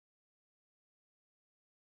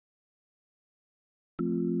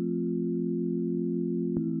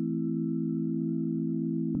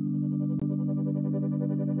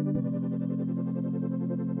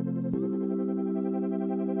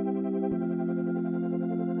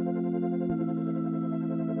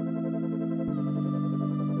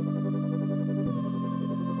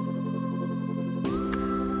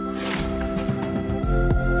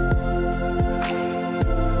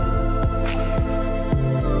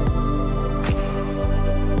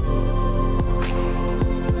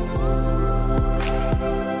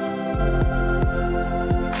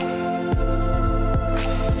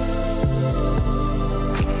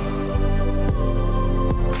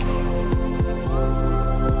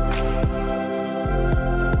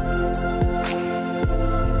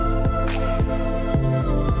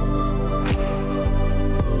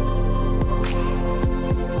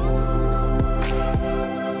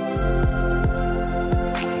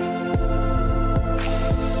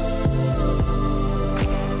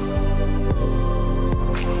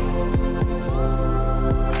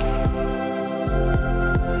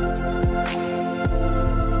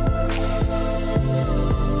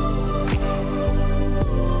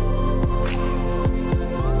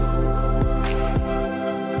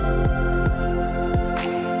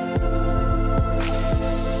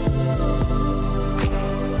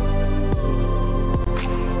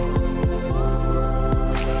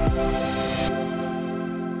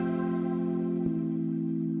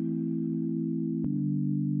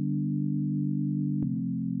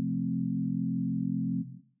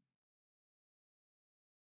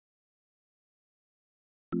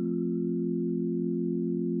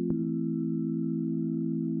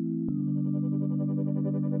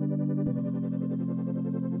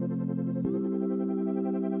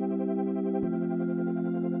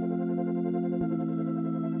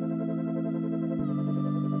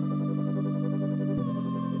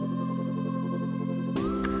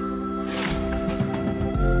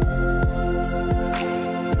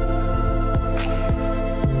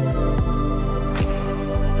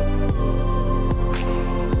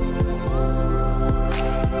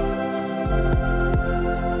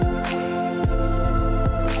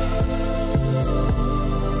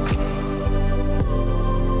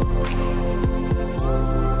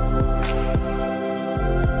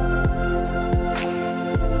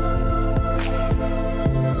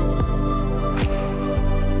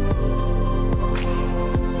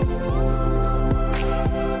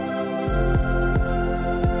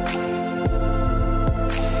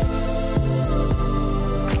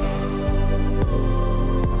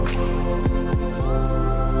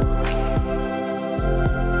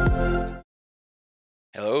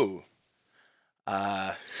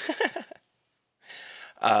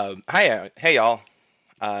Hey y'all.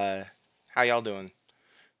 How y'all doing?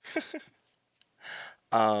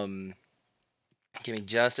 Um, Give me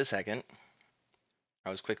just a second. I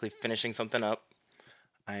was quickly finishing something up.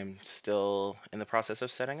 I'm still in the process of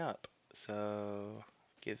setting up. So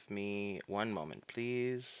give me one moment,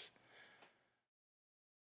 please.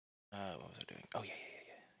 What was I doing? Oh yeah.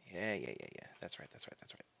 That's right.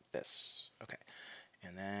 This. Okay.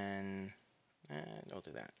 And then we'll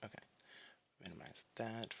do that. Okay. Minimize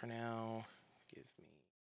that for now. Give me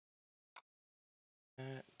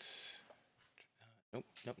that. Nope.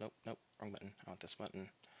 Wrong button. I want this button.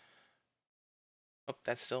 Oh,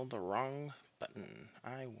 that's still the wrong button.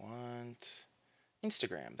 I want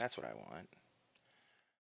Instagram. That's what I want.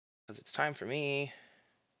 Because it's time for me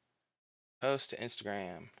to post to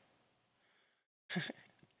Instagram.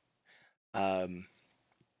 um,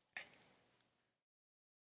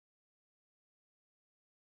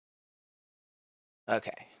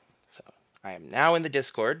 okay. So I am now in the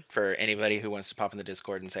Discord for anybody who wants to pop in the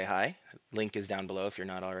Discord and say hi. Link is down below if you're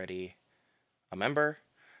not already a member.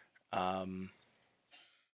 Um,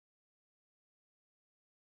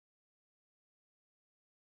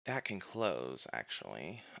 that can close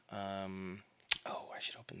actually. Oh, I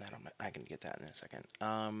should open that on my. I can get that in a second. What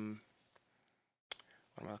am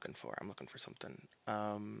I looking for? I'm looking for something.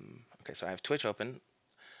 Okay, so I have Twitch open.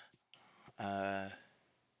 Uh,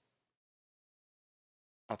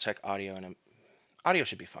 I'll check audio and audio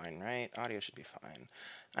should be fine, right? Audio should be fine.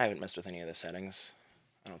 I haven't messed with any of the settings,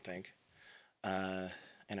 I don't think. Uh,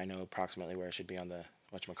 and I know approximately where I should be on the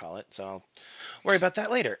whatchamacallit, so I'll worry about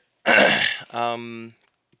that later. um,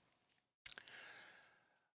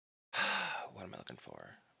 what am I looking for?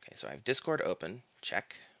 Okay, so I have Discord open.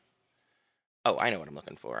 Check. Oh, I know what I'm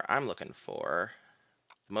looking for. I'm looking for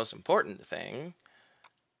the most important thing.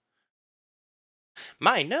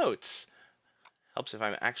 My notes. Helps if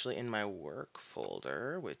I'm actually in my work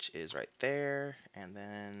folder, which is right there, and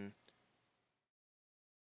then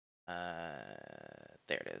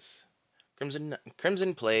there it is.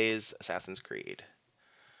 Krimzon plays Assassin's Creed.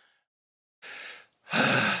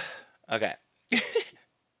 Okay.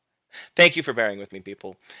 Thank you for bearing with me,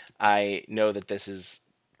 people. I know that this is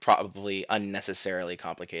probably unnecessarily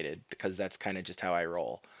complicated because that's kind of just how I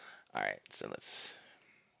roll. All right, so let's.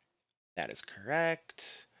 That is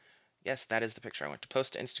correct. Yes, that is the picture I want to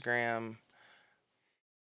post to Instagram.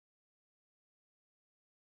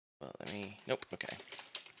 Well, let me. Nope. Okay.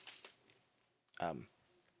 Um,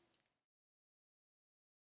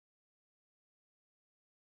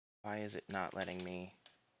 why is it not letting me?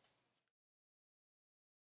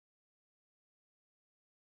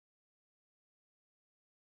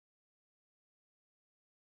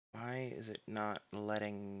 Why is it not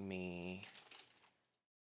letting me?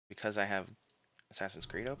 Because I have Assassin's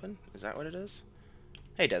Creed open? Is that what it is?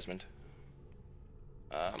 Hey, Desmond.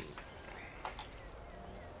 Um,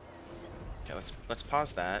 okay, let's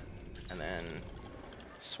pause that and then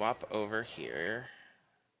swap over here.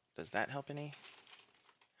 Does that help any?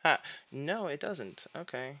 Ha! No, it doesn't.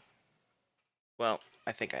 Okay. Well,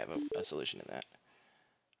 I think I have a solution to that.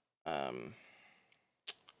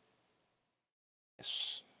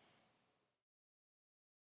 Yes.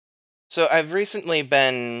 So I've recently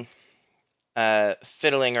been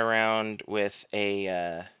fiddling around with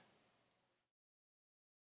a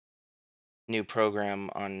new program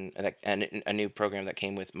on that, a new program that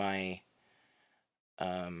came with my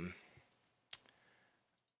um,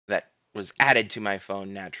 that was added to my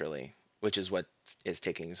phone naturally, which is what is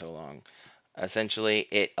taking so long. Essentially,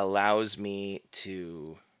 it allows me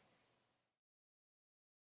to,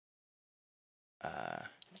 uh,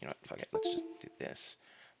 you know what, fuck it, let's just do this.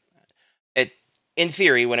 It, in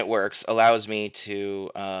theory, when it works, allows me to,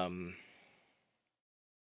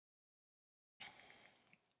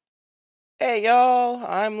 hey y'all,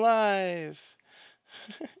 I'm live.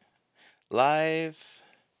 Live.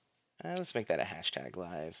 Let's make that a hashtag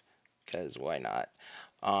live, because why not?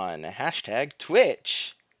 On hashtag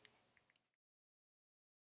Twitch.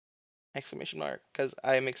 Exclamation mark, because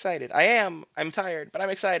I'm excited. I am. I'm tired, but I'm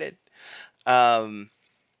excited. Um,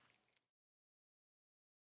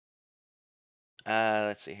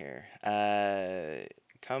 let's see here.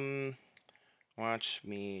 Come watch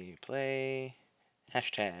me play.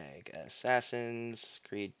 Hashtag Assassin's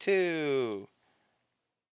Creed 2.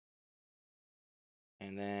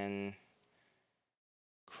 And then,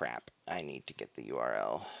 crap, I need to get the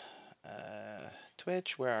URL.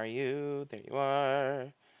 Twitch, where are you? There you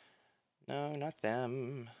are. No, not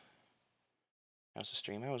them. That was a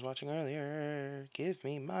stream I was watching earlier. Give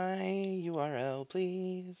me my URL,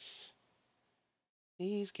 please.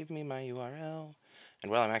 Please give me my URL.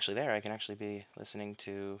 And while I'm actually there, I can actually be listening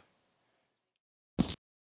to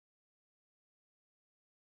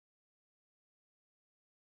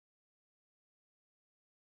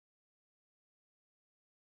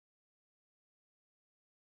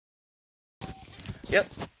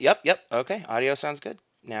Yep. Okay, audio sounds good.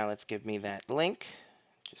 Now let's give me that link.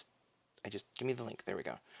 Just give me the link. There we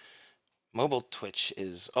go. Mobile Twitch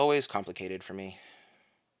is always complicated for me.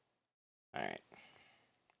 All right,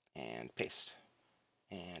 and paste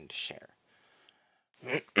and share.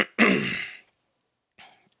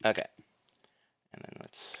 Okay, and then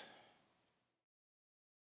let's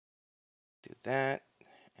do that,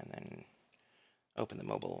 and then open the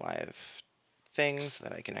mobile live thing so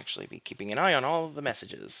that I can actually be keeping an eye on all the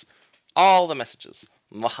messages. All the messages.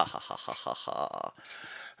 Okay.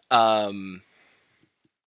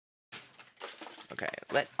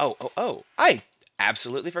 Oh. I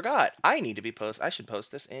absolutely forgot. I should post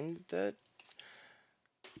this in the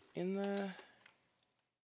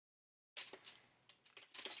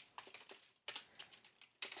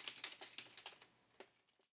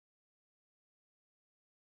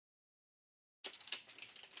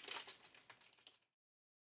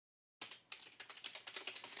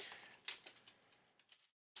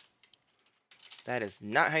That is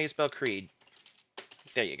not how you spell Creed.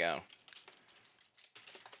 There you go.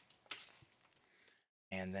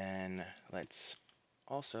 And then let's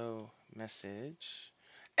also message.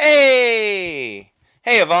 Hey!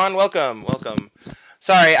 Hey, Yvonne, welcome.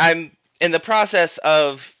 Sorry, I'm in the process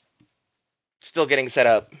of still getting set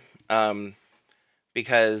up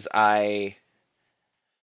because I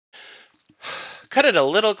cut it a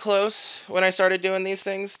little close when I started doing these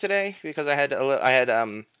things today because I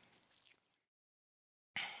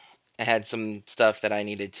had some stuff that I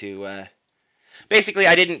needed to basically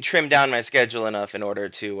I didn't trim down my schedule enough in order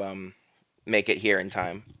to make it here in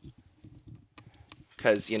time.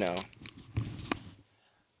 Cuz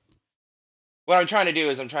what I'm trying to do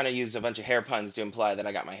is I'm trying to use a bunch of hair puns to imply that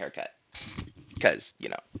I got my hair cut. Cuz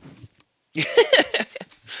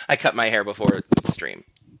I cut my hair before the stream,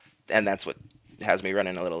 and that's what has me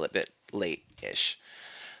running a little bit late-ish.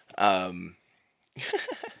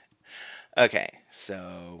 Okay,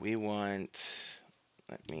 so we want.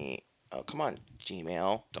 Oh, come on,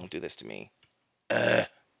 Gmail. Don't do this to me. Because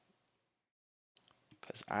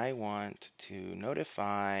I want to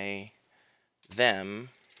notify them.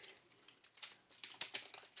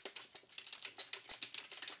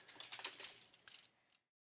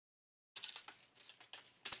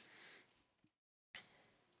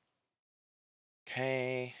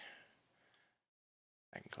 Okay.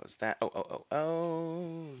 I can close that.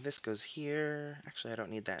 Oh. This goes here. Actually, I don't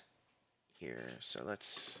need that here. So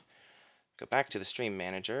let's go back to the stream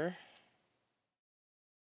manager.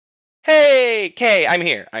 Hey, Kay, I'm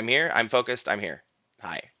here. I'm focused. I'm here.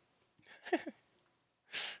 Hi.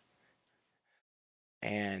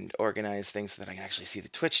 And organize things so that I can actually see the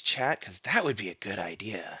Twitch chat, because that would be a good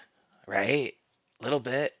idea, right? A little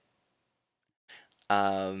bit.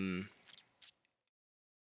 And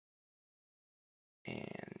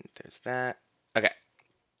there's that.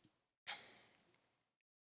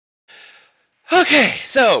 Okay,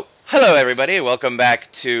 so hello everybody. Welcome back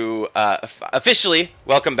to officially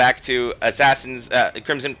welcome back to Assassin's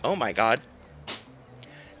Crimson. Oh my God.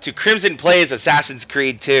 To Crimson Plays Assassin's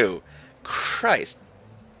Creed 2. Christ.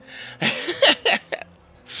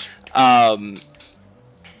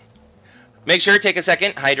 Make sure to take a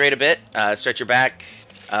second, hydrate a bit, stretch your back,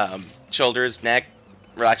 shoulders, neck,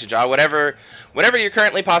 relax your jaw, whatever you're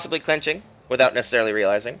currently possibly clenching without necessarily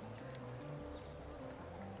realizing.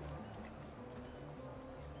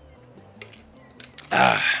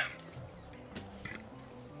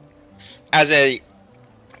 As a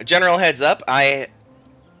general heads up, I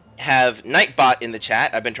have Nightbot in the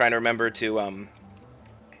chat. I've been trying to remember to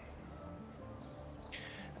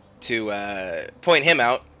point him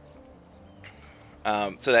out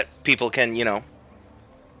so that people can,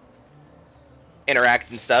 interact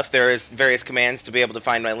and stuff. There are various commands to be able to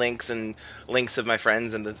find my links and links of my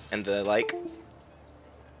friends and the like.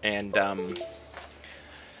 And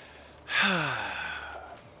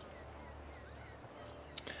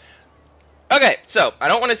okay, so I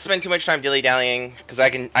don't want to spend too much time dilly-dallying because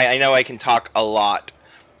I know I can talk a lot,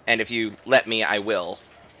 and if you let me, I will.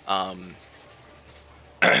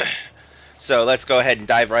 So let's go ahead and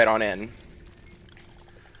dive right on in.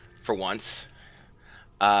 For once.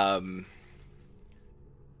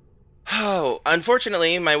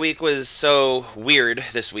 Unfortunately, my week was so weird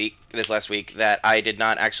this last week, that I did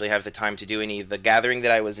not actually have the time to do any of the gathering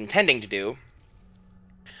that I was intending to do.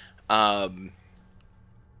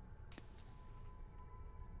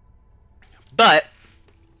 But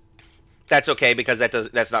that's okay because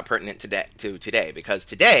that's not pertinent to today, because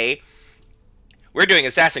today we're doing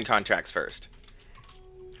assassin contracts first.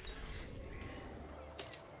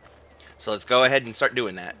 So let's go ahead and start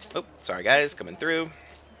doing that. Oh, sorry guys, coming through.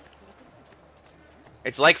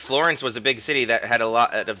 It's like Florence was a big city that had a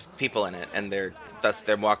lot of people in it, and thus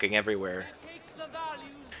they're walking everywhere.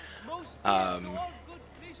 I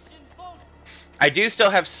do still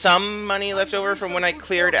have some money left over from when I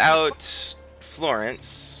cleared out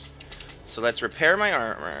Florence. So let's repair my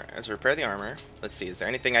armor. Let's repair the armor. Let's see, is there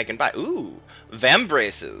anything I can buy? Ooh, Vam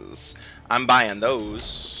braces. I'm buying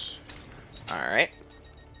those. Alright.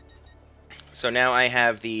 So now I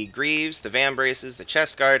have the greaves, the Vam braces, the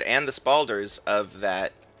chest guard, and the spalders of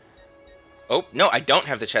that. Oh, no, I don't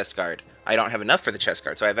have the chest guard. I don't have enough for the chest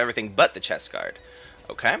guard, so I have everything but the chest guard.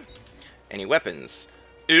 Okay. Any weapons?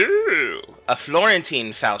 Ooh, a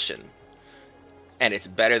Florentine falchion. And it's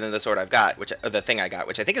better than the sword I've got, the thing I got,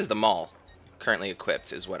 which I think is the maul. Currently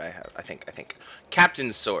equipped is what I have. I think.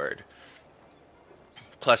 Captain's sword.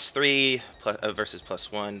 +3 versus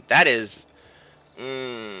 +1. That is.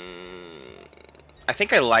 I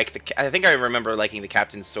think I remember liking the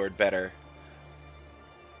captain's sword better.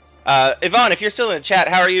 Yvonne, if you're still in the chat,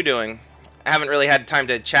 how are you doing? I haven't really had time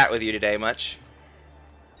to chat with you today much.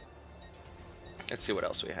 Let's see what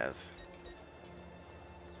else we have.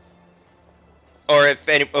 Or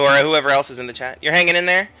whoever else is in the chat. You're hanging in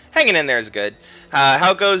there? Hanging in there is good.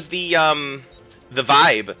 How goes the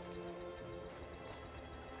vibe?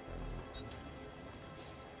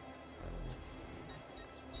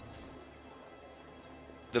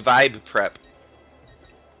 The vibe prep.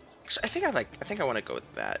 I think I want to go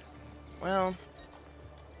with that. Well,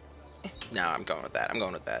 no, I'm going with that. I'm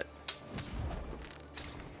going with that.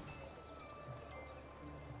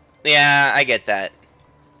 Yeah, I get that.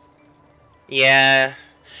 Yeah.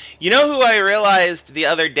 You know who I realized the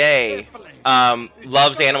other day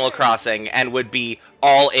loves Animal Crossing and would be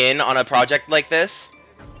all in on a project like this?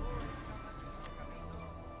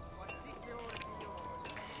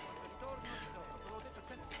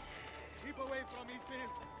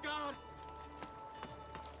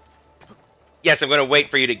 Yes, I'm going to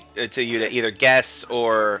wait for you to either guess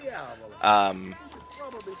or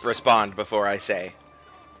respond before I say.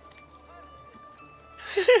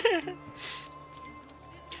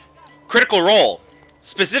 Critical Role,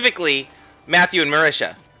 specifically Matthew and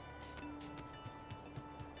Marisha,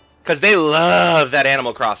 because they love that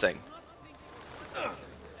Animal Crossing.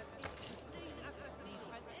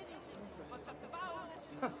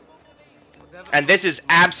 And this is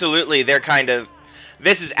absolutely their kind of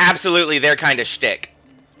shtick.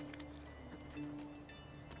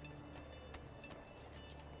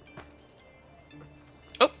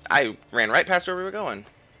 Oh, I ran right past where we were going.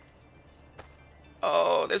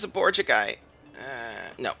 Oh, there's a Borgia guy.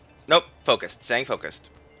 No. Nope. Focused. Staying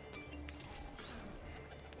focused.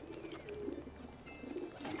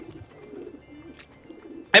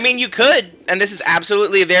 I mean, you could, and this is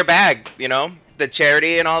absolutely their bag, you know? The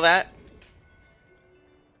charity and all that.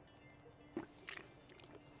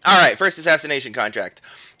 Alright, first assassination contract.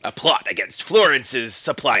 A plot against Florence's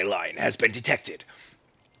supply line has been detected.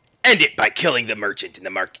 End it by killing the merchant in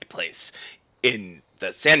the marketplace in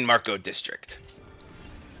the San Marco district.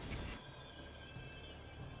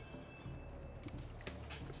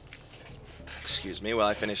 Excuse me while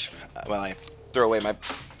I throw away my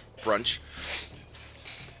brunch.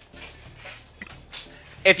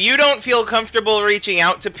 If you don't feel comfortable reaching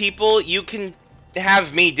out to people, you can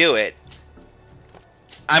have me do it.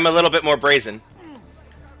 I'm a little bit more brazen.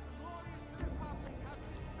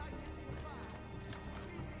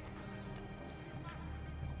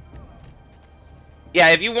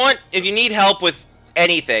 Yeah, if you need help with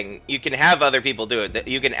anything, you can have other people do it.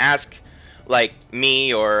 You can ask, like,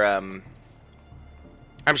 me or, I'm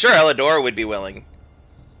sure Elidor would be willing.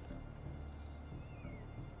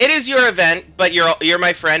 It is your event, but you're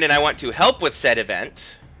my friend and I want to help with said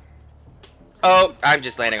event. Oh, I'm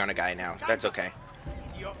just landing on a guy now. That's okay.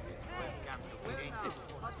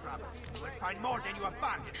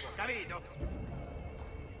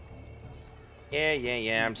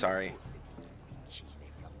 Yeah, I'm sorry.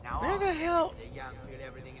 Where the hell?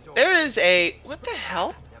 There is a... What the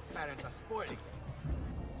hell?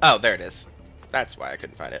 Oh, there it is. That's why I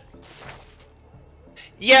couldn't find it.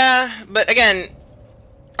 Yeah, but again,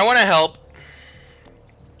 I want to help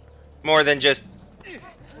more than just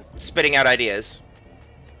spitting out ideas.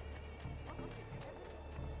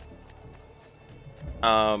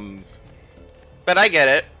 But I get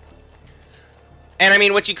it. And I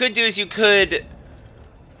mean, what you could do is you could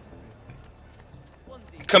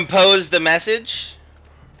compose the message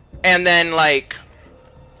and then, like,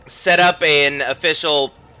 set up an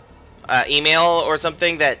official email or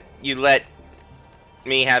something that you let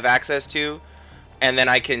me have access to, and then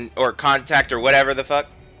I can, or contact or whatever the fuck.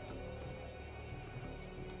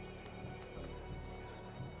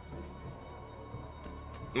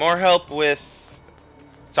 more help with...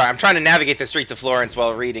 Sorry, I'm trying to navigate the streets of Florence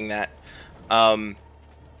while reading that.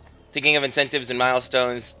 Thinking of incentives and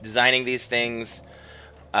milestones, designing these things,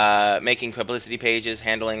 making publicity pages,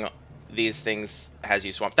 handling these things has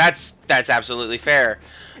you swamped. That's absolutely fair.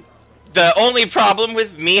 The only problem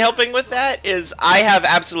with me helping with that is I have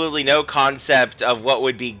absolutely no concept of what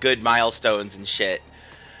would be good milestones and shit.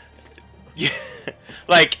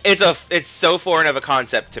 Like, it's so foreign of a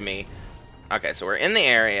concept to me. Okay, so we're in the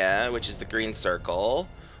area, which is the green circle.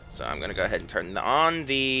 So I'm gonna go ahead and turn on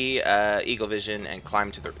the Eagle Vision and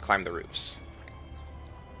climb the roofs.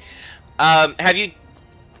 Have you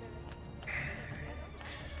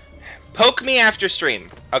poke me after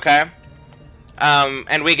stream, okay?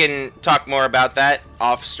 And we can talk more about that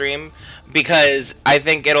off stream because I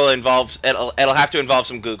think it'll have to involve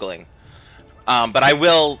some Googling. But I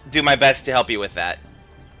will do my best to help you with that.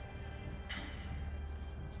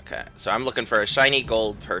 Okay, so I'm looking for a shiny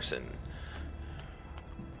gold person.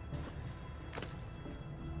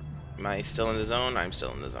 Am I still in the zone? I'm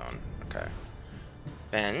still in the zone. Okay.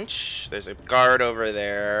 Bench. There's a guard over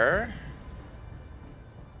there.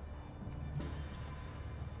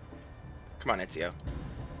 Come on, Ezio.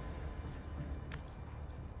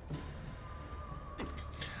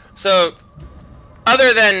 So,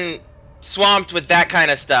 other than swamped with that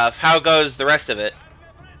kind of stuff, how goes the rest of it?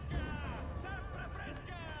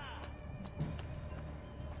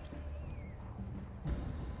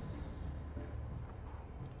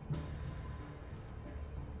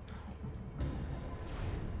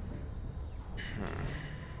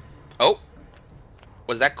 Oh,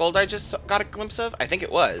 was that gold I just got a glimpse of? I think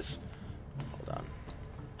it was. Hold on.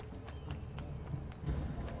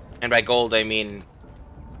 And by gold, I mean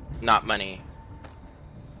not money.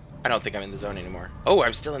 I don't think I'm in the zone anymore. Oh,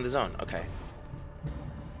 I'm still in the zone. Okay.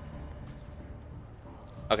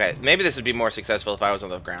 Okay, maybe this would be more successful if I was on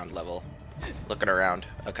the ground level. Looking around.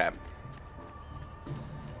 Okay.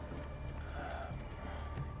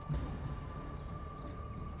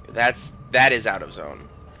 That is out of zone.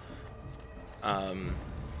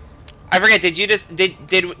 I forget. Did you just did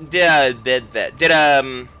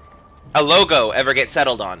a logo ever get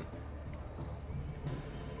settled on?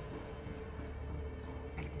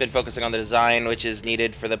 Been focusing on the design, which is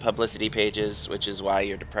needed for the publicity pages, which is why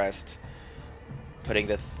you're depressed. Putting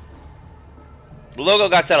the logo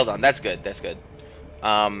got settled on. That's good. That's good.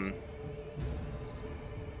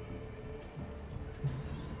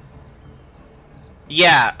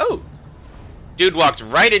 Yeah. Oh, dude walked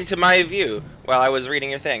right into my view while I was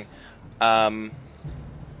reading your thing. Why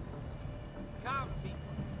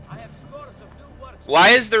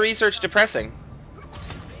is the research depressing?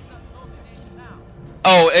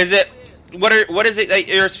 Oh, is it? What is it that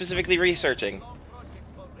you're specifically researching?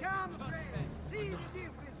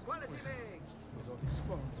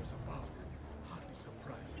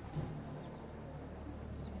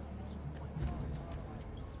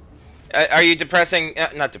 Are you depressing?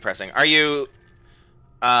 Not depressing. Are you?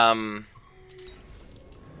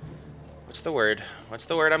 What's the word? What's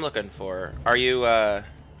the word I'm looking for? Are you?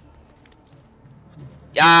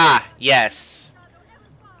 Ah, yes.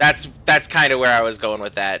 That's kind of where I was going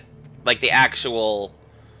with that. Like the actual.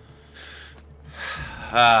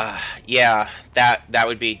 Yeah, that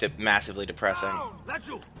would be massively depressing.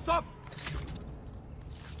 Stop.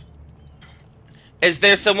 Is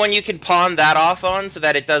there someone you can pawn that off on so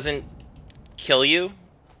that it doesn't kill you?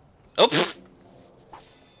 Oh.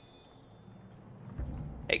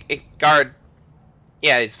 Hey, guard.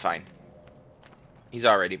 Yeah, it's fine. He's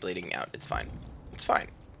already bleeding out. It's fine. It's fine.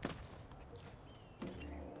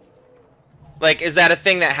 Like, is that a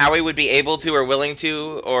thing that Howie would be able to or willing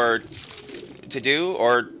to or to do?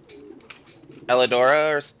 Or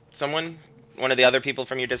Elidora or someone? One of the other people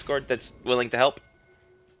from your Discord that's willing to help?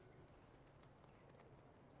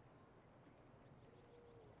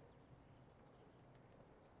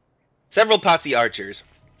 Several Pazzi archers.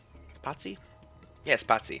 Pazzi? Yes,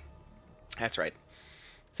 Pazzi. That's right.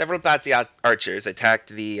 Several Pazzi archers attacked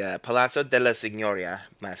the Palazzo della Signoria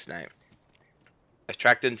last night.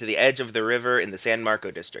 Attract them to the edge of the river in the San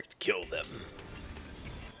Marco district. Kill them.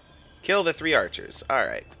 Kill the 3 archers.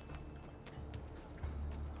 Alright.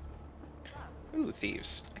 Ooh,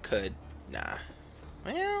 thieves. I could. Nah.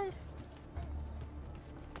 Well...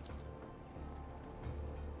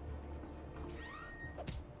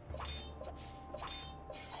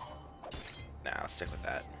 Nah, I'll stick with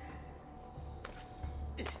that.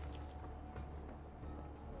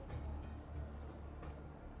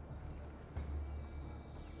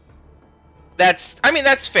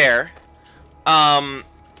 That's fair.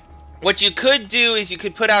 What you could do is you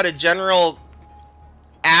could put out a general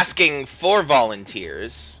asking for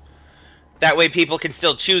volunteers. That way people can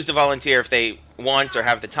still choose to volunteer if they want or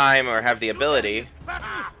have the time or have the ability.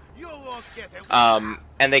 And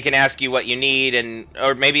they can ask you what you need, and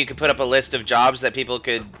or maybe you could put up a list of jobs that people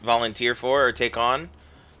could volunteer for or take on.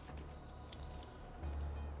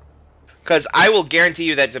 Because I will guarantee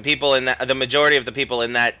you that the majority of the people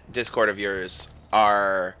in that Discord of yours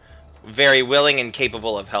are very willing and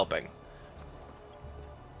capable of helping.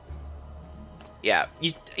 Yeah,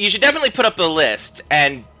 you should definitely put up the list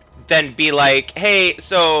and then be like, hey,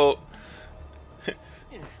 so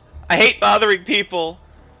I hate bothering people,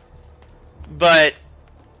 but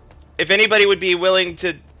if anybody would be willing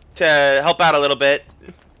to help out a little bit,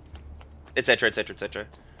 etc., etc., etc.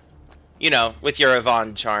 You know, with your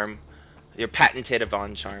Yvonne charm. Your patented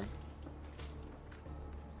Yvonne charm.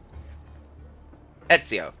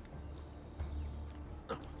 Ezio.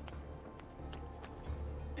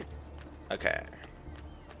 Okay.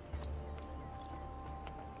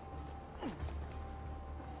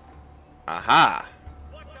 Aha.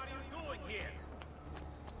 What are you doing here?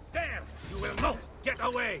 There! You will not get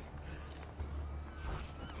away!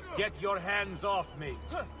 Get your hands off me!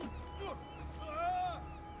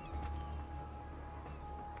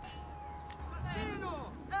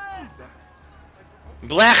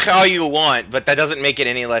 Blech all you want, but that doesn't make it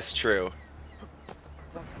any less true.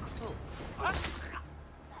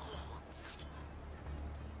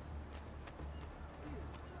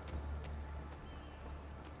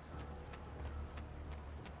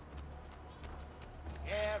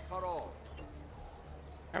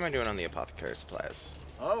 How am I doing on the apothecary supplies?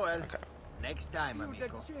 Oh well. Okay. Next time, amigo.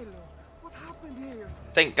 What happened here?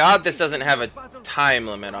 Thank God this doesn't have a time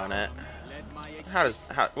limit on it.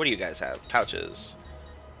 What do you guys have? Pouches.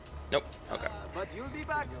 Nope. Okay. But you'll be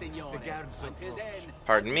back, senor. Until then.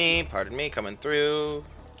 Pardon me, coming through.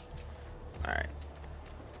 Alright.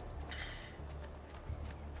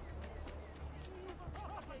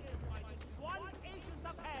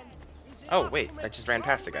 Oh, wait, I just ran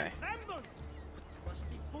past a guy.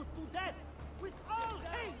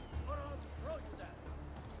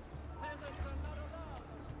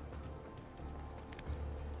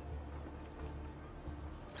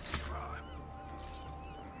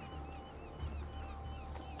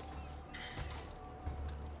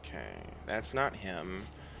 Okay, that's not him.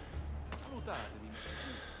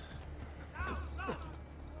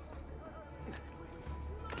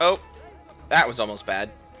 Oh, that was almost bad.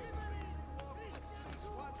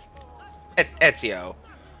 Ezio.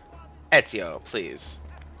 Ezio, please.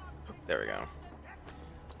 There we go.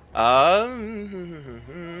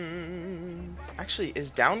 Actually,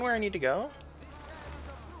 is down where I need to go?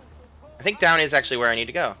 I think down is actually where I need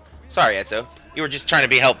to go. Sorry, Ezio. You were just trying to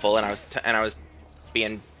be helpful, and I was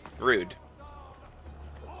being rude.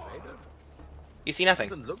 You see nothing.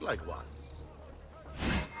 Doesn't look like one.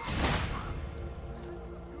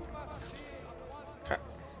 Okay.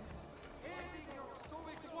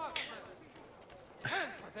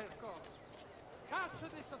 Catch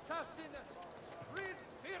this assassin! Rid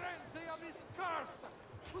Firenze of his curse!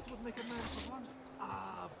 What would make a man for once?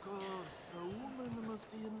 Ah, of course. A woman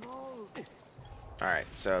must be involved. Alright,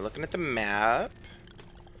 so looking at the map.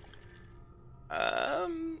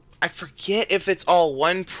 I forget if it's all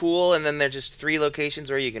one pool and then there's just 3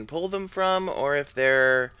 locations where you can pull them from, or if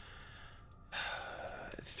they're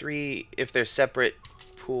if they're separate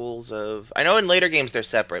pools of. I know in later games they're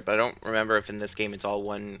separate, but I don't remember if in this game it's all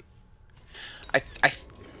one.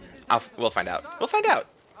 We'll find out. We'll find out.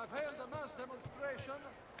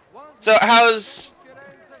 So how's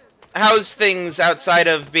things outside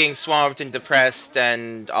of being swamped and depressed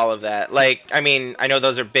and all of that? Like, I mean, I know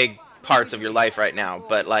those are big parts of your life right now,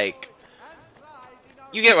 but like,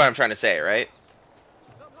 you get what I'm trying to say, right?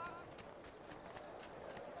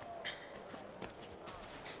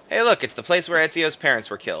 Hey, look, it's the place where Ezio's parents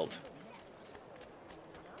were killed.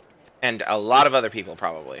 And a lot of other people,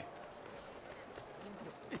 probably.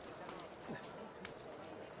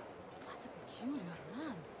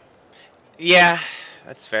 Yeah,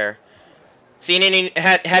 that's fair. Seen any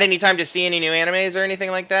had any time to see any new animes or anything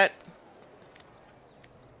like that?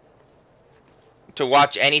 To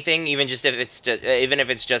watch anything, even if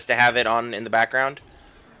it's just to have it on in the background?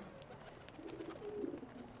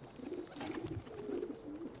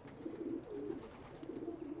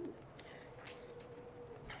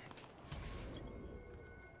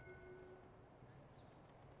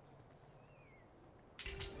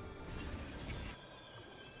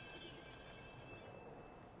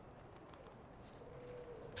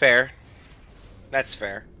 Fair. That's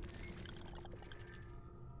fair.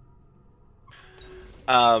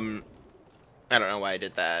 I don't know why I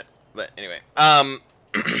did that, but anyway.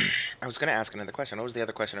 I was gonna ask another question. What was the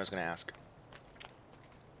other question I was gonna ask?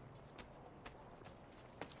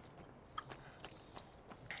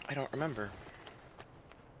 I don't remember.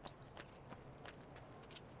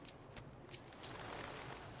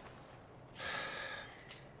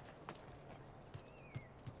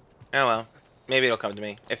 Oh well. Maybe it'll come to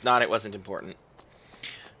me. If not, it wasn't important.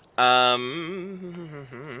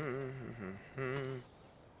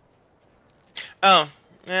 Oh,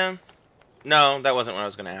 yeah. No, that wasn't what I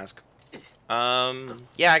was gonna ask.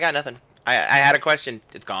 Yeah, I got nothing. I had a question.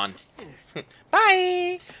 It's gone.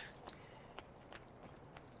 Bye!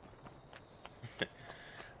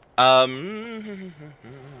 Um...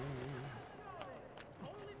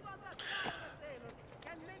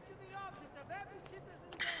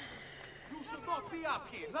 You should not be up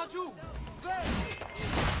here, not you!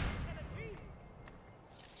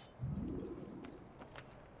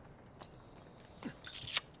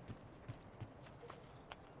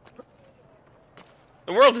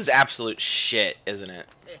 The world is absolute shit, isn't it?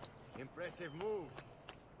 Impressive move.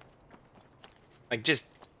 Like, just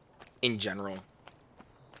in general.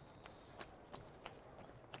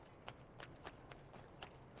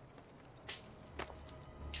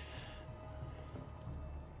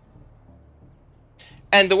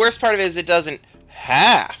 And the worst part of it is it doesn't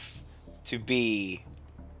have to be...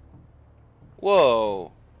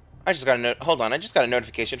 Whoa. I just got a hold on, I just got a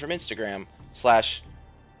notification from Instagram /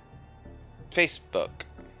 Facebook.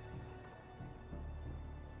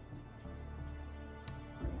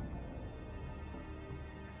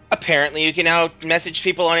 Apparently you can now message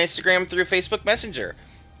people on Instagram through Facebook Messenger.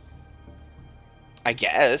 I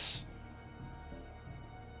guess.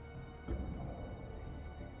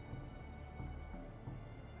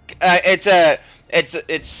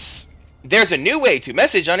 There's a new way to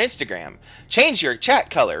message on Instagram. Change your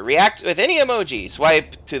chat color, react with any emoji,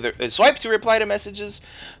 swipe to reply to messages,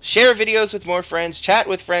 share videos with more friends, chat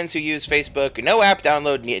with friends who use Facebook. No app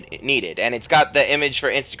download needed, and it's got the image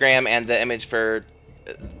for Instagram and the image for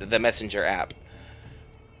the Messenger app.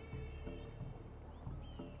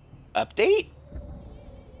 Update?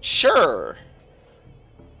 Sure.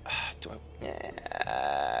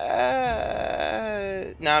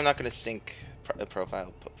 No, I'm not going to sync a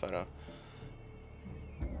profile photo.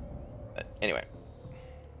 But anyway.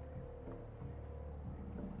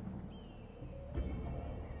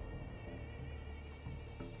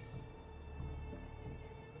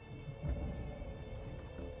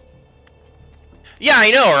 Yeah,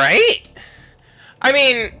 I know, right? I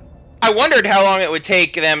mean, I wondered how long it would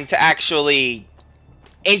take them to actually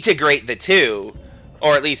integrate the two,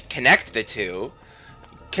 or at least connect the two,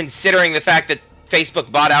 considering the fact that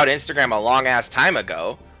Facebook bought out Instagram a long-ass time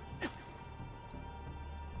ago.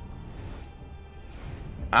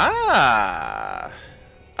 Ah.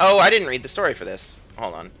 Oh, I didn't read the story for this.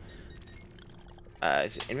 Hold on.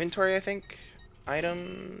 Is it inventory, I think?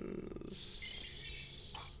 Items...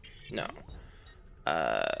 No.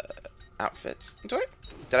 Outfits. Inventory?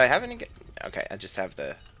 Did I have any? Okay, I just have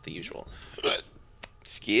the usual.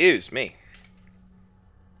 Excuse me.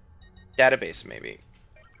 Database, maybe.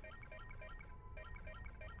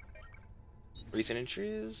 Recent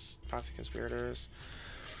entries? Nazi conspirators.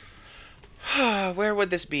 Where would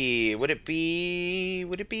this be? Would it be...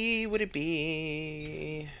 Would it be... Would it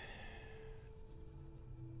be...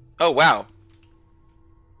 Oh, wow.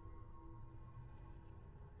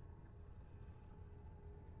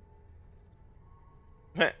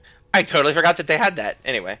 I totally forgot that they had that.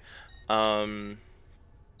 Anyway. I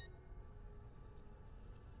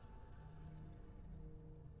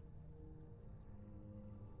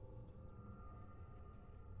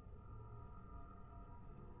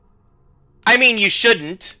mean, you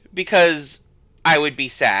shouldn't, because I would be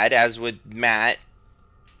sad, as would Matt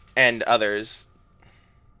and others.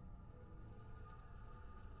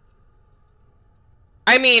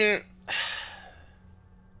 I mean,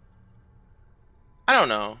 I don't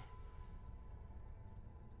know.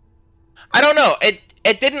 I don't know.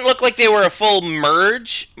 It didn't look like they were a full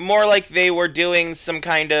merge, more like they were doing some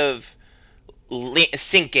kind of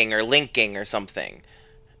syncing or linking or something.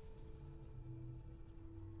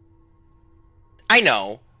 I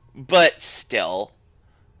know, but still,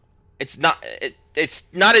 it's not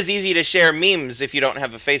as easy to share memes if you don't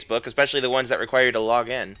have a Facebook, especially the ones that require you to log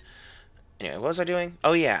in. Anyway, what was I doing?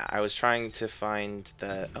 Oh yeah, I was trying to find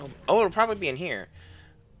the it'll probably be in here.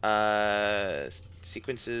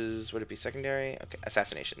 Sequences, would it be secondary? Okay,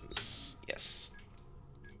 assassinations. Yes.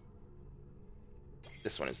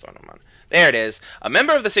 This one is the one I'm on. There it is. A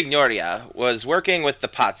member of the Signoria was working with the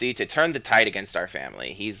Pazzi to turn the tide against our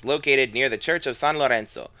family. He's located near the Church of San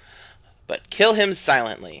Lorenzo. But kill him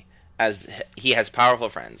silently. as he has powerful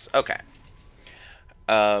friends. Okay.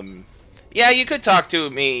 Yeah, you could talk to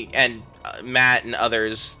me and Matt and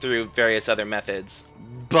others through various other methods,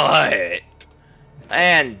 but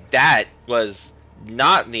and that was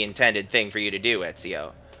not the intended thing for you to do,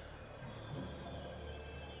 Ezio.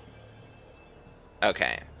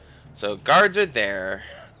 Okay, so guards are there.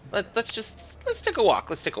 Let's take a walk.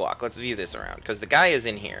 Let's take a walk. Let's view this around because the guy is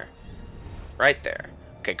in here, right there.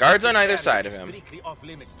 Okay, guards on either side of him.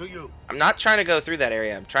 I'm not trying to go through that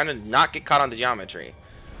area. I'm trying to not get caught on the geometry.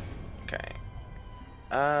 Okay.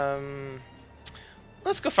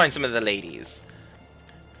 Let's go find some of the ladies.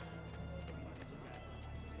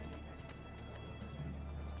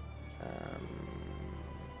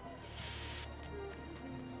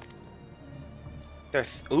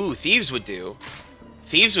 Ooh, thieves would do.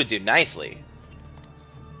 Thieves would do nicely.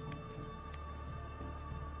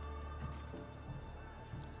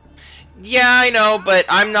 Yeah, I know, but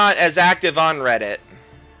I'm not as active on Reddit.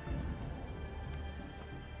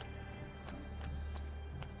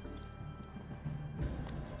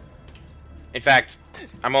 In fact,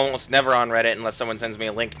 I'm almost never on Reddit unless someone sends me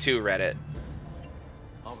a link to Reddit.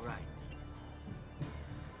 All right.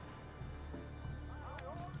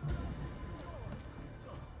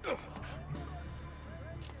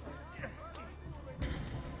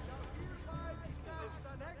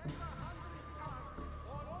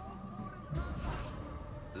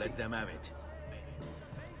 Let them have it.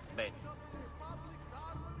 Ben.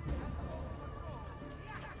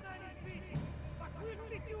 But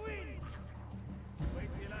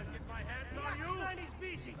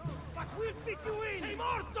we'll fit you in! Sei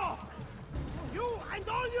morto! You and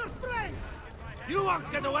all your friends! You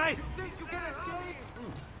won't get away! You think you can escape?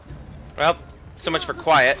 Well, so much for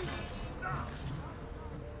quiet.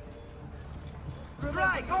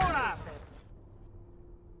 Right, go on!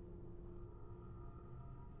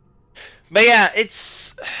 But yeah,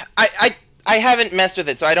 it's I haven't messed with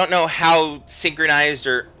it, so I don't know how synchronized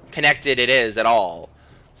or connected it is at all.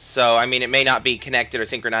 So I mean, it may not be connected or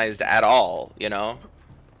synchronized at all, you know.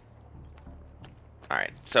 All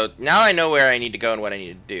right, so now I know where I need to go and what I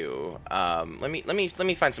need to do. Let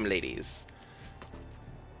me find some ladies.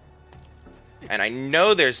 And I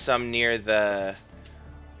know there's some near the,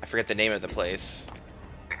 I forget the name of the place,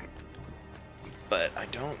 but I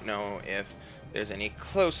don't know if there's any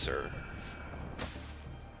closer.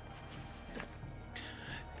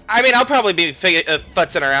 I mean, I'll probably be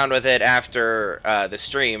futzing around with it after the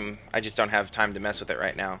stream. I just don't have time to mess with it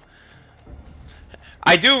right now.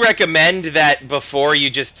 I do recommend that before you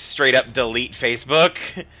just straight up delete Facebook,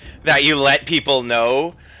 that you let people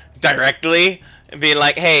know directly, and being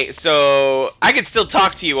like, hey, so I can still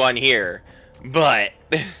talk to you on here, but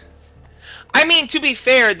I mean, to be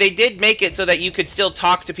fair, they did make it so that you could still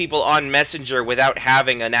talk to people on Messenger without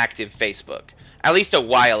having an active Facebook, at least a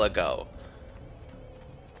while ago.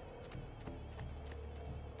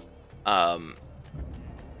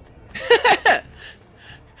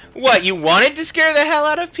 What, you wanted to scare the hell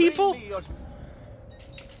out of people?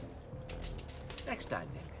 Next time,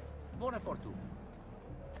 Nick. Buona fortuna.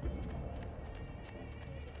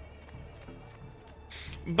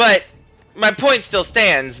 But my point still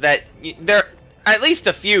stands that there are at least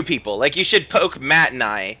a few people. Like, you should poke Matt and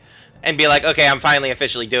I and be like, okay, I'm finally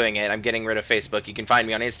officially doing it. I'm getting rid of Facebook. You can find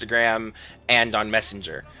me on Instagram and on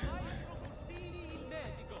Messenger.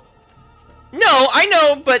 No, I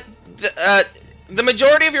know, but the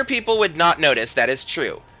majority of your people would not notice. That is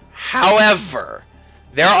true. However,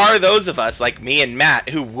 there are those of us, like me and Matt,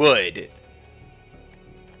 who would.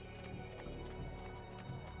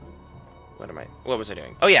 What was I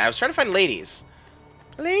doing? Oh yeah, I was trying to find ladies.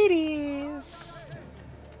 Ladies!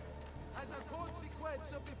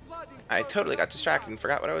 I totally got distracted and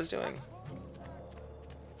forgot what I was doing.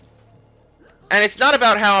 And it's not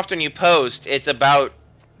about how often you post, it's about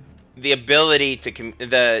the ability to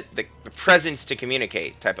the presence to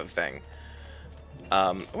communicate type of thing.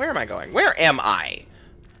 Where am I going? Where am I?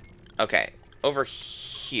 Okay, over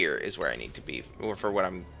here is where I need to be, or for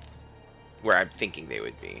what where I'm thinking they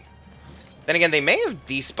would be. Then again, they may have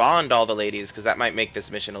despawned all the ladies, because that might make this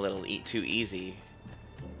mission a little too easy.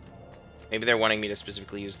 Maybe they're wanting me to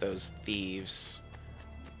specifically use those thieves.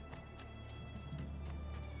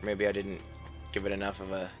 Maybe I didn't give it enough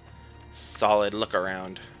of a solid look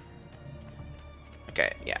around.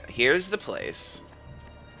 Okay, yeah, here's the place.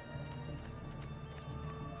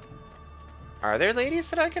 Are there ladies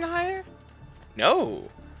that I can hire? No.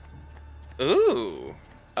 Ooh,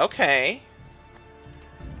 okay.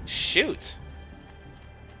 Shoot.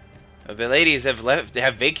 The ladies have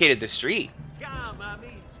vacated the street.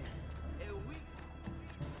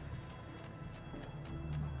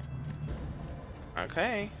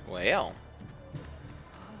 Okay, well.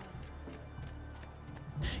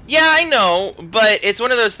 Yeah, I know, but it's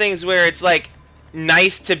one of those things where it's like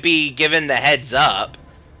nice to be given the heads up.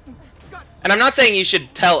 And I'm not saying you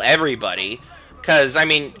should tell everybody, because I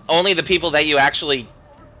mean, only the people that you actually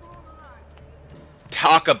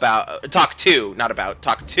talk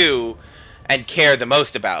to, and care the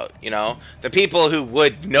most about, you know? The people who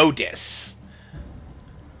would notice.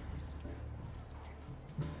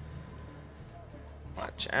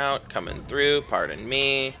 Watch out, coming through, pardon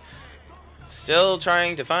me. Still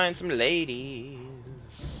trying to find some ladies.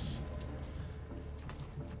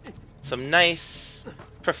 Some nice,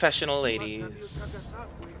 professional ladies.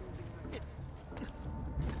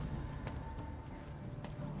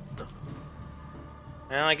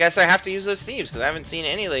 Well, I guess I have to use those thieves, because I haven't seen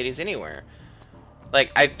any ladies anywhere.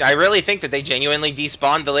 Like, I really think that they genuinely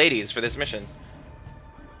despawned the ladies for this mission.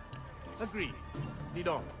 Agreed. Lead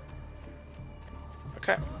on.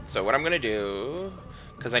 Okay, so what I'm gonna do,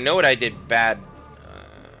 because I know what I did bad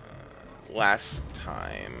last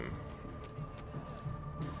time.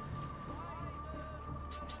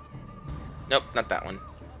 Nope, not that one.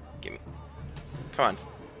 Give me. Come on.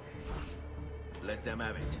 Let them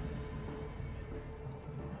have it.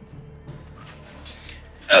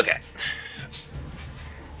 Okay.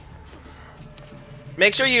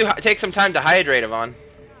 Make sure you take some time to hydrate, Yvonne.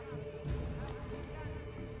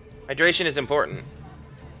 Hydration is important.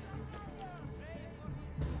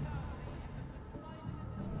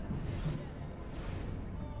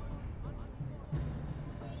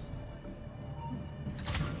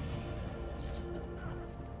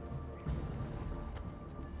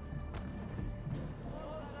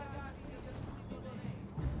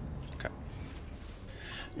 Okay.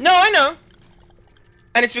 No, I know.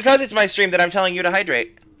 And it's because it's my stream that I'm telling you to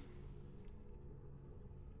hydrate.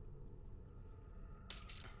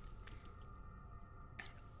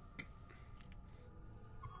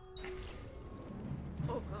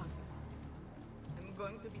 Oh God, I'm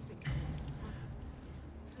going to be sick.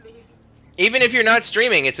 Please. Even if you're not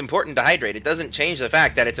streaming, it's important to hydrate. It doesn't change the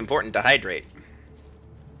fact that it's important to hydrate.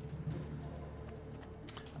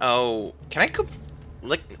 Oh, can I go...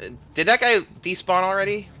 Look, did that guy despawn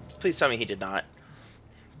already? Please tell me he did not.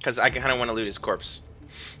 Because I kind of want to loot his corpse.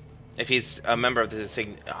 If he's a member of the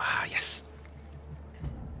Sign... Ah, yes.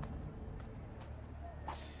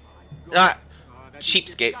 Ah,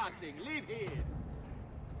 cheapskate.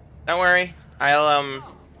 Don't worry. I'll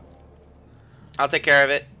take care of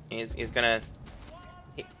it. He's gonna...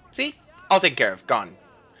 See? I'll take care of. Gone.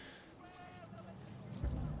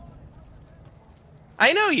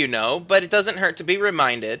 I know you know, but it doesn't hurt to be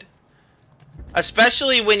reminded.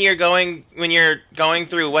 Especially when you're going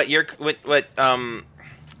through what you're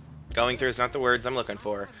going through is not the words I'm looking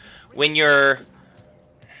for. When you're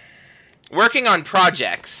working on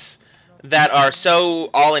projects that are so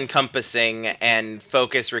all-encompassing and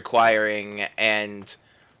focus requiring and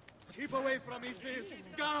Keep away from me, please.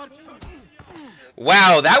 Guards!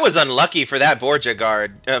 wow, that was unlucky for that Borgia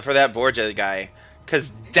guy.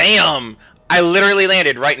 Cause damn, I literally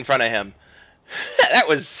landed right in front of him. That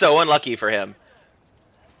was so unlucky for him.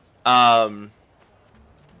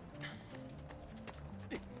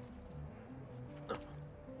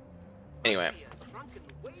 Anyway.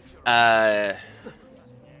 Yeah,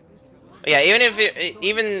 even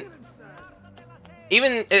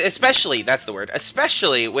especially, that's the word,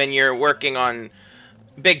 especially when you're working on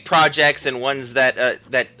big projects and ones that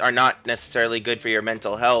that are not necessarily good for your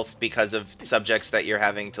mental health because of subjects that you're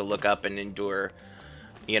having to look up and endure,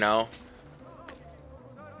 you know?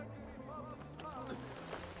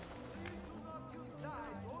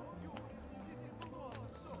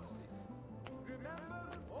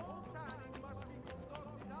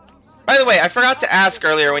 By the way, I forgot to ask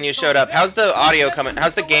earlier when you showed up, how's the audio coming?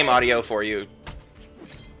 How's the game audio for you?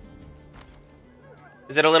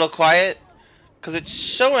 Is it a little quiet? Because it's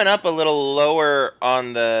showing up a little lower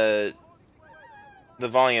on the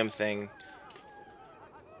volume thing.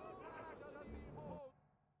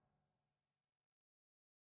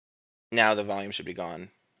 Now the volume should be gone.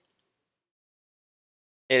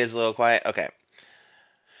 It is a little quiet? Okay.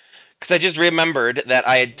 Because I just remembered that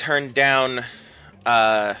I had turned down...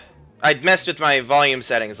 I'd messed with my volume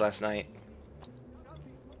settings last night.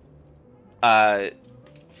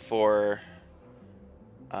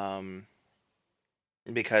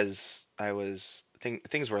 Because I was...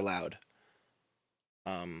 things were loud.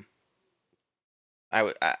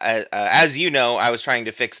 As you know, I was trying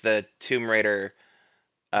to fix the Tomb Raider...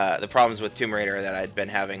 the problems with Tomb Raider that I'd been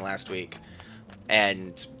having last week.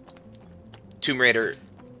 And Tomb Raider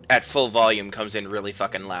at full volume comes in really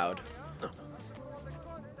fucking loud.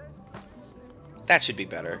 That should be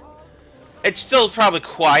better. It's still probably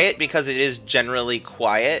quiet because it is generally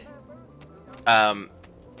quiet. The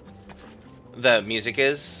music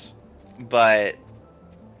is, but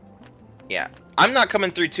yeah. I'm not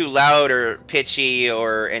coming through too loud or pitchy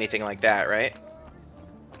or anything like that, right?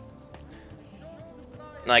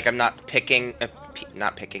 Like I'm not peaking,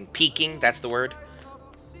 that's the word.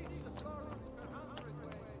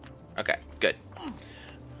 Okay, good.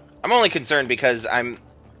 I'm only concerned because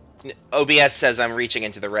OBS says I'm reaching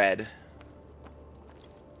into the red.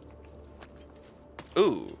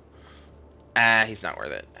 Ooh. Ah, he's not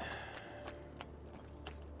worth it.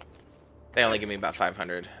 They only give me about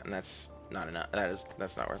 500, and that's not enough.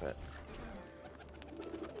 That's not worth it.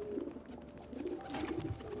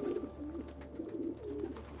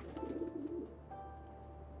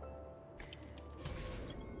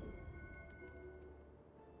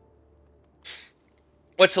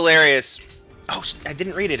 What's hilarious? Oh, I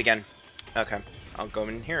didn't read it again. Okay, I'll go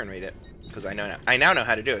in here and read it because I now know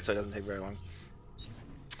how to do it, so it doesn't take very long.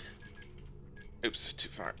 Oops, too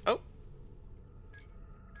far. Oh.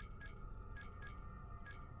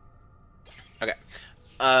 Okay.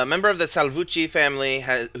 A member of the Salvucci family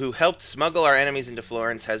who helped smuggle our enemies into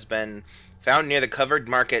Florence has been found near the covered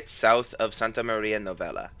market south of Santa Maria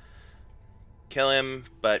Novella. Kill him,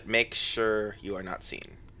 but make sure you are not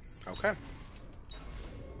seen. Okay.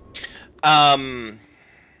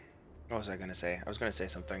 What was I gonna say? I was gonna say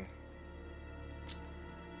something.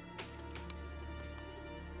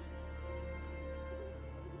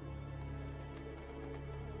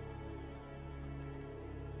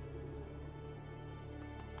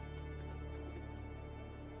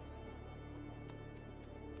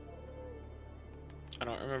 I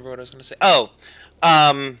don't remember what I was gonna say. Oh,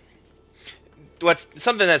 what's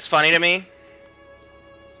something that's funny to me?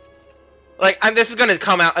 Like, this is gonna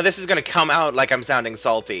come out. This is gonna come out like I'm sounding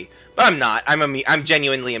salty, but I'm not. I'm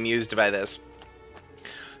genuinely amused by this.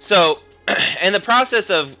 So, in the process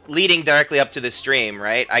of leading directly up to the stream,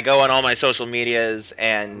 right? I go on all my social medias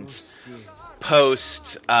and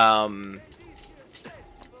post,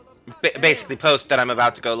 basically post that I'm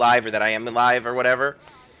about to go live or that I am live or whatever.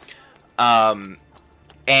 And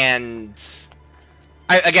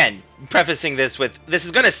again, prefacing this with, this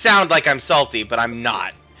is gonna sound like I'm salty, but I'm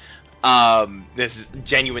not. This is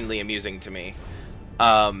genuinely amusing to me.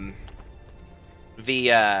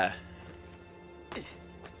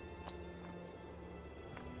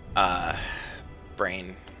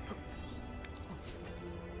 Brain.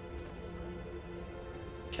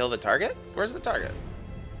 Kill the target? Where's the target?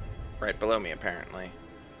 Right below me, apparently.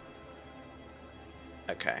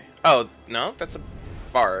 Okay. Oh, no, that's a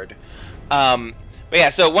bard. But yeah,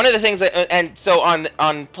 so one of the things that, and so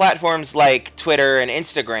on platforms like Twitter and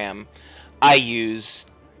Instagram, I use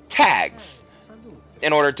tags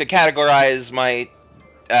in order to categorize my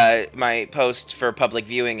my posts for public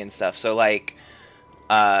viewing and stuff. So like,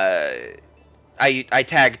 I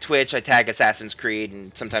tag Twitch, I tag Assassin's Creed,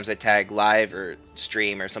 and sometimes I tag live or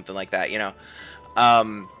stream or something like that, you know.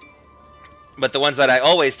 But the ones that I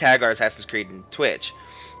always tag are Assassin's Creed and Twitch,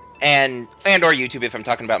 and or YouTube if I'm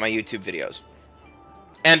talking about my YouTube videos.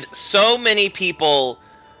 And so many people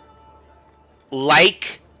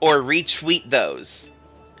like or retweet those.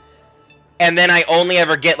 And then I only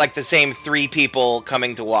ever get like the same 3 people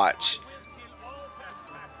coming to watch.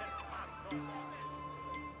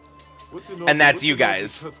 And that's you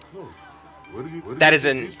guys. That is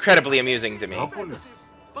incredibly amusing to me.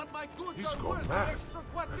 He's gone mad.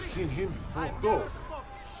 I've seen him before. No,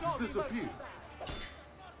 he's disappeared.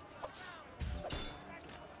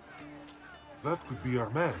 That could be our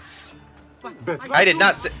man. I did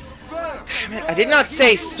not say. Damn it! I did not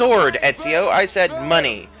say sword, Ezio. I said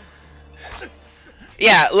money.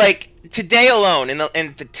 Yeah, like today alone, in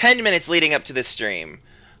the 10 minutes leading up to this stream,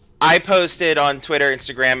 I posted on Twitter,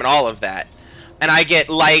 Instagram, and all of that, and I get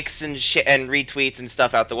likes and and retweets and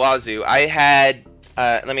stuff out the wazoo. I had.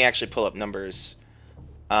 Let me actually pull up numbers.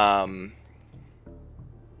 I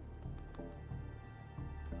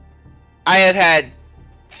have had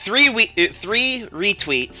 3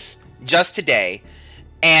 retweets just today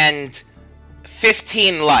and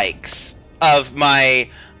 15 likes of my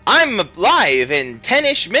 "I'm live in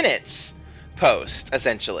 10-ish minutes" post,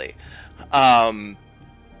 essentially. And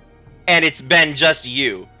it's been just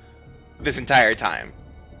you this entire time,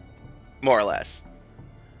 more or less.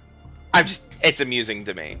 It's amusing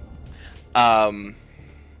to me.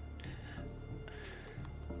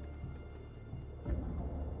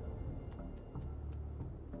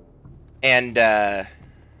 And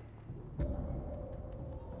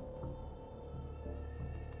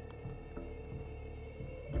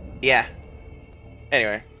yeah.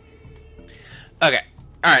 Anyway, Okay.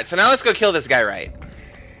 Alright, so now let's go kill this guy right.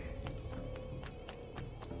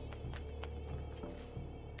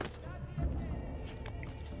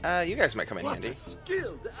 You guys might come in handy.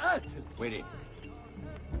 Skilled athlete. Waiting.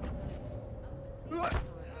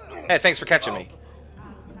 Hey, thanks for catching me.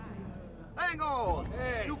 Hang on!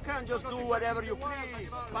 You can't just do whatever you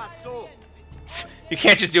please, Pazzo! You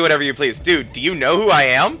can't just do whatever you please. Dude, do you know who I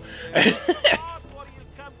am?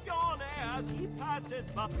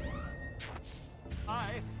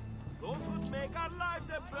 Those who make our lives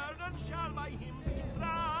a burden shall by him be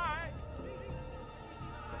tried.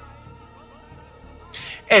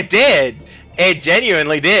 It did. It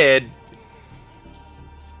genuinely did.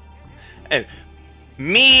 And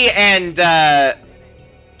me and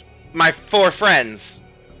my 4 friends.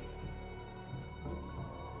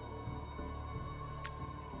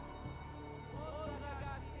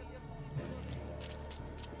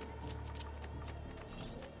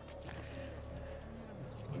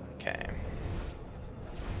 Okay.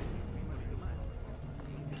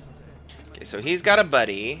 Okay, so he's got a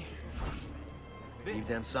buddy. Give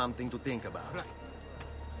them something to think about.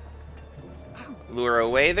 Lure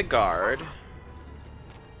away the guard.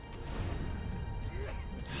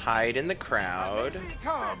 Hide in the crowd.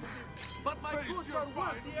 But my goods are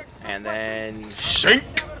worth the extra. And then sink.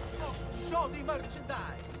 Show the merchandise.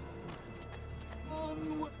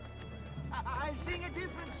 I sing a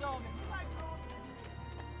different song.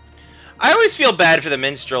 I always feel bad for the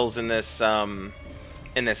minstrels in this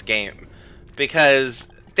game because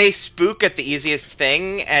they spook at the easiest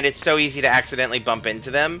thing, and it's so easy to accidentally bump into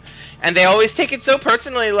them, and they always take it so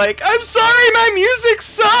personally, like, I'm sorry, my music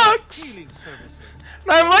sucks! And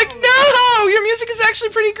I'm like, no! Your music is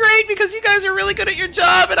actually pretty great because you guys are really good at your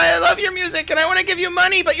job, and I love your music, and I want to give you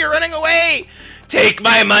money, but you're running away! Take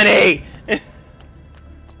my money!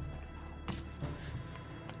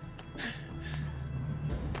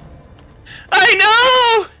 I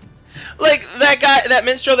know! Like, that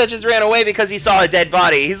minstrel that just ran away because he saw a dead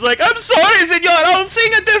body. He's like, I'm sorry, senor, I'll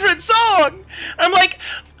sing a different song! I'm like,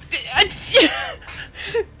 it's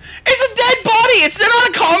a dead body! It's not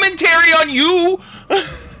a commentary on you!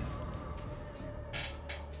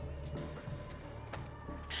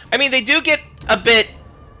 I mean, they do get a bit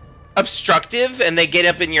obstructive, and they get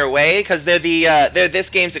up in your way, because they're this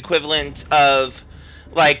game's equivalent of,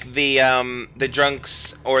 like, the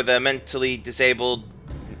drunks or the mentally disabled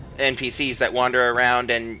NPCs that wander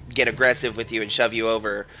around and get aggressive with you and shove you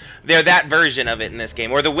over. They're that version of it in this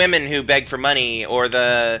game. Or the women who beg for money, or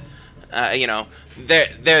the, you know,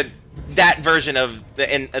 they're that version of,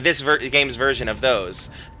 in this game's version of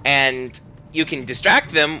those. And you can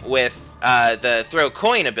distract them with the throw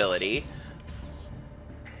coin ability.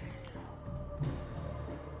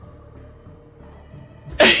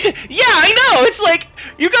 Yeah, I know! It's like,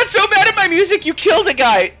 you got so mad at my music, you killed a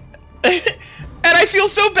guy! And I feel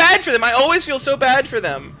so bad for them. I always feel so bad for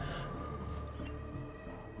them.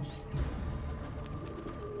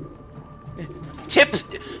 Tip...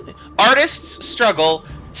 Artists struggle.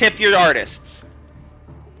 Tip your artists.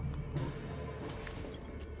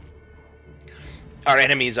 Our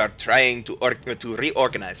enemies are trying to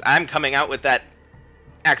reorganize. I'm coming out with that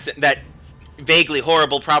accent, that vaguely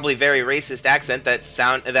horrible, probably very racist accent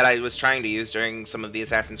that I was trying to use during some of the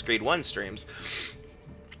Assassin's Creed 1 streams.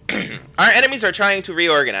 Our enemies are trying to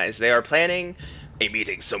reorganize. They are planning a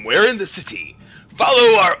meeting somewhere in the city.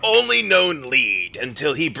 Follow our only known lead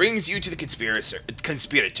until he brings you to the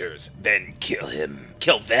conspirators. Then kill him.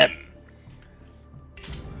 Kill them.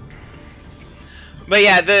 But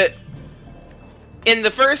yeah, in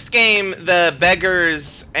the first game, the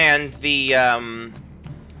beggars and the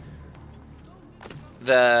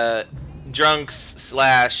drunks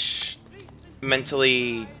slash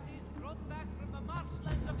mentally...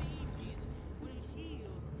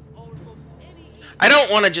 I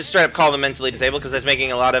don't want to just straight up call them mentally disabled because that's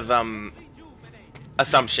making a lot of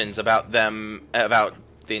assumptions about them, about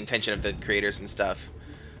the intention of the creators and stuff.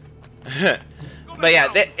 But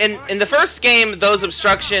yeah, in the first game, those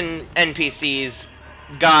obstruction NPCs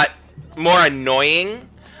got more annoying.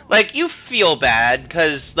 Like, you feel bad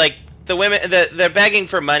because, like, the women, they're begging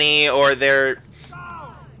for money, or they're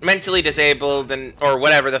mentally disabled, and or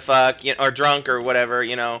whatever the fuck, you know, or drunk or whatever,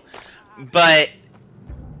 you know. But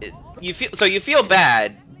you feel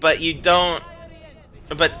bad, but you don't.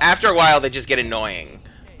 But after a while, they just get annoying,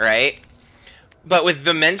 right? But with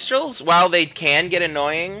the minstrels, while they can get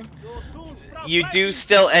annoying, you do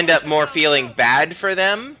still end up more feeling bad for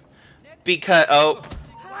them because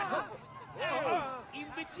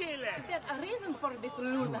Is there a reason for this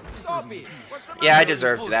lunacy. Stop it! Yeah, I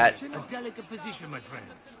deserved that. A delicate position, my friend.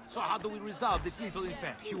 So how do we resolve this little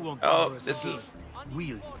impact? You won't Oh, bother us this again. is...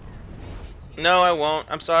 Wielded. No, I won't.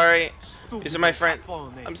 I'm sorry. Stupid These are my friends.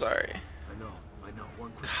 phone name. I'm sorry. I know.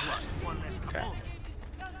 One could trust, one less Okay. capone.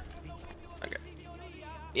 Okay.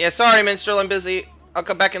 Yeah, sorry, Minstrel. I'm busy. I'll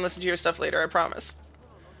come back and listen to your stuff later. I promise.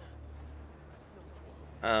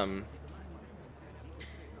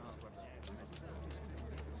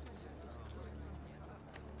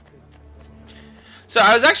 So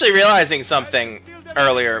I was actually realizing something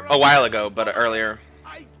earlier, a while ago, but earlier.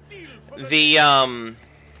 The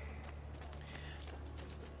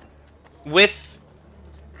with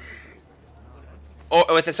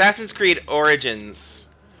Assassin's Creed Origins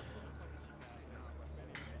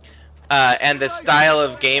and the style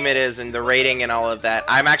of game it is and the rating and all of that,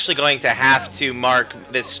 I'm actually going to have to mark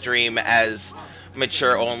this stream as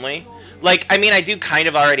mature only. Like, I mean, I do kind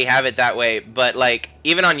of already have it that way, but like,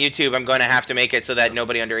 even on YouTube, I'm going to have to make it so that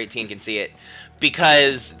nobody under 18 can see it,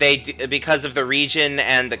 because because of the region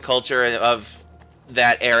and the culture of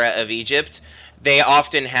that era of Egypt, they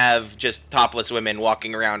often have just topless women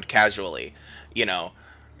walking around casually, you know,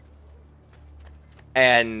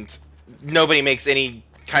 and nobody makes any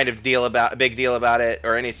kind of big deal about it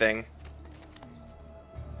or anything.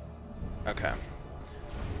 Okay.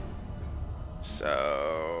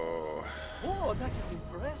 So, Oh, that is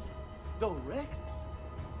impressive. Though reckless.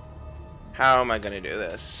 how am I gonna do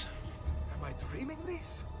this? Am I dreaming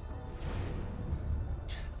this?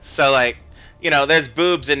 So, like, you know, there's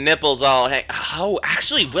boobs and nipples all hang. Oh,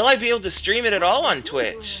 actually, will I be able to stream it at all on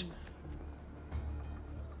Twitch?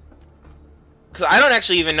 Because I don't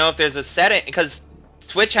actually even know if there's a setting, because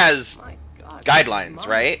Twitch has My God, guidelines,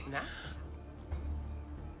 right?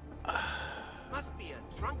 Must be a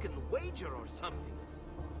drunken wager or something.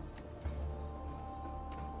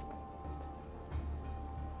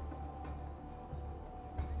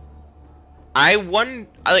 And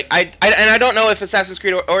I don't know if Assassin's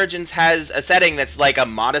Creed Origins has a setting that's like a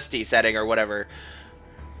modesty setting or whatever.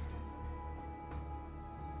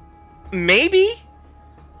 Maybe?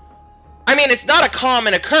 I mean, it's not a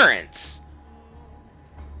common occurrence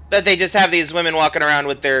that they just have these women walking around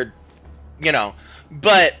with their, you know,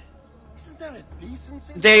 but Isn't there a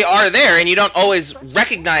decency? they are there, and you don't always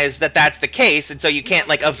recognize that that's the case, and so you can't,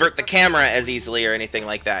 like, avert the camera as easily or anything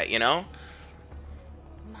like that, you know?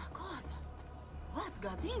 Ma cosa? What's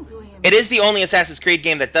got into him? It is the only Assassin's Creed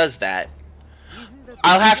game that does that.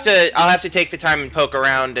 I'll have to take the time and poke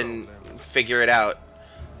around and figure it out.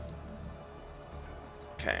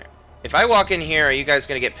 Okay. If I walk in here, are you guys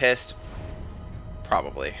gonna get pissed?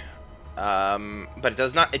 Probably. But it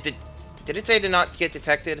does not. Did it say to not get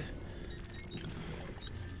detected?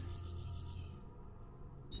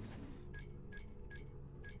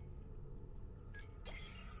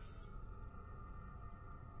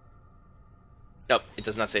 Nope, it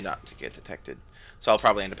does not say not to get detected. So I'll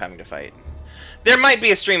probably end up having to fight. There might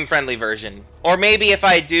be a stream-friendly version, or maybe if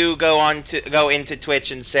I do go into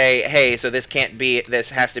Twitch and say, hey, so this can't be, this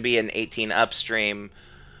has to be an 18 up stream,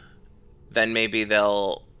 then maybe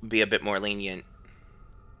they'll be a bit more lenient.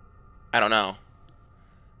 I don't know.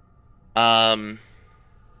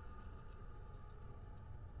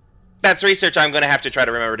 That's research I'm going to have to try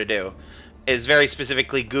to remember to do. Is very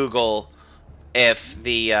specifically Google if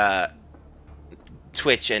the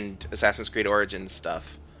Twitch and Assassin's Creed Origins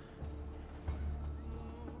stuff.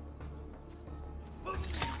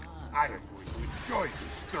 I am going to enjoy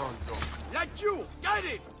this stronzo. Like you! Got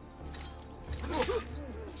it!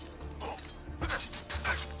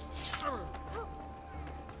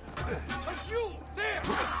 Like you! There!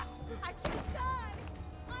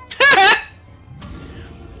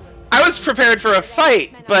 I was prepared for a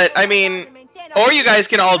fight, but I mean, or you guys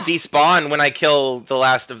can all despawn when I kill the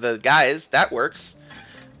last of the guys. That works.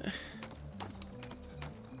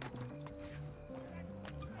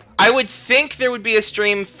 I would think there would be a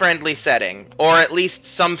stream-friendly setting, or at least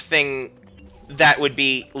something that would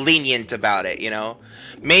be lenient about it, you know?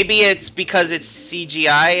 Maybe it's because it's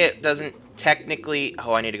CGI, it doesn't technically...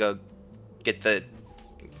 Oh, I need to go get the...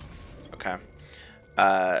 Okay.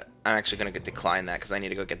 I'm actually going to decline that, because I need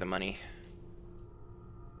to go get the money.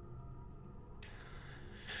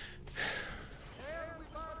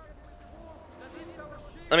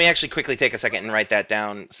 Let me actually quickly take a second and write that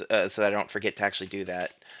down, so that I don't forget to actually do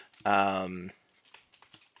that.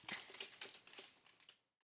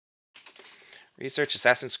 Research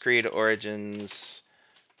Assassin's Creed Origins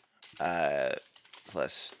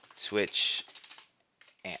plus Twitch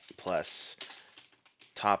plus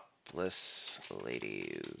topless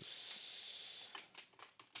ladies.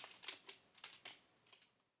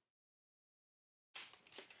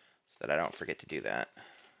 that I don't forget to do that.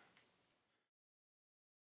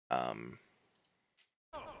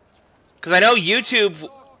 Because I know YouTube,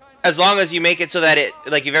 as long as you make it so that it,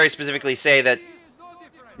 like you very specifically say that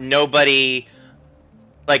nobody,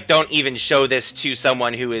 like, don't even show this to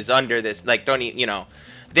someone who is under this, like, don't you know,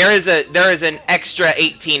 there is an extra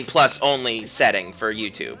 18 plus only setting for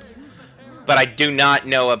YouTube, but I do not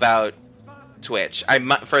know about Twitch.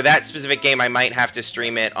 For that specific game, I might have to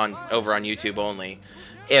stream it over on YouTube only,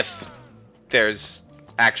 if there's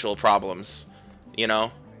actual problems, you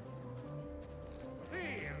know.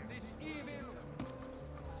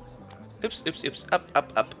 Oops, oops, oops. Up,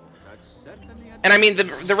 up, up. And I mean,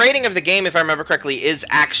 the rating of the game, if I remember correctly, is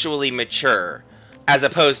actually mature, as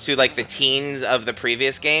opposed to, like, the teens of the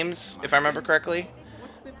previous games, if I remember correctly.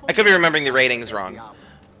 I could be remembering the ratings wrong.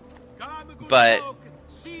 But...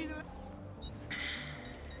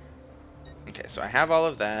 okay, so I have all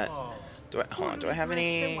of that. Hold on, do I have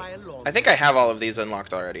any... I think I have all of these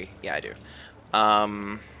unlocked already. Yeah, I do.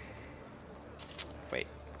 Wait.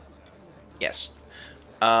 Yes.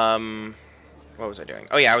 What was I doing?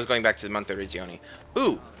 Oh yeah, I was going back to the Monte Regioni.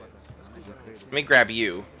 Ooh! Let me grab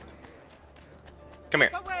you. Come here,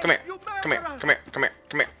 come here, come here, come here, come here,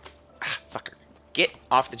 come here. Ah, fucker. Get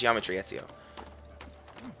off the geometry, Ezio.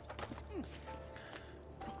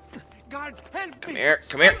 Come here,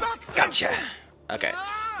 come here. Gotcha! Okay,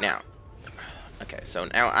 now. Okay, so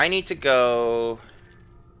now I need to go...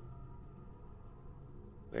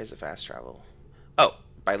 Where's the fast travel? Oh,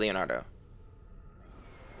 by Leonardo.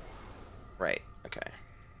 Right, okay.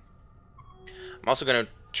 I'm also gonna...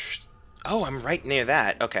 oh, I'm right near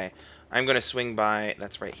that. Okay. I'm gonna swing by...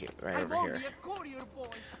 that's right here, right over here.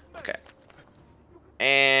 Okay.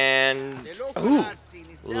 And... ooh!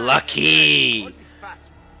 Lucky!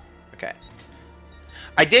 Okay.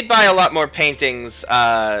 I did buy a lot more paintings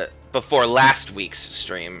before last week's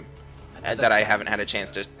stream that I haven't had a chance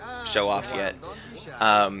to show off yet.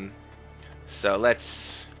 So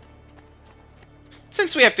let's...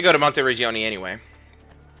 since we have to go to Monte Regioni anyway.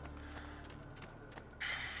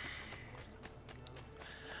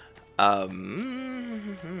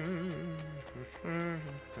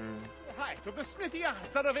 Height of the smithy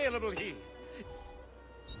arts are available here.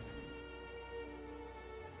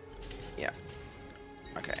 Yeah.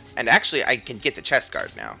 Okay. And actually, I can get the chest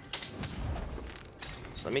guard now.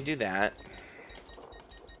 So let me do that.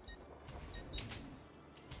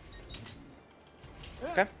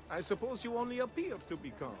 Okay. I suppose you only appear to be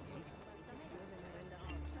calm.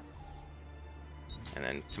 And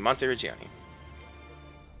then to Monte Regioni.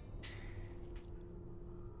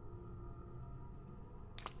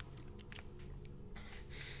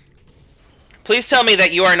 Please tell me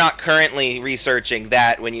that you are not currently researching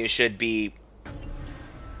that when you should be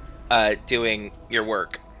doing your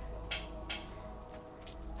work.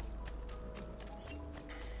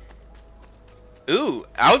 Ooh,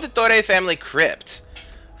 Auditore family crypt.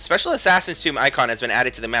 Special Assassin's Tomb icon has been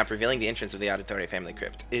added to the map, revealing the entrance of the Auditore family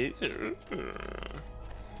crypt.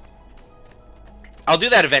 I'll do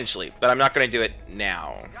that eventually, but I'm not going to do it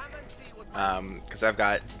now. Because I've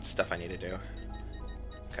got stuff I need to do.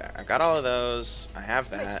 Okay, I've got all of those. I have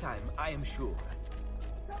that. Next time, I am sure.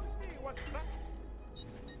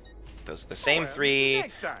 Those are the same three,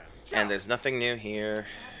 and there's nothing new here.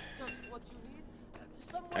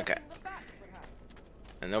 Okay.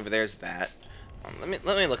 And over there's that. Let me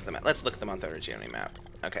look at the map. Let's look at the Monte Regioni map.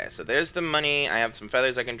 Okay, so there's the money. I have some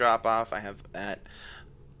feathers I can drop off. I have that,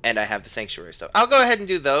 and I have the sanctuary stuff. I'll go ahead and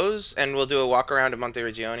do those, and we'll do a walk around of Monte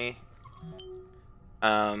Regioni.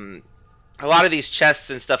 A lot of these chests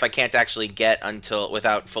and stuff I can't actually get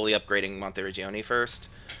without fully upgrading Monte Regioni first,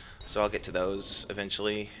 so I'll get to those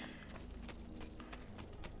eventually.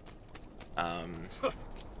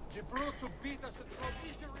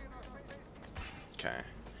 Okay.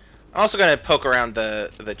 I'm also gonna poke around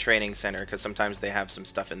the training center because sometimes they have some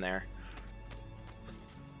stuff in there.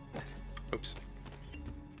 Oops.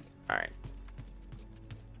 All right.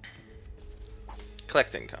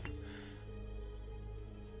 Collect income.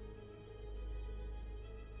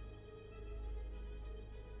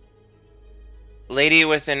 Lady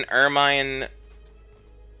with an ermine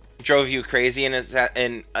drove you crazy in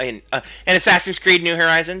Assassin's Creed New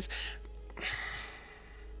Horizons.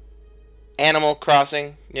 Animal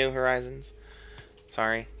Crossing New Horizons.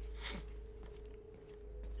 Sorry.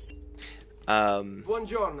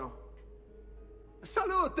 Buongiorno.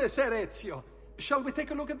 Salute, Ser Ezio. Shall we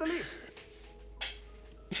take a look at the list?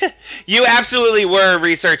 You absolutely were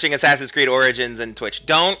researching Assassin's Creed Origins and Twitch.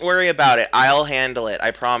 Don't worry about it. I'll handle it.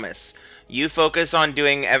 I promise. You focus on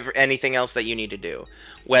doing anything else that you need to do.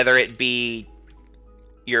 Whether it be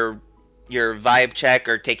your your vibe check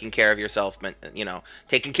or taking care of yourself. You know,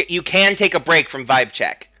 you can take a break from vibe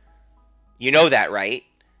check. You know that, right?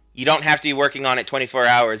 You don't have to be working on it 24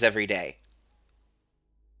 hours every day.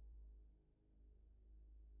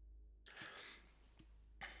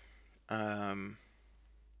 Okay,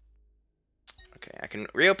 I can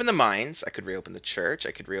reopen the mines. I could reopen the church.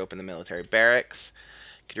 I could reopen the military barracks.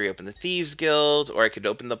 I could reopen the Thieves Guild, or I could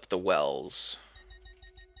open up the wells.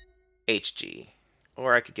 HG.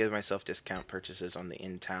 Or I could give myself discount purchases on the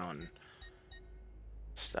in-town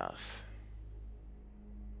stuff.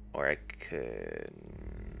 Or I could...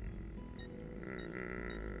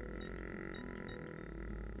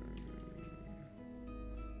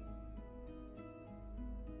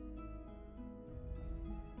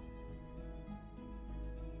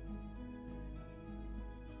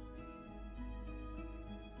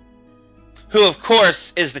 Who, of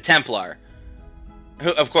course, is the Templar. Who,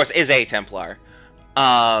 of course, is a Templar.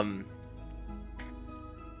 I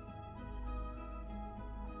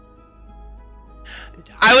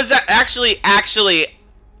was actually,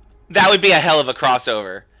 that would be a hell of a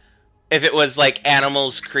crossover. If it was like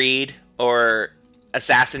Animals Creed or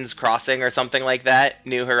Assassin's Crossing or something like that,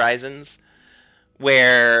 New Horizons,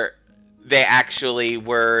 where they actually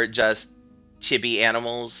were just chibi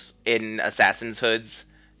animals in assassin's hoods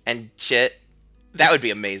and shit. That would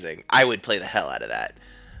be amazing. I would play the hell out of that.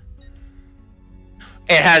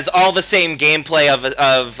 It has all the same gameplay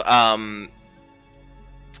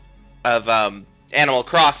of Animal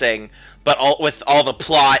Crossing, but with all the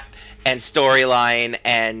plot and storyline,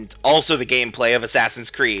 and also the gameplay of Assassin's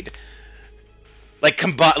Creed. Like,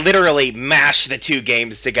 literally mash the two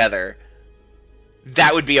games together.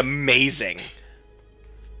 That would be amazing.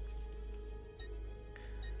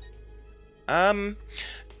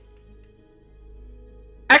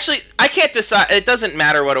 Actually, I can't decide. It doesn't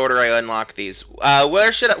matter what order I unlock these.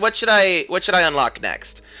 What should I unlock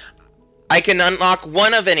next? I can unlock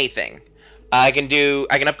one of anything. I can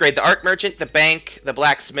upgrade the art merchant, the bank, the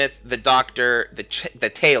blacksmith, the doctor, the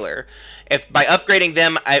tailor. If by upgrading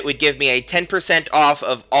them, it would give me a 10% off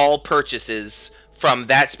of all purchases from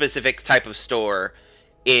that specific type of store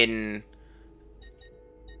in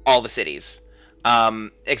all the cities.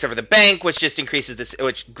 Except for the bank, which just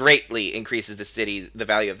which greatly increases the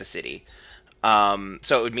value of the city.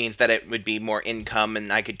 So it means that it would be more income,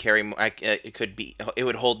 and I could carry. It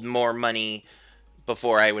would hold more money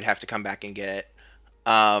before I would have to come back and get it.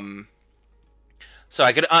 So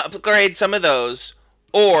I could upgrade some of those,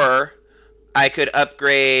 or I could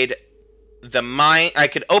upgrade the mine. I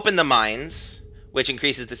could open the mines, which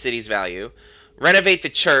increases the city's value. Renovate the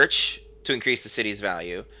church to increase the city's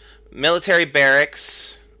value. Military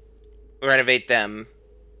barracks, renovate them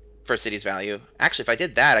for city's value. Actually, if I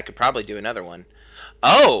did that, I could probably do another one.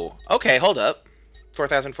 Oh, okay, hold up.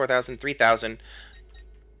 4,000, 4,000, 3,000.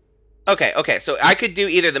 Okay, so I could do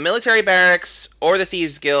either the military barracks or the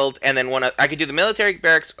Thieves Guild, and then I could do the military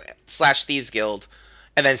barracks / Thieves Guild,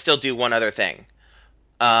 and then still do one other thing.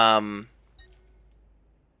 What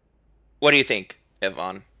do you think,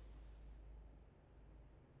 Yvonne?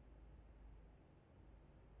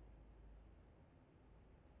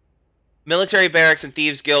 Military barracks and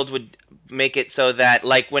Thieves Guild would make it so that,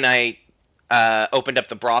 like when I opened up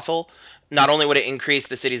the brothel, not only would it increase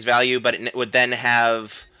the city's value, but it would then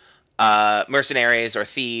have mercenaries or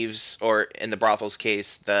thieves, or in the brothel's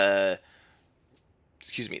case, the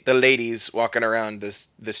ladies walking around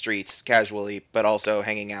the streets casually, but also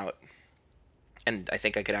hanging out. And I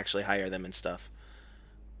think I could actually hire them and stuff.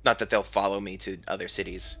 Not that they'll follow me to other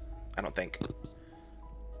cities, I don't think.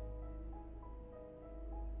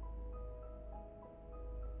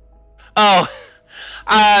 Oh,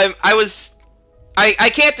 I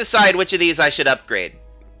can't decide which of these I should upgrade.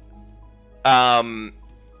 They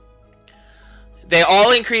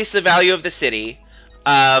all increase the value of the city.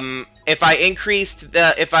 If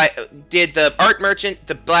I did the art merchant,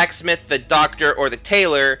 the blacksmith, the doctor, or the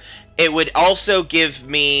tailor, it would also give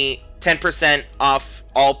me 10% off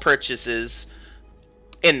all purchases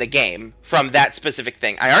in the game from that specific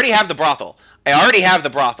thing. I already have the brothel.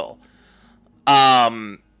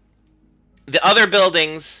 The other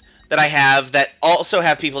buildings that I have that also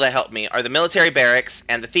have people that help me are the military barracks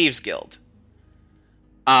and the Thieves Guild.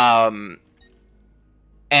 And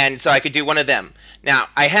so I could do one of them. Now,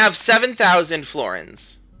 I have 7,000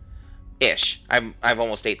 florins ish. I've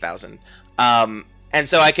almost 8,000. And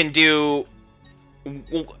so I can do,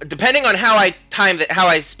 depending on how I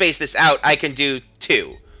space this out, I can do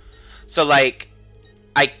 2. So like,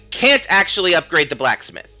 I can't actually upgrade the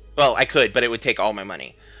blacksmith. Well, I could, but it would take all my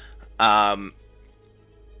money.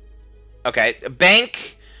 Okay,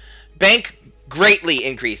 bank greatly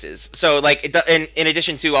increases. So like in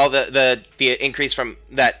addition to all the increase from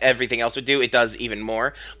that everything else would do, it does even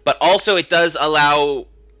more. But also it does allow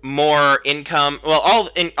more income. Well,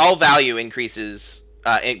 all value increases.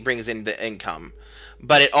 It brings in the income,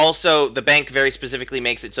 but it also, the bank very specifically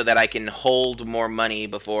makes it so that I can hold more money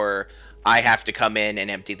before I have to come in and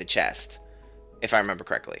empty the chest, if I remember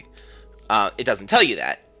correctly. It doesn't tell you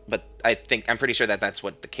that, but I'm pretty sure that that's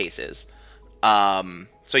what the case is.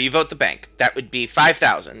 So you vote the bank. That would be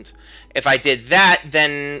 5,000. If I did that,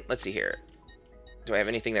 then let's see here. Do I have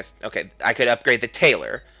anything that's okay? I could upgrade the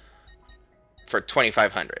tailor for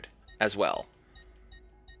 2,500 as well.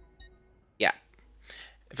 Yeah.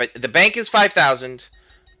 The bank is 5,000,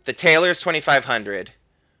 the tailor is 2,500.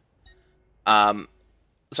 So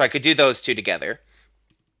I could do those two together.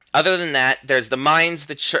 Other than that, there's the mines,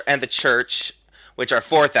 and the church, which are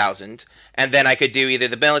 4,000, and then I could do either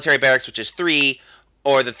the military barracks, which is 3,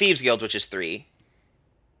 or the thieves guild, which is 3.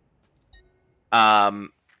 Or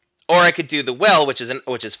I could do the well, which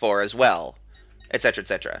is 4 as well, etc.,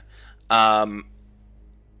 etc.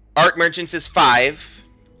 Art merchants is 5,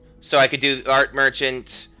 so I could do the art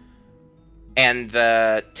merchant and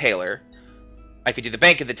the tailor. I could do the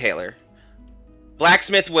bank and the tailor.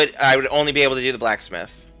 Blacksmith I would only be able to do the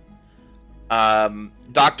blacksmith.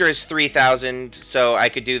 Doctor is 3,000, so I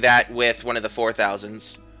could do that with one of the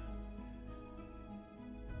 4,000s.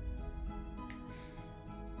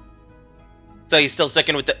 So you still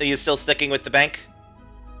sticking with the bank?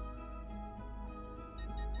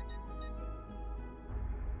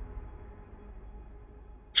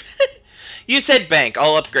 You said bank.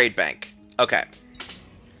 I'll upgrade bank. Okay.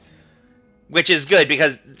 Which is good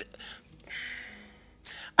because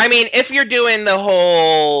I mean, if you're doing the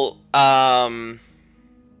whole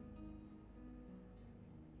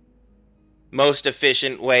most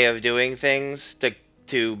efficient way of doing things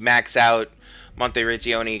to max out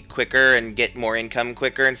Monteriggioni quicker and get more income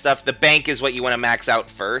quicker and stuff, the bank is what you want to max out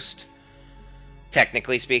first,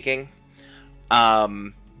 technically speaking.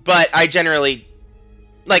 But I generally,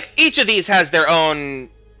 like, each of these has their own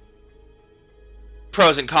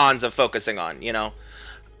pros and cons of focusing on, you know?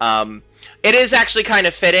 It is actually kind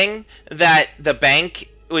of fitting that the bank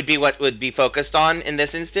would be what would be focused on in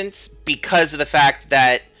this instance, because of the fact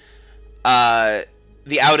that the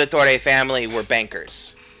Auditore family were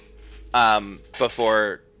bankers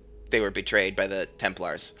before they were betrayed by the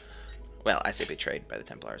Templars. Well, I say betrayed by the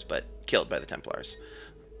Templars, but killed by the Templars.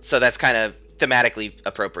 So that's kind of thematically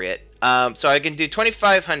appropriate. So I can do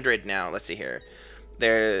 2,500 now. Let's see here.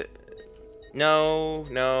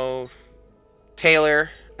 No. Tailor.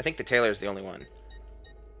 I think the tailor is the only one.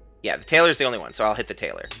 Yeah, the tailor is the only one, so I'll hit the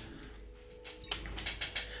tailor.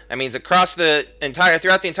 That means throughout the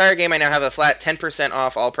entire game, I now have a flat 10%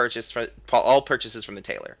 off all purchases from the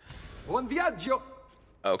tailor. Buon viaggio.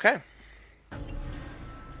 Okay.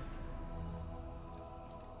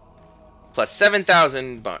 Plus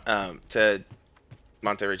 7,000 to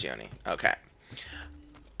Monteriggioni. Okay.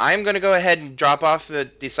 I'm going to go ahead and drop off the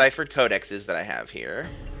deciphered codexes that I have here.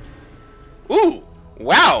 Ooh!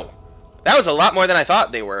 Wow! That was a lot more than I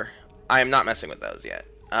thought they were. I am not messing with those yet.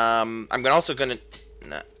 I'm also going to...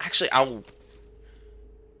 No, actually, I'll...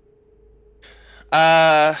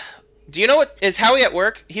 do you know what... Is Howie at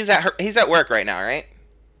work? He's at work right now, right?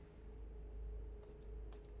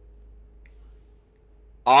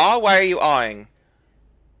 Aw? Why are you awing?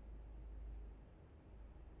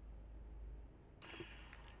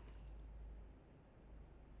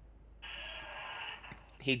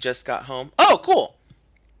 He just got home. Oh, cool!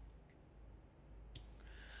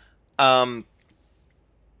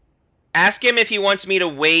 Ask him if he wants me to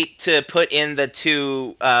wait to put in the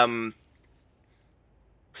 2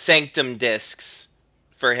 Sanctum discs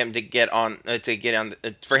for him to get on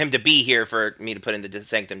for him to be here for me to put in the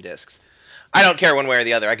Sanctum discs. I don't care one way or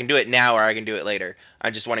the other. I can do it now or I can do it later. I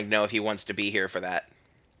just wanting to know if he wants to be here for that.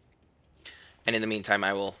 And in the meantime,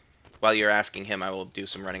 while you're asking him, I will do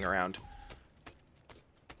some running around.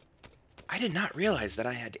 I did not realize that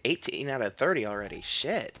I had 18 out of 30 already.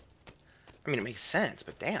 Shit. I mean, it makes sense,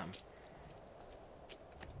 but damn.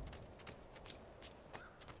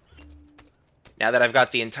 Now that I've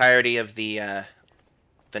got the entirety of the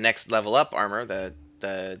next level up armor,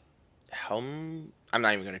 the helm... I'm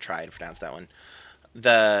not even going to try to pronounce that one.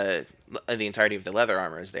 The entirety of the leather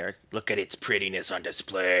armor is there. Look at its prettiness on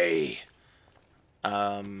display.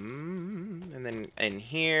 And then in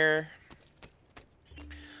here,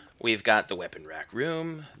 we've got the weapon rack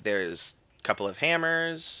room. There's a couple of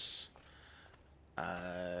hammers,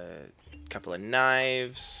 a couple of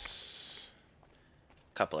knives,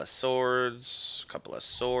 a couple of swords,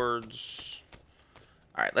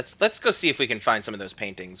 All right, let's go see if we can find some of those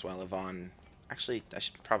paintings while Yvonne. Actually, I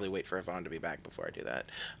should probably wait for Yvonne to be back before I do that.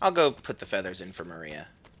 I'll go put the feathers in for Maria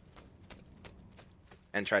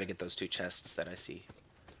and try to get those 2 chests that I see.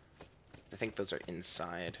 I think those are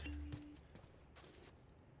inside.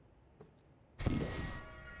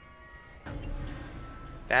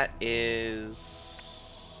 That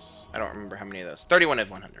is... I don't remember how many of those. 31 of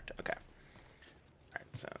 100. Okay. Alright,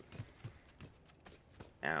 so...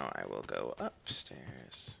 Now I will go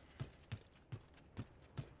upstairs.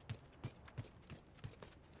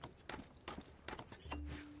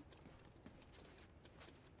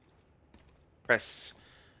 Press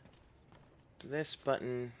this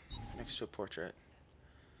button next to a portrait.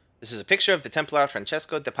 This is a picture of the Templar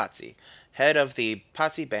Francesco de Pazzi, head of the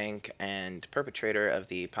Pazzi Bank and perpetrator of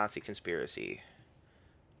the Pazzi conspiracy.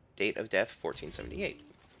 Date of death, 1478.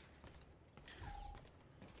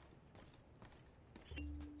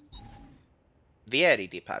 Vieri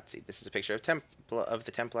de Pazzi. This is a picture of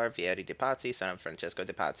the Templar Vieri de Pazzi, son of Francesco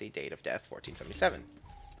de Pazzi, date of death, 1477.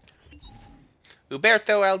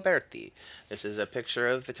 Uberto Alberti. This is a picture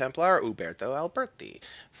of the Templar Uberto Alberti,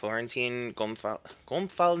 Florentine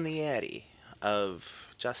Gonfalonieri, of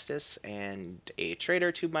justice and a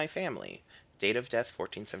traitor to my family. Date of death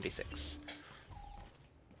 1476.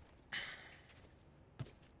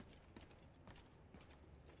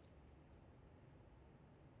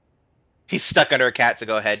 He's stuck under a cat, so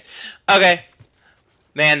go ahead. Okay.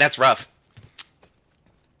 Man, that's rough.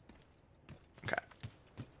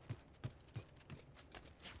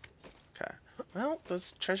 Well,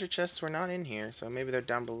 those treasure chests were not in here, so maybe they're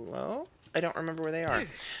down below? I don't remember where they are.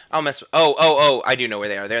 I'll mess with... Oh, I do know where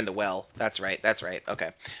they are. They're in the well. That's right,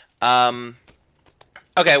 okay. Okay,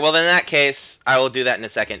 well, then in that case, I will do that in a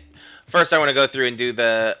second. First, I want to go through and do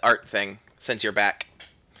the art thing, since you're back.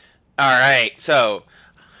 Alright, so...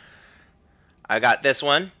 I got this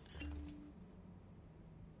one.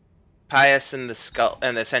 Pius and the Skull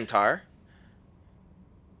and the Centaur.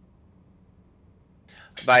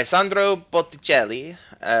 By Sandro Botticelli,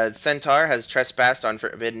 a centaur has trespassed on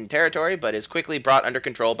forbidden territory, but is quickly brought under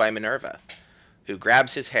control by Minerva, who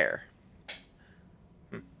grabs his hair.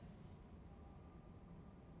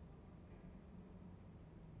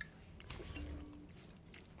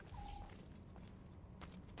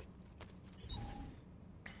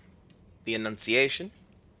 The Annunciation,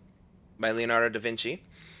 by Leonardo da Vinci.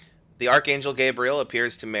 The Archangel Gabriel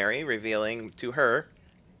appears to Mary, revealing to her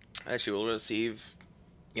that she will receive...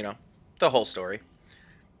 you know, the whole story.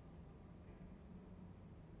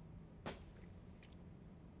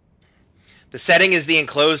 The setting is the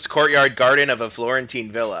enclosed courtyard garden of a Florentine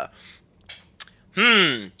villa.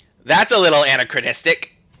 That's a little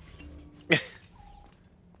anachronistic.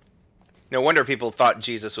 No wonder people thought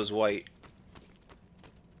Jesus was white.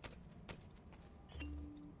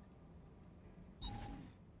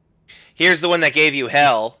 Here's the one that gave you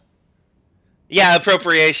hell. Yeah,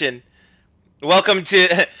 appropriation. Welcome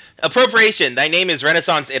to appropriation. Thy name is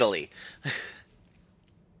Renaissance Italy.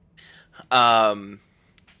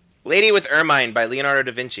 Lady with Ermine by Leonardo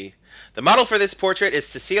da Vinci. The model for this portrait is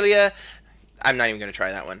Cecilia. I'm not even going to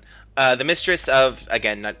try that one. The mistress of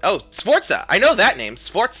Sforza. I know that name,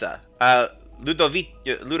 Sforza.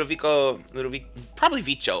 Ludovico, probably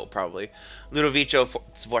Vico, Ludovico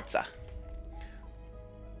Sforza.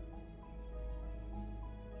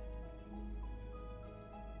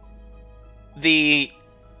 The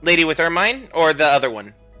lady with Ermine, or the other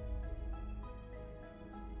one?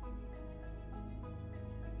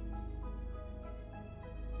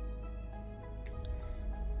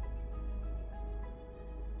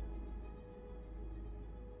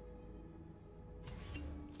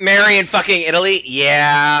 Mary in fucking Italy?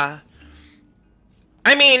 Yeah.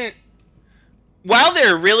 I mean, while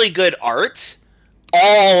they're really good art,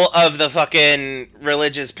 all of the fucking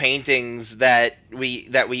religious paintings that we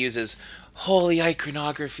use as holy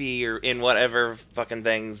iconography or in whatever fucking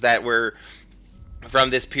things that were from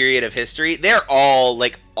this period of history, they're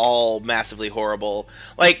all massively horrible.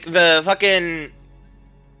 Like the fucking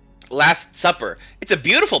Last Supper. It's a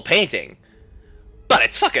beautiful painting, but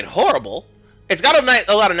it's fucking horrible. It's got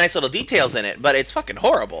a lot of nice little details in it, but it's fucking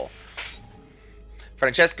horrible.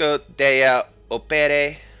 Francesco della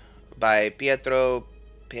Opere by Pietro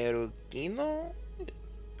Perugino,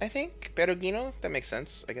 I think. Perugino? That makes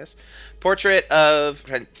sense, I guess. Portrait of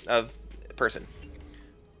person.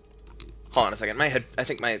 Hold on a second. I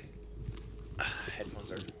think my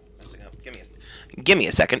headphones are messing up. Give me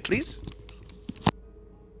a second, please.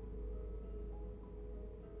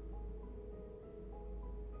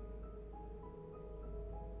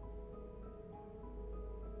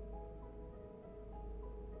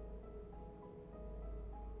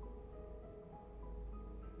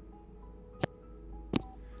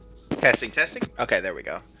 Testing, testing. Okay, there we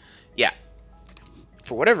go. Yeah.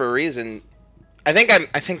 For whatever reason, I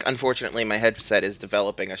think unfortunately my headset is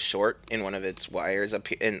developing a short in one of its wires up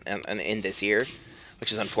here in this ear,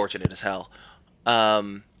 which is unfortunate as hell.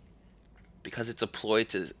 Because it's a ploy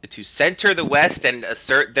to center the West and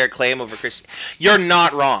assert their claim over Christian. You're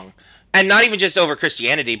not wrong, and not even just over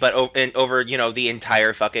Christianity, but over the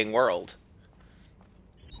entire fucking world.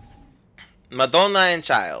 Madonna and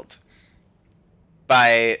Child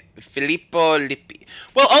by Filippo Lippi.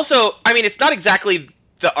 Well, also, I mean, it's not exactly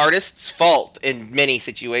the artist's fault in many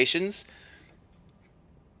situations,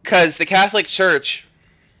 because the Catholic Church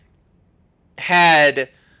had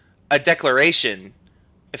a declaration,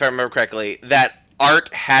 if I remember correctly, that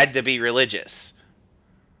art had to be religious.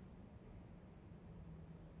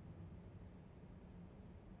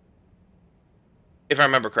 If I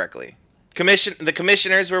remember correctly. The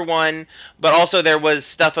commissioners were one, but also there was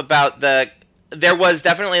stuff about there was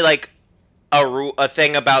definitely like a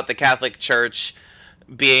thing about the Catholic Church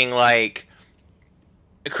being like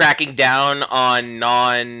cracking down on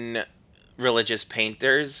non-religious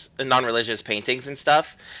paintings and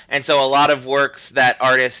stuff. And so a lot of works that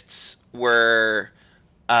artists were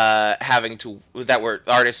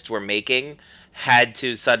making had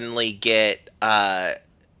to suddenly get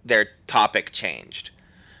their topic changed.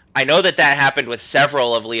 I know that happened with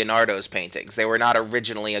several of Leonardo's paintings. They were not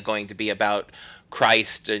originally going to be about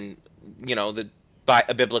Christ and, the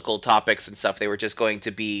biblical topics and stuff. They were just going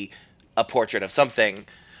to be a portrait of something.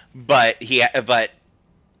 But in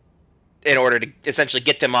order to essentially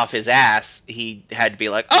get them off his ass, he had to be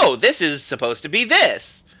like, oh, this is supposed to be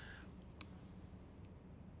this.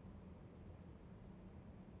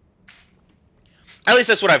 At least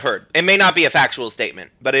that's what I've heard. It may not be a factual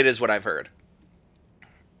statement, but it is what I've heard.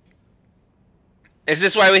 Is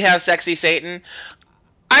this why we have Sexy Satan?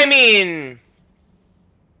 I mean,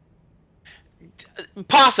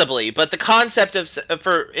 possibly, but the concept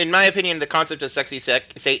in my opinion, the concept of Sexy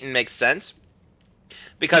Satan makes sense.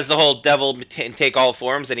 Because the whole devil can take all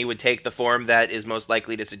forms, and he would take the form that is most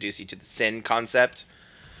likely to seduce you to the sin concept.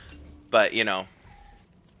 But,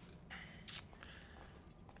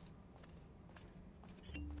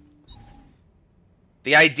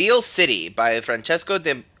 The Ideal City by Francesco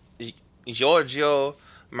de Giorgio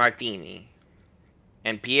Martini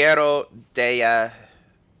and Piero della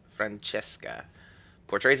Francesca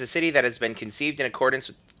portrays a city that has been conceived in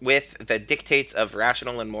accordance with the dictates of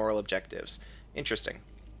rational and moral objectives. Interesting.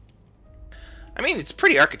 I mean, it's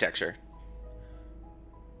pretty architecture.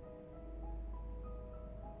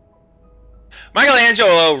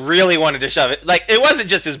 Michelangelo really wanted to shove it. Like, it wasn't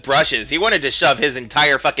just his brushes. He wanted to shove his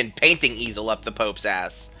entire fucking painting easel up the Pope's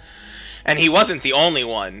ass. And he wasn't the only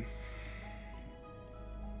one.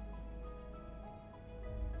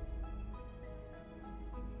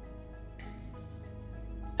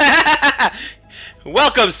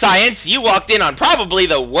 Welcome, science. You walked in on probably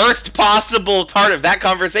the worst possible part of that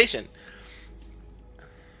conversation.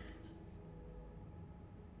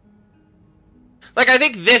 Like, I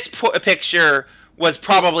think this picture was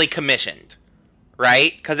probably commissioned,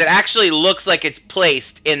 right? Because it actually looks like it's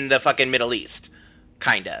placed in the fucking Middle East.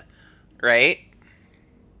 Kinda. Right?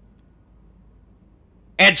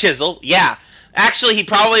 And chisel, yeah. Actually, he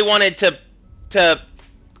probably wanted to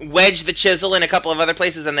wedge the chisel in a couple of other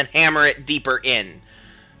places and then hammer it deeper in.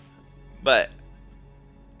 But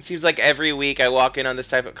it seems like every week I walk in on this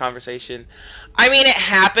type of conversation. I mean, it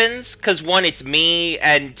happens because, one, it's me,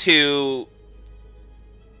 and two,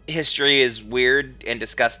 history is weird and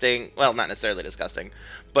disgusting. Well, not necessarily disgusting,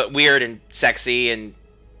 but weird and sexy and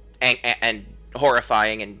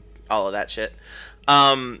horrifying and all of that shit.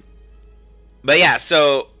 But yeah,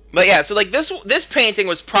 so like this painting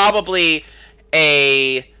was probably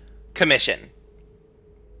a commission.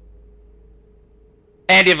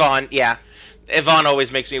 And Yvonne, yeah. Yvonne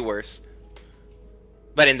always makes me worse.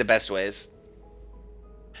 But in the best ways.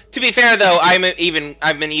 To be fair though, I'm an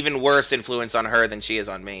even worse influence on her than she is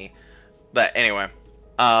on me. But anyway.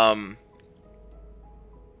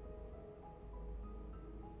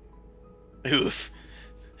 Oof.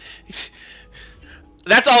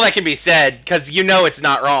 That's all that can be said, because it's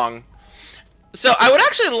not wrong. So I would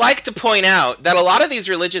actually like to point out that a lot of these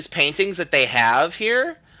religious paintings that they have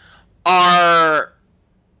here are...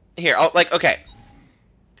 Here, okay.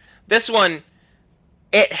 This one,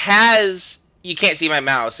 it has... You can't see my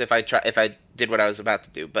mouse if I did what I was about to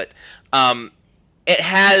do, but it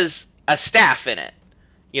has a staff in it.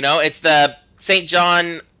 It's the St.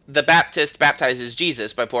 John the Baptist baptizes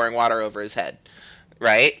Jesus by pouring water over his head,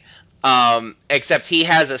 right? Except he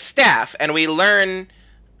has a staff, and we learn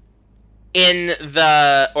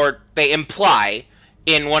they imply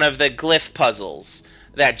in one of the glyph puzzles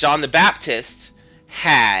that John the Baptist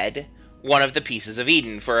had one of the pieces of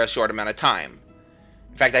Eden for a short amount of time.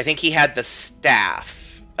 In fact, I think he had the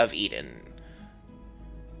Staff of Eden.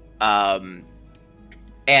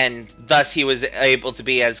 And thus he was able to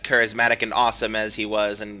be as charismatic and awesome as he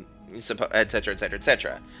was, and etc., etc.,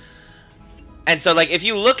 etc. And so, like, if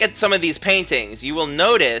you look at some of these paintings, you will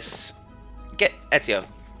notice... Get Ezio.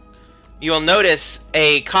 You will notice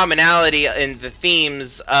a commonality in the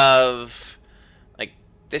themes of... Like,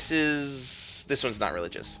 this one's not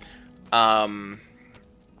religious. Of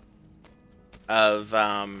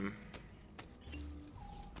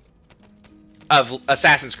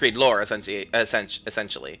Assassin's Creed lore,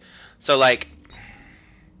 essentially. So, like,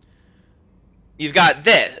 you've got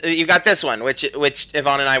this one, which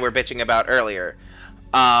Yvonne and I were bitching about earlier.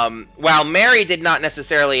 While Mary did not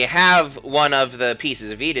necessarily have one of the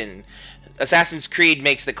pieces of Eden, Assassin's Creed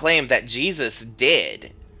makes the claim that Jesus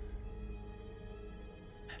did.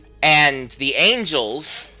 And the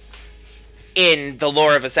angels in the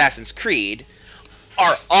lore of Assassin's Creed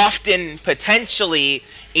are often potentially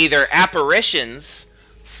either apparitions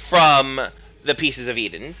from the pieces of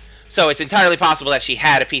Eden. So it's entirely possible that she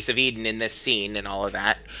had a piece of Eden in this scene and all of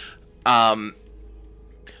that.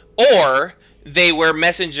 Or they were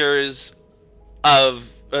messengers of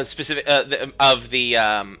specific of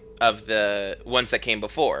the ones that came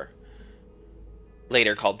before,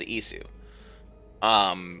 later called the Isu.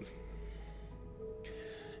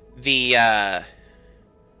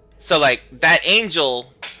 So like that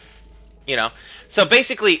angel, you know. So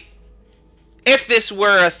basically, if this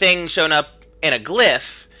were a thing shown up in a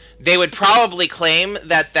glyph, they would probably claim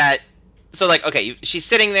that. So, like, okay, she's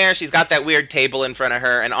sitting there, she's got that weird table in front of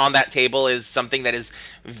her, and on that table is something that is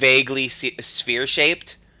vaguely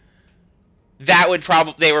sphere-shaped. That would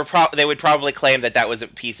they would probably claim that was a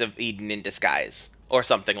piece of Eden in disguise, or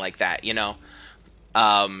something like that, you know.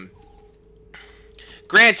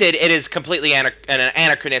 Granted, it is completely an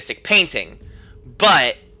anachronistic painting,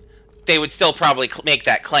 but they would still probably make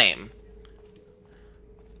that claim.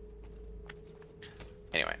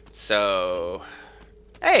 Anyway, so...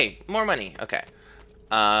 Hey, more money. Okay.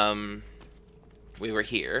 We were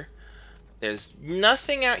here. There's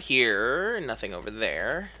nothing out here, nothing over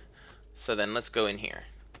there. So then let's go in here.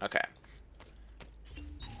 Okay.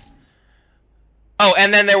 Oh,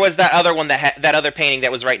 and then there was that other one that other painting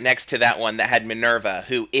that was right next to that one that had Minerva,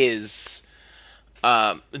 who is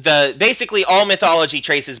basically all mythology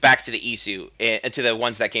traces back to the Isu, to the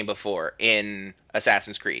ones that came before in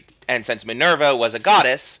Assassin's Creed. And since Minerva was a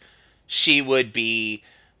goddess, she would be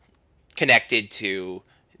connected to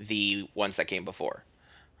the ones that came before.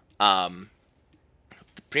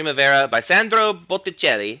 Primavera by Sandro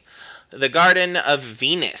Botticelli, The Garden of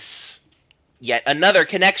Venus. Yet another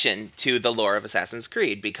connection to the lore of Assassin's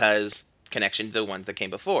Creed, because connection to the ones that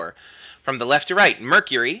came before. From the left to right,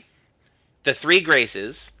 Mercury, the Three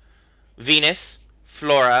Graces, Venus,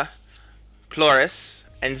 Flora, Chloris,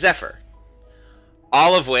 and Zephyr.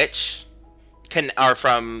 All of which are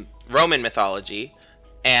from Roman mythology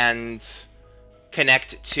and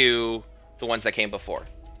connect to the ones that came before.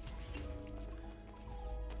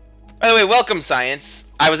 By the way, welcome, Science.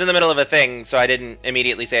 I was in the middle of a thing, so I didn't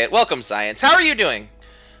immediately say it. Welcome, Science. How are you doing?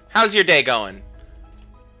 How's your day going?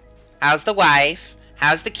 How's the wife?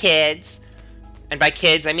 How's the kids? And by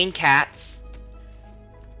kids, I mean cats.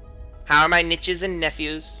 How are my niches and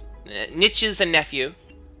nephews? Niches and nephew.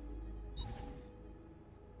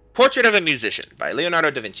 Portrait of a Musician by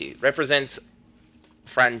Leonardo da Vinci represents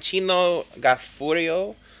Francino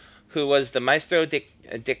Gaffurio, who was the Maestro di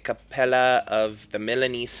Cappella of the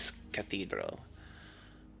Milanese Cathedral.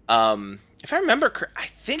 If I remember, I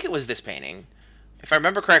think it was this painting. If I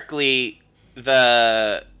remember correctly,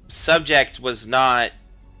 the subject was not...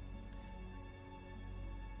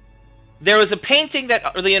 There was a painting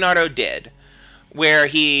that Leonardo did where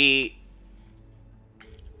he'd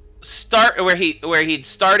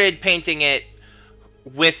started painting it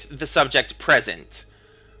with the subject present,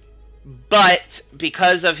 but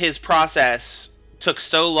because of his process took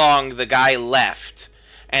so long, the guy left,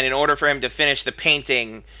 and in order for him to finish the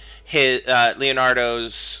painting,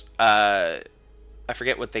 Leonardo's I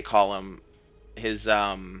forget what they call him, his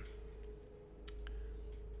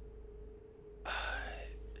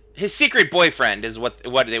secret boyfriend is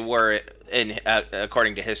what they were in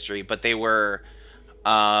according to history, but they were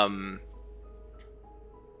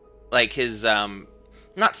like his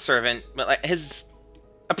not servant, but like his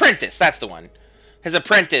apprentice. That's the one. His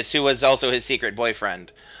apprentice, who was also his secret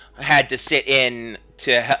boyfriend, had to sit in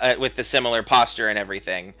to with the similar posture and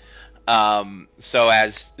everything. so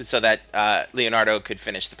that Leonardo could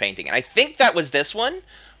finish the painting. And I think that was this one,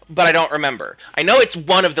 but I don't remember. I know it's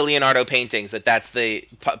one of the Leonardo paintings that's the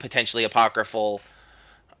potentially apocryphal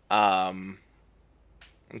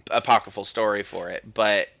story for it,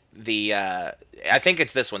 but I think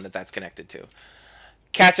it's this one that's connected to.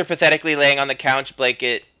 Cats are pathetically laying on the couch,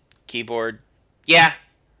 blanket, keyboard. Yeah,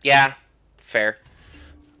 fair.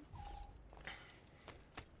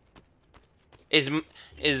 Is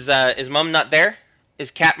mom not there?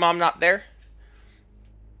 Is cat mom not there?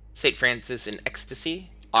 St. Francis in Ecstasy.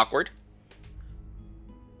 Awkward.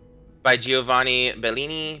 By Giovanni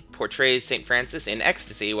Bellini, portrays St. Francis in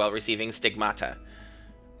ecstasy while receiving stigmata.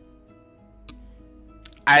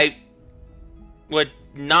 I would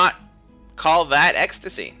not call that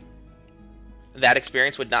ecstasy. That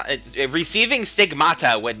experience would not... receiving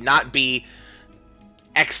stigmata would not be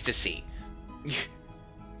ecstasy.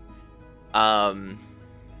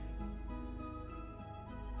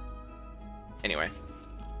 Anyway.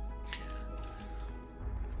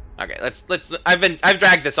 Okay, let's I've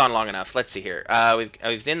dragged this on long enough. Let's see here.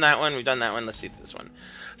 We've done that one, we've done that one. Let's see this one.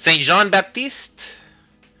 Saint Jean Baptiste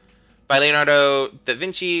by Leonardo da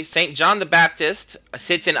Vinci. Saint John the Baptist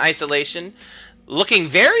sits in isolation, looking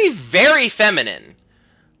very, very feminine.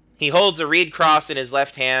 He holds a reed cross in his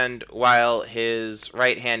left hand while his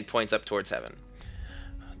right hand points up towards heaven.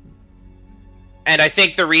 And I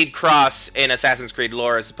think the reed cross in Assassin's Creed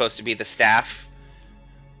lore is supposed to be the staff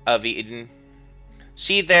of Eden.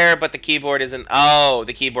 She there, but the keyboard isn't... Oh,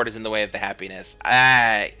 the keyboard is in the way of the happiness.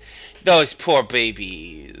 Those poor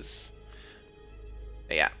babies.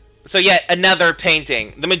 Yeah. So yet another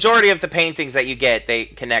painting. The majority of the paintings that you get, they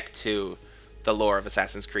connect to the lore of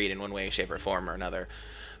Assassin's Creed in one way, shape, or form or another.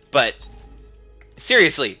 But,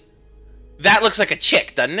 seriously, that looks like a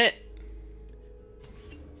chick, doesn't it?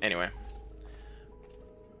 Anyway.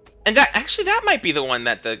 And that might be the one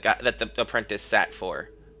that the apprentice sat for.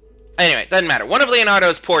 Anyway, doesn't matter. One of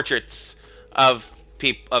Leonardo's portraits of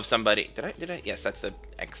somebody. Did I? Yes, that's the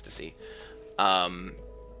ecstasy. One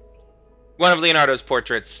of Leonardo's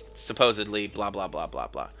portraits, supposedly, blah blah blah blah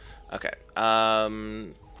blah. Okay.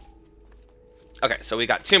 Okay, so we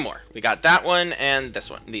got two more. We got that one and this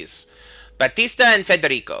one. These. Battista and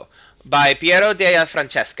Federico by Piero della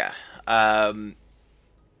Francesca.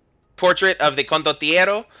 Portrait of the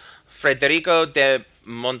condottiero Federico de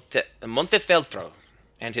Montefeltro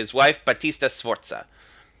and his wife Battista Sforza.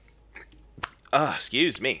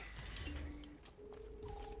 Excuse me.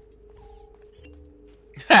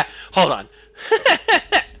 Hold on.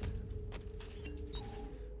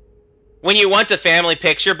 When you want a family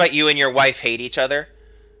picture, but you and your wife hate each other.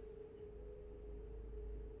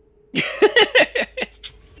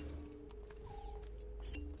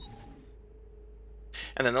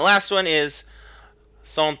 And then the last one is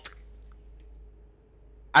I'm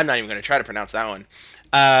not even going to try to pronounce that one.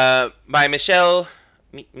 By Michel,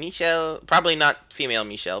 probably not female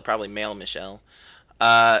Michel, probably male Michel.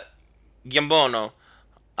 Giambono,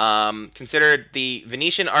 considered the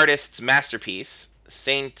Venetian artist's masterpiece.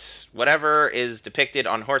 Saint whatever is depicted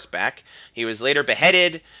on horseback. He was later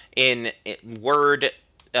beheaded in word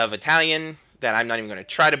of Italian that I'm not even going to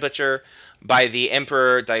try to butcher by the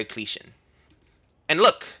Emperor Diocletian. And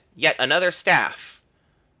look, yet another staff.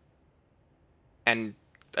 And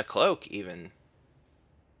a cloak, even.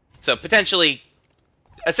 So, potentially,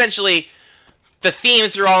 essentially, the theme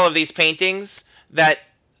through all of these paintings that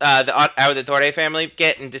the Auditore family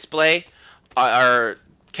get and display are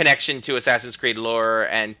connection to Assassin's Creed lore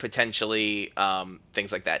and potentially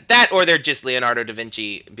things like that. That, or they're just Leonardo da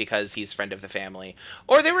Vinci because he's friend of the family.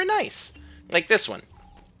 Or they were nice. Like this one.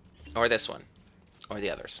 Or this one. Or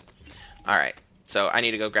the others. Alright. So I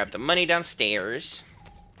need to go grab the money downstairs.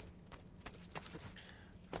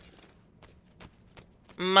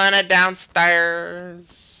 Money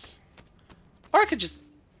downstairs. Or I could just...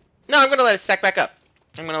 No, I'm going to let it stack back up.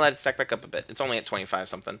 I'm going to let it stack back up a bit. It's only at 25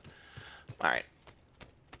 something. Alright.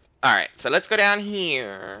 Alright, so let's go down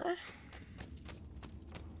here.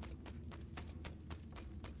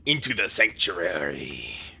 Into the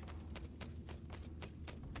sanctuary.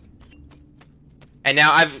 And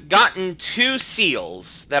now I've gotten 2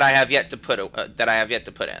 seals that I have yet to put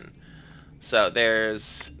in. So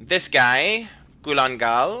there's this guy,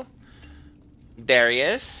 Gulangal,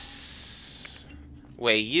 Darius,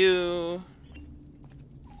 Wei Yu,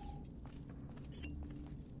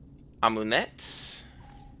 Amunet,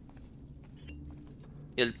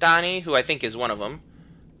 Iltani, who I think is one of them.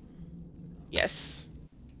 Yes.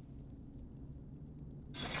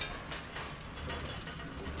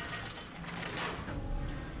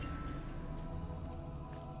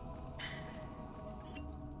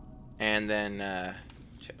 and then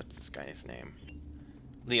shit, what's this guy's name?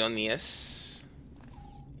 Leonius.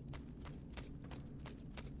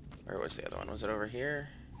 Where was the other one? Was it over here?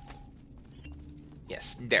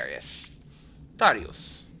 Yes, Darius.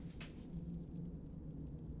 Darius.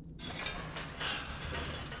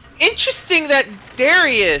 Interesting that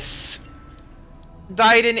Darius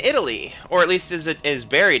died in Italy, or at least is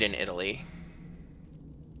buried in Italy.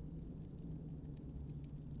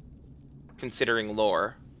 Considering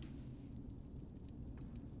lore.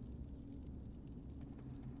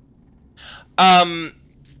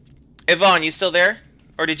 Yvonne, you still there?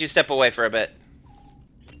 Or did you step away for a bit?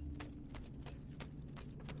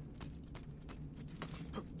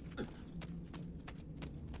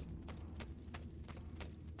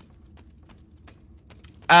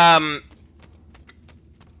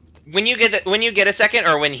 When you get a second,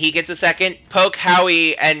 or when he gets a second, poke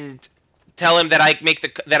Howie and tell him that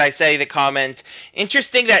I say the comment.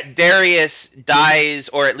 Interesting that Darius dies,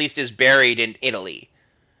 or at least is buried in Italy,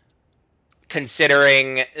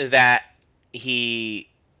 considering that he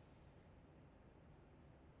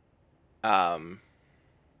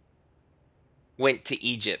went to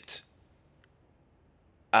Egypt,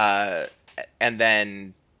 and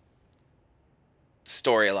then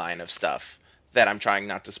storyline of stuff that I'm trying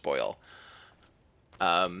not to spoil.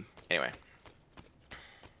 Anyway.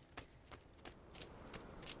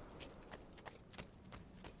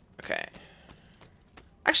 Okay.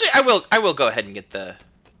 Actually, I will go ahead and get the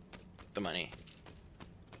money.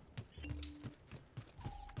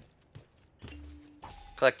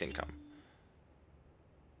 Collect income.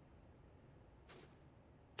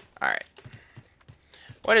 Alright.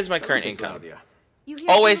 What is my current income?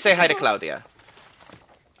 Always say hi to Claudia.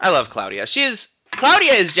 I love Claudia.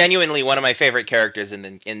 Claudia is genuinely one of my favorite characters in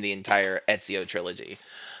the entire Ezio trilogy.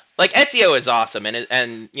 Like, Ezio is awesome,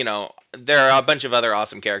 and you know, there are a bunch of other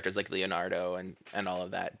awesome characters like Leonardo and all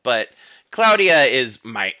of that, but Claudia is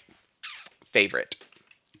my favorite.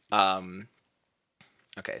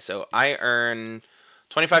 Okay, so I earn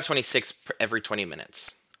 25.26 every 20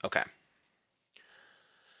 minutes. Okay.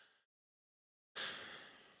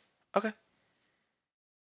 Okay.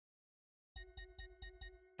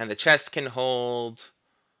 And the chest can hold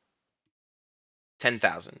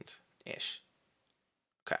 10,000-ish.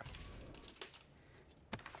 Okay.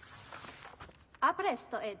 A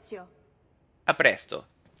presto, Ezio. A presto.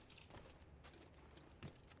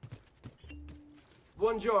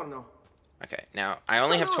 Buongiorno. Okay, now I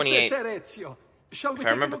only have 28. Ser Ezio. Shall we If I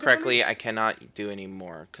take a remember look at the correctly, list? I cannot do any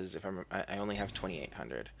more because if I only have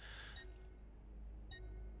 2,800.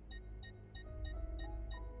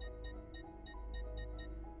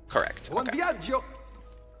 Correct. Buon Okay. viaggio.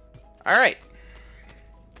 All right.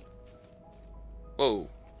 Whoa.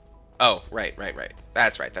 Oh, right.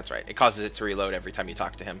 That's right. It causes it to reload every time you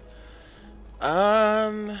talk to him.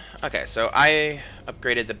 Okay, so I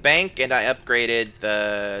upgraded the bank and I upgraded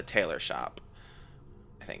the tailor shop.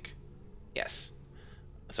 I think. Yes.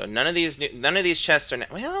 So none of these chests are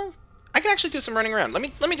well, I can actually do some running around. Let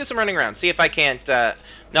me do some running around. See if I can't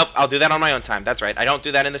nope, I'll do that on my own time. That's right. I don't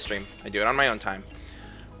do that in the stream. I do it on my own time.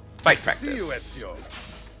 Fight practice. See you, Ezio.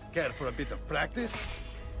 Care for a bit of practice?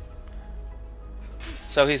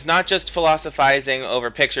 So he's not just philosophizing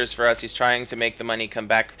over pictures for us, he's trying to make the money come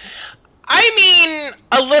back. I mean,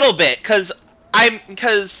 a little bit,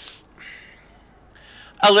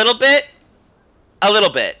 a little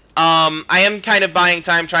bit. I am kind of buying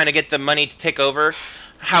time trying to get the money to tick over.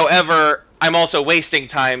 However, I'm also wasting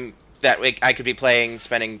time that I could be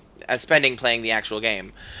spending playing the actual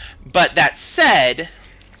game. But that said,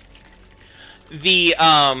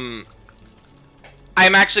 I'm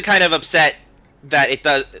actually kind of upset that it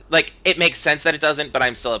does, like, it makes sense that it doesn't, but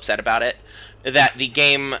I'm still upset about it. That the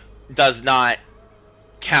game does not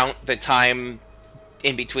count the time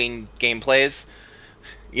in between gameplays,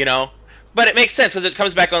 you know? But it makes sense because it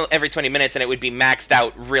comes back on every 20 minutes and it would be maxed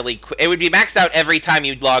out really quick. It would be maxed out every time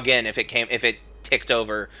you'd log in if it ticked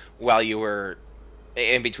over while you were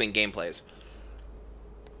in between gameplays.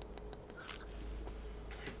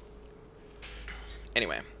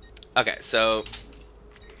 Anyway. Okay, so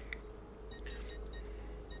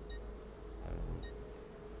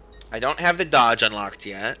I don't have the dodge unlocked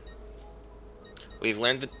yet. We've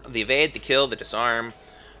learned the evade, the kill, the disarm,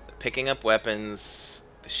 the picking up weapons,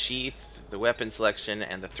 the sheath, the weapon selection,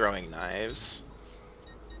 and the throwing knives.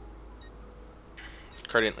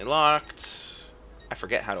 Currently locked. I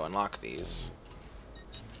forget how to unlock these.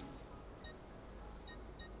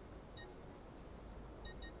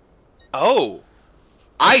 Oh!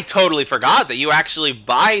 I totally forgot that you actually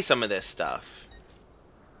buy some of this stuff.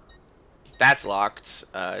 That's locked.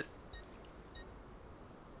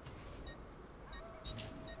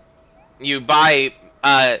 you buy.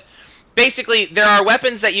 Basically, there are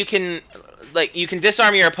weapons that you can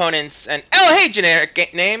disarm your opponents. And oh, hey,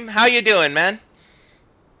 generic name, how you doing, man?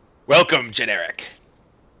 Welcome, generic.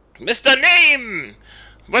 Mr. Name,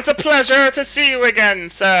 what a pleasure to see you again,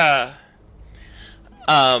 sir.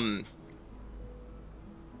 I'm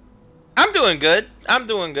doing good. I'm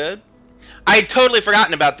doing good. I'd totally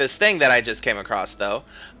forgotten about this thing that I just came across, though.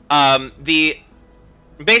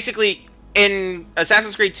 Basically, in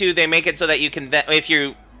Assassin's Creed 2, they make it so that you can then, if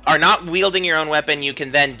you are not wielding your own weapon, you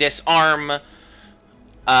can then disarm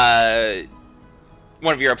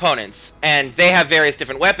one of your opponents. And they have various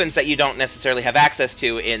different weapons that you don't necessarily have access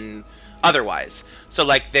to in otherwise. So,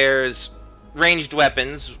 like, there's ranged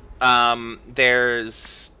weapons,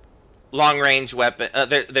 there's long-range weapon,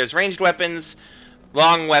 there's ranged weapons,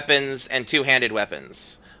 long weapons, and two-handed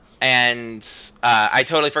weapons. And I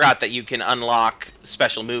totally forgot that you can unlock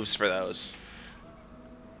special moves for those.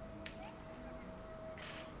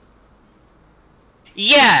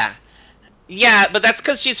 Yeah, but that's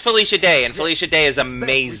because she's Felicia Day, and Felicia Day is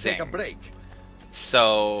amazing. Take a break.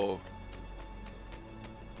 So,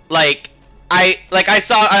 I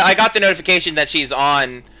got the notification that she's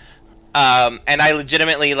on, and I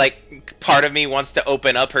legitimately, like, part of me wants to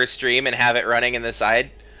open up her stream and have it running in the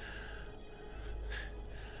side.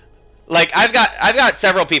 Like, I've got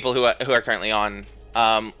several people who are currently on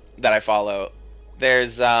that I follow.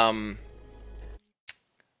 There's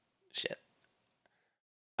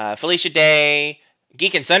Felicia Day,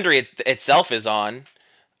 Geek and Sundry itself is on,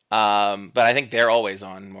 but I think they're always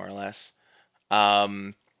on, more or less.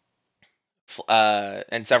 And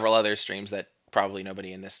several other streams that probably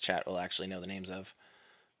nobody in this chat will actually know the names of.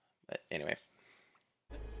 But anyway.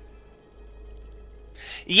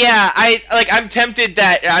 Yeah, I'm tempted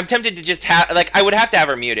to just have, like, I would have to have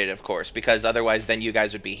her muted, of course, because otherwise then you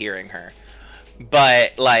guys would be hearing her.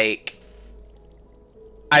 But, like,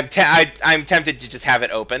 I'm tempted to just have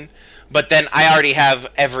it open, but then I already have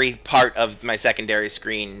every part of my secondary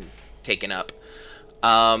screen taken up.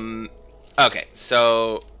 Okay,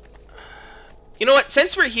 so, you know what,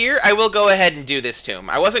 since we're here, I will go ahead and do this tomb.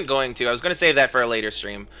 I wasn't going to, I was going to save that for a later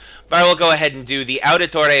stream, but I will go ahead and do the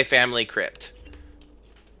Auditore family crypt.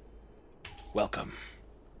 Welcome.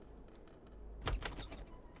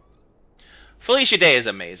 Felicia Day is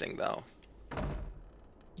amazing, though.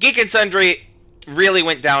 Geek and Sundry really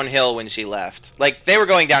went downhill when she left. Like, they were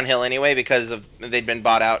going downhill anyway because they'd been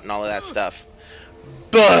bought out and all of that stuff.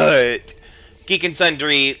 But Geek and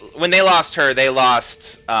Sundry, when they lost her, they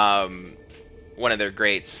lost one of their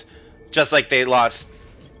greats. Just like they lost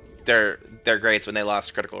their greats when they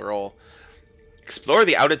lost Critical Role. Explore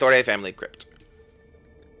the Auditore family crypt.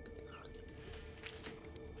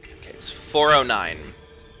 4:09.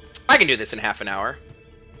 I can do this in half an hour.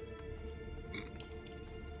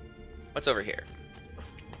 What's over here?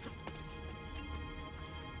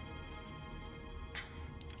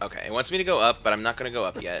 Okay, it wants me to go up, but I'm not going to go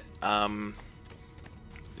up yet.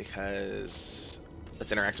 Because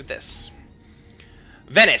let's interact with this.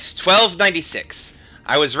 Venice, 1296.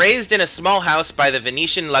 I was raised in a small house by the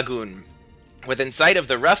Venetian lagoon, within sight of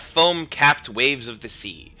the rough foam-capped waves of the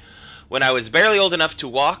sea. When I was barely old enough to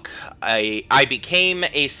walk, I became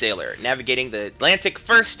a sailor, navigating the Atlantic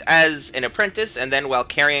first as an apprentice and then while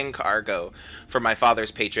carrying cargo for my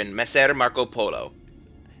father's patron, Messer Marco Polo.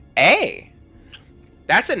 Hey!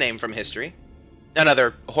 That's a name from history.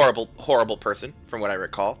 Another horrible, horrible person, from what I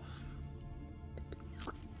recall.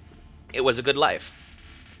 It was a good life.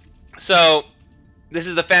 So, this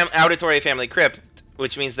is the Auditore family crypt,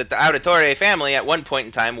 which means that the Auditore family at one point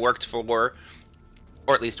in time worked for,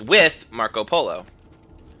 or at least with, Marco Polo.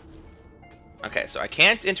 Okay, so I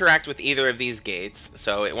can't interact with either of these gates,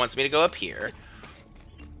 so it wants me to go up here.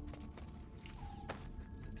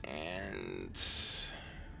 And...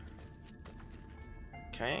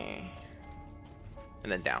 okay.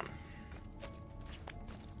 And then down.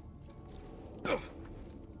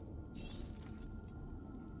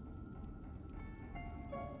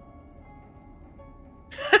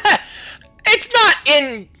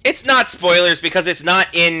 It's not spoilers because it's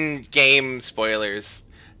not in-game spoilers.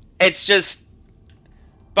 It's just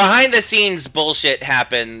behind the scenes bullshit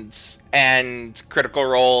happens and Critical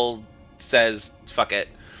Role says fuck it.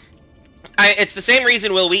 It's the same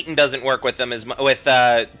reason Will Wheaton doesn't work with them with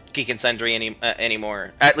Geek and Sundry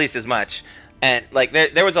anymore, at least as much. And like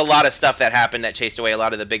there was a lot of stuff that happened that chased away a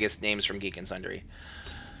lot of the biggest names from Geek and Sundry.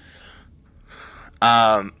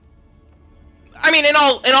 I mean, in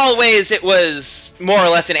all ways, it was more or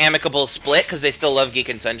less an amicable split because they still love Geek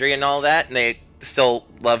and Sundry and all that, and they still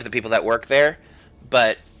love the people that work there.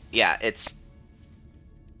 But yeah,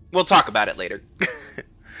 we'll talk about it later.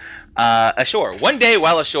 Ashore. One day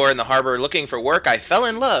while ashore in the harbor looking for work, I fell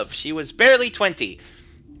in love. She was barely 20.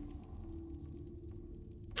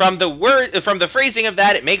 From the phrasing of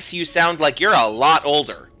that, it makes you sound like you're a lot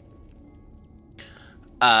older.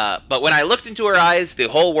 But when I looked into her eyes, the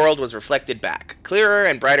whole world was reflected back, clearer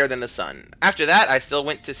and brighter than the sun. After that, I still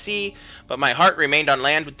went to sea, but my heart remained on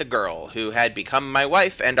land with the girl, who had become my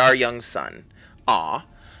wife and our young son. Aw.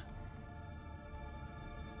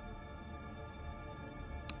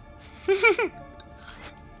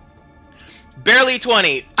 Barely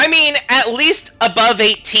 20. I mean, at least above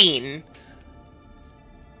 18.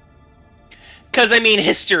 Because, I mean,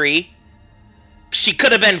 history. She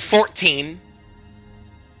could have been 14.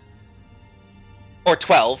 Or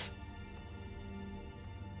 12.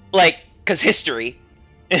 Like, because history.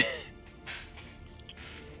 And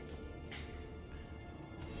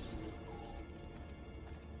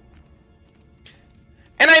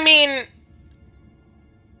I mean,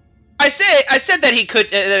 I said that he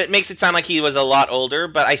could, that it makes it sound like he was a lot older,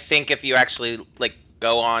 but I think if you actually, like,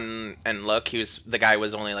 go on and look, the guy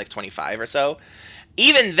was only like 25 or so.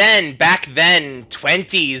 Even then, back then,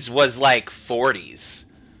 20s was like 40s.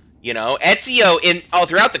 You know, Ezio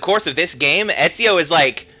throughout the course of this game, Ezio is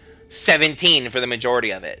like 17 for the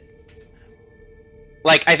majority of it.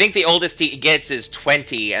 Like, I think the oldest he gets is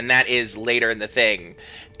 20, and that is later in the thing.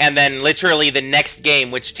 And then literally the next game,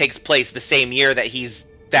 which takes place the same year that he's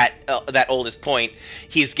that oldest point,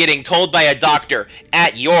 he's getting told by a doctor,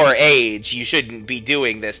 at your age, you shouldn't be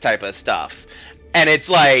doing this type of stuff. And it's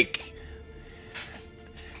like,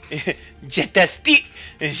 je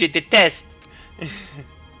déteste.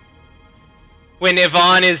 When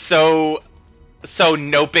Yvonne is so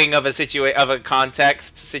noping of a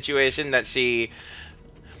context situation that she,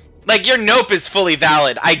 like, your nope is fully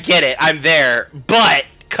valid. I get it. I'm there. But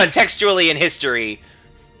contextually in history,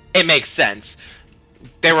 it makes sense.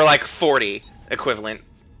 They were like 40 equivalent.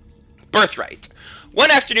 Birthright. One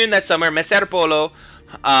afternoon that summer, Messer Polo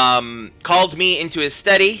called me into his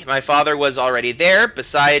study. My father was already there,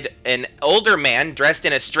 beside an older man dressed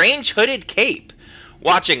in a strange hooded cape,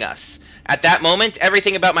 watching us. At that moment,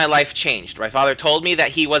 everything about my life changed. My father told me that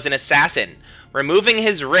he was an assassin. Removing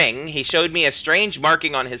his ring, he showed me a strange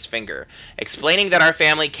marking on his finger, explaining that our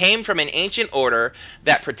family came from an ancient order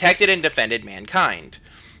that protected and defended mankind.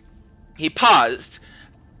 He paused,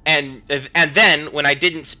 and then, when I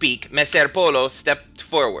didn't speak, Messer Polo stepped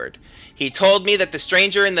forward. He told me that the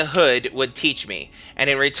stranger in the hood would teach me, and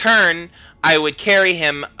in return, I would carry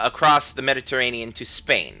him across the Mediterranean to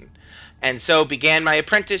Spain. And so began my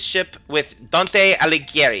apprenticeship with Dante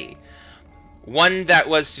Alighieri, one that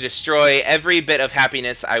was to destroy every bit of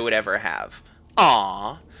happiness I would ever have.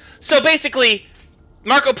 Aww. So basically,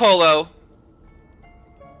 Marco Polo,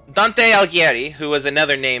 Dante Alighieri, who was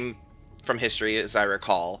another name from history, as I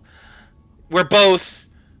recall, were both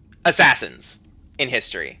assassins in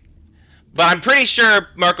history. But I'm pretty sure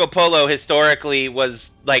Marco Polo historically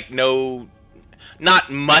was, like,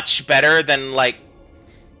 not much better than, like,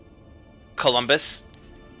 Columbus,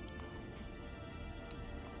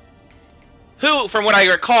 who, from what I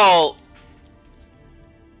recall,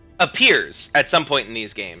 appears at some point in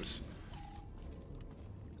these games.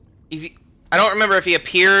 I don't remember if he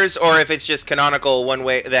appears or if it's just canonical one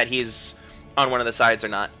way that he's on one of the sides or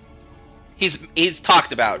not. He's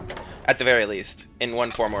talked about, at the very least, in one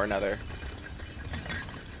form or another.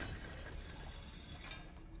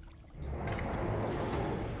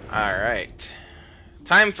 Alright.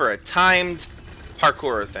 Time for a timed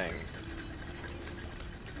parkour thing.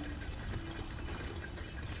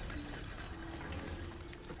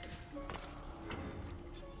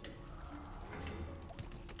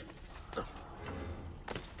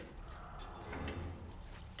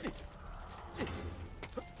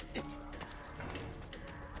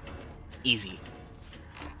 Easy.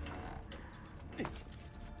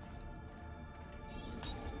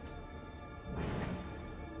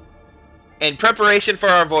 In preparation for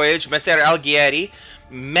our voyage, Messer Alighieri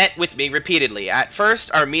met with me repeatedly. At first,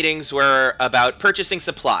 our meetings were about purchasing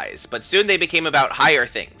supplies, but soon they became about higher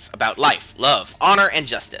things, about life, love, honor, and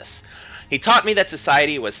justice. He taught me that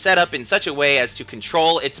society was set up in such a way as to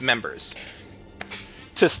control its members,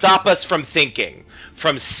 to stop us from thinking,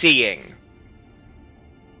 from seeing.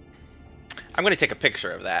 I'm going to take a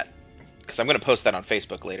picture of that, because I'm going to post that on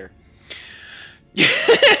Facebook later.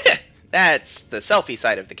 That's the selfie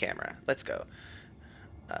side of the camera. Let's go.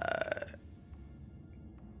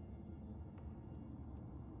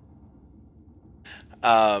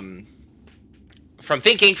 From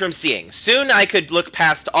thinking, from seeing. Soon I could look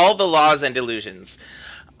past all the laws and illusions.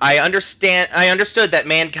 I understood that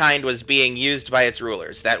mankind was being used by its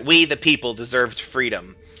rulers, that we, the people, deserved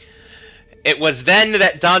freedom. It was then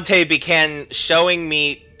that Dante began showing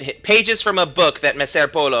me pages from a book that Messer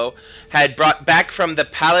Polo had brought back from the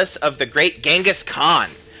palace of the great Genghis Khan.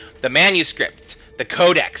 The manuscript, the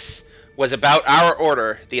codex, was about our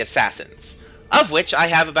order, the Assassins, of which I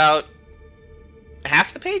have about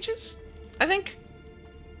half the pages, I think.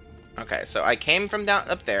 Okay, so I came from down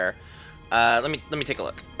up there. Let me take a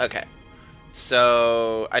look. Okay,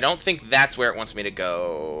 so I don't think that's where it wants me to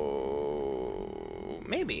go.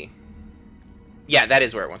 Maybe. Yeah, that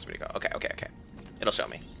is where it wants me to go. Okay. It'll show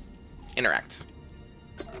me. Interact.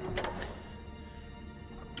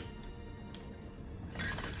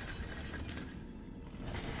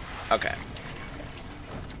 Okay.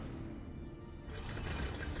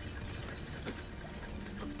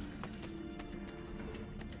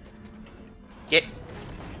 Get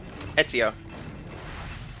Ezio.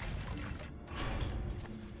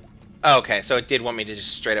 Okay, so it did want me to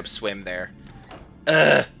just straight up swim there.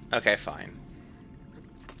 Ugh. Okay, fine.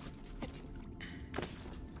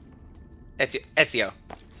 Ezio.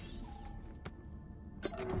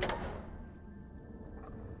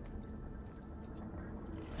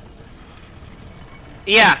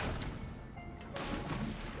 Yeah.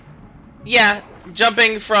 Yeah,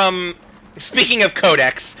 jumping from... Speaking of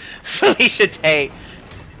Codex, Felicia Day.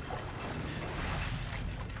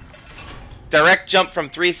 Direct jump from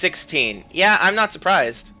 316. Yeah, I'm not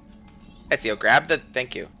surprised. Ezio, grab the...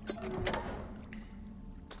 Thank you.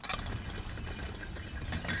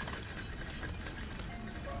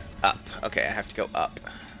 Up. Okay, I have to go up.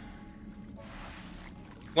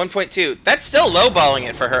 1.2. That's still lowballing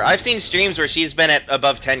it for her. I've seen streams where she's been at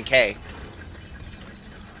above 10k.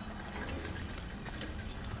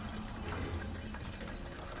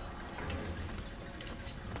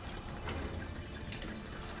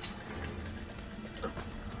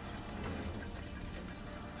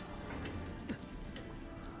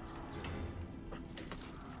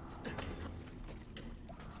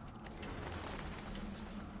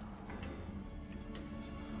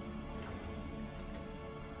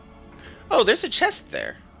 Oh, there's a chest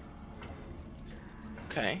there.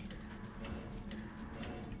 Okay.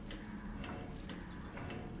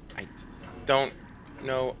 I don't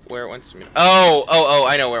know where it wants me to... Oh,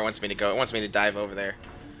 I know where it wants me to go. It wants me to dive over there.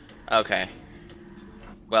 Okay.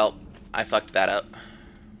 Well, I fucked that up.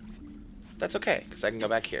 That's okay, because I can go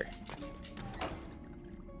back here.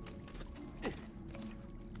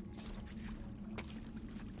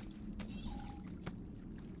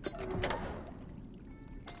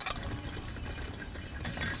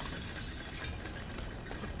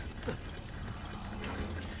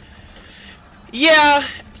 Yeah,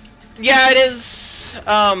 it is.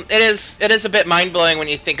 It is a bit mind-blowing when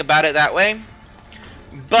you think about it that way.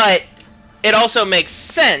 But it also makes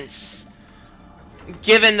sense,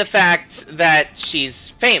 given the fact that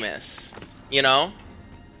she's famous, you know?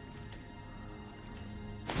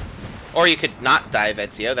 Or you could not dive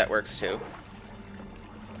Ezio, that works too.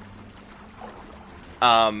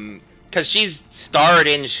 Because she's starred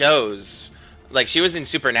in shows. Like, she was in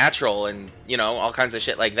Supernatural and, you know, all kinds of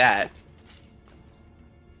shit like that.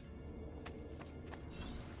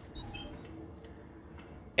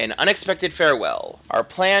 An unexpected farewell. Our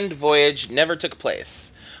planned voyage never took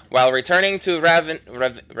place. While returning to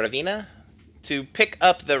Ravenna to pick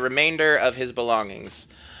up the remainder of his belongings,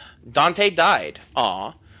 Dante died.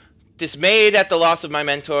 Aw. Dismayed at the loss of my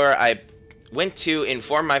mentor, I went to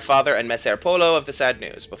inform my father and Messer Polo of the sad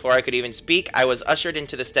news. Before I could even speak, I was ushered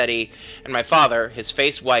into the study, and my father, his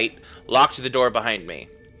face white, locked the door behind me.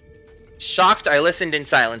 Shocked, I listened in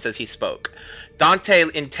silence as he spoke. Dante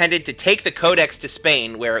intended to take the Codex to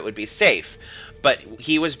Spain, where it would be safe, but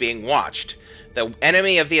he was being watched. The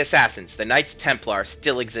enemy of the Assassins, the Knights Templar,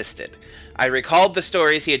 still existed. I recalled the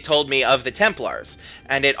stories he had told me of the Templars,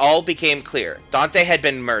 and it all became clear. Dante had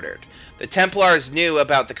been murdered. The Templars knew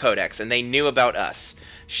about the Codex, and they knew about us.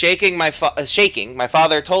 Shaking, my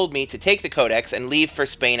father told me to take the Codex and leave for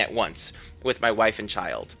Spain at once, with my wife and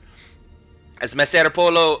child. As Messer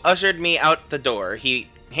Polo ushered me out the door, he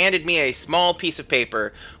handed me a small piece of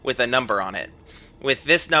paper with a number on it. With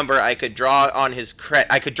this number, I could draw on his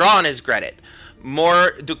credit.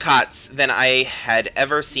 More ducats than I had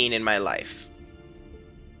ever seen in my life.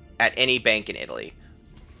 At any bank in Italy.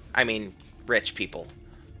 I mean, rich people.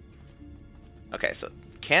 Okay, so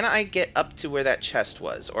can I get up to where that chest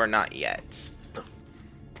was, or not yet?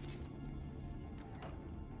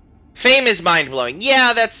 Fame is mind-blowing.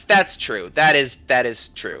 Yeah, that's true. That is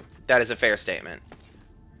true. That is a fair statement.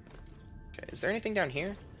 Okay, is there anything down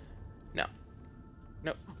here? No.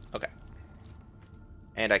 Nope. Okay.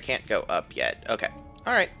 And I can't go up yet. Okay.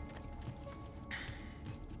 Alright.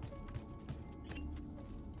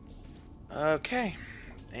 Okay.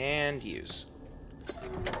 And use.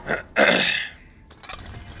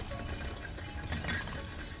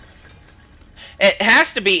 It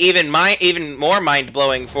has to be even more mind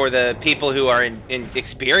blowing for the people who are in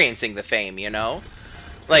experiencing the fame, you know,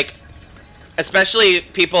 like especially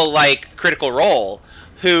people like Critical Role,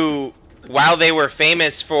 who while they were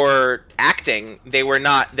famous for acting, they were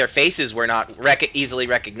not their faces were not easily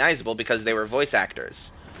recognizable because they were voice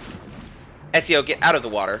actors. Ezio, get out of the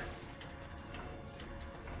water.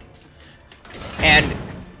 And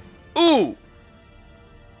ooh,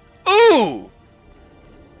 ooh.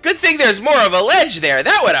 Good thing there's more of a ledge there.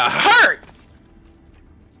 That would have hurt.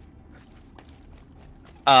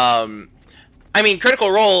 I mean, Critical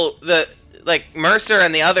Role, like Mercer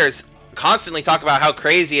and the others constantly talk about how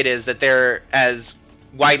crazy it is that they're as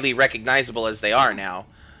widely recognizable as they are now.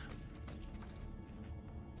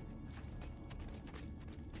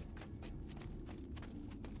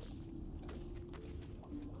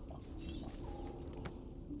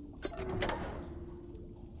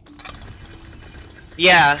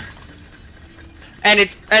 Yeah. And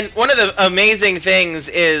one of the amazing things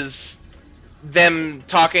is them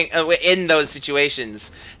talking in those situations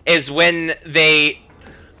is when they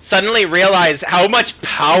suddenly realize how much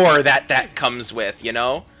power that comes with, you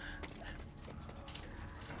know?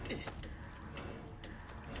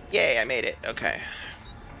 Yay, I made it. Okay.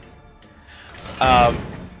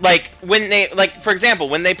 Like when they for example,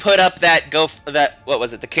 when they put up that what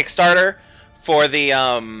was it, the Kickstarter for the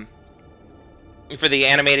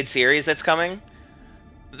animated series that's coming,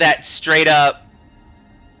 that straight up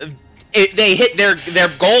they hit their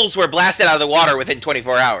goals were blasted out of the water within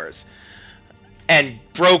 24 hours and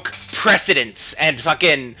broke precedents and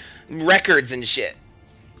fucking records and shit.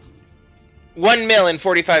 1 mil in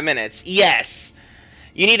 45 minutes. Yes.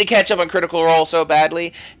 You need to catch up on Critical Role so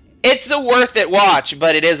badly. It's a worth it watch,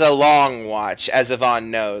 but it is a long watch, as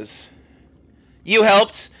Yvonne knows. You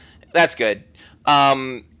helped? That's good.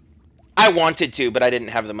 I wanted to, but I didn't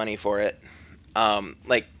have the money for it.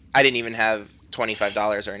 Like I didn't even have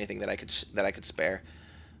 $25 or anything that I could spare.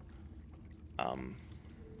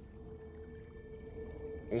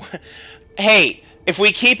 Hey, if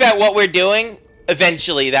we keep at what we're doing,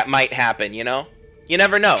 eventually that might happen, you know? You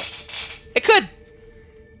never know. It could.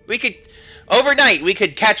 We could overnight we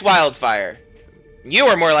could catch wildfire. You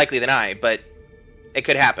are more likely than I, but it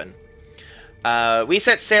could happen. We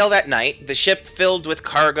set sail that night, the ship filled with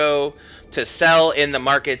cargo to sell in the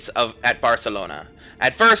markets at Barcelona.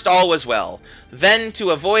 At first, all was well. Then,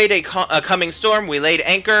 to avoid a coming storm, we laid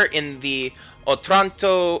anchor in the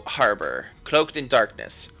Otranto harbor, cloaked in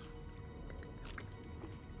darkness.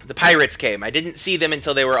 The pirates came. I didn't see them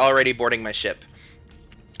until they were already boarding my ship.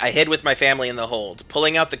 I hid with my family in the hold.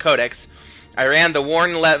 Pulling out the codex, I ran the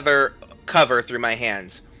worn leather cover through my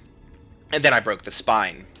hands. And then I broke the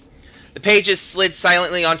spine. The pages slid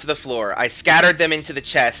silently onto the floor. I scattered them into the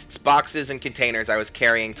chests, boxes, and containers I was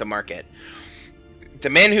carrying to market. The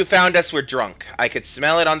men who found us were drunk. I could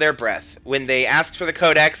smell it on their breath. When they asked for the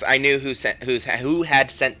codex, I knew who had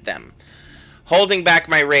sent them. Holding back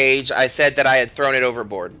my rage, I said that I had thrown it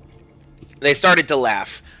overboard. They started to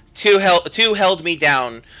laugh. Two held me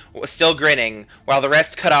down, still grinning, while the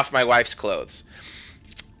rest cut off my wife's clothes.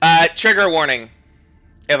 Trigger warning.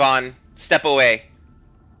 Yvonne, step away.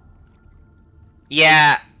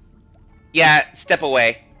 Yeah, step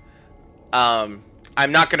away.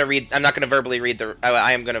 I'm not gonna verbally read the.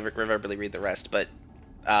 I am gonna verbally read the rest, but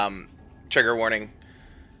trigger warning.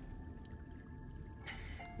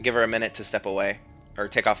 Give her a minute to step away, or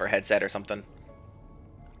take off her headset or something.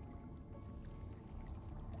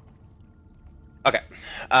 Okay.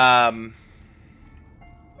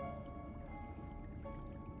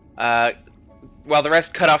 While the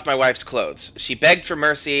rest cut off my wife's clothes, she begged for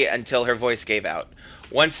mercy until her voice gave out.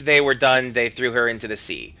 Once they were done, they threw her into the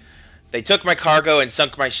sea. They took my cargo and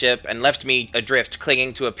sunk my ship and left me adrift,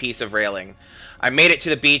 clinging to a piece of railing. I made it to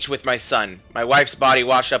the beach with my son. My wife's body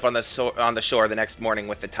washed up on the shore the next morning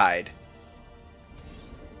with the tide.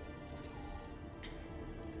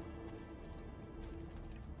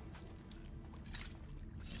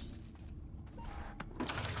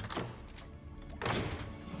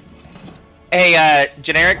 Hey,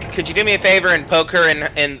 Generic, could you do me a favor and poke her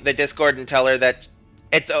in the Discord and tell her that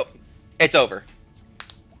it's over.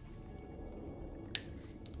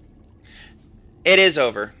 It is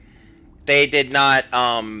over. They did not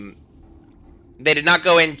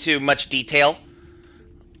go into much detail,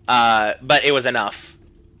 but it was enough.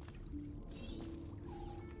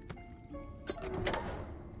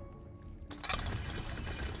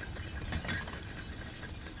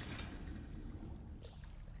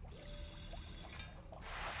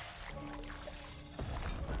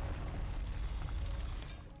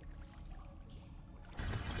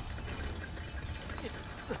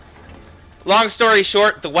 Long story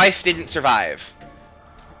short, the wife didn't survive.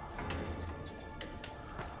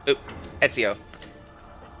 Oop, Ezio.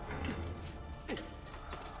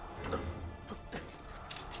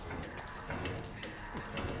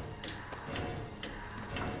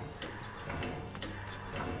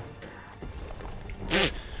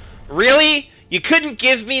 Really? You couldn't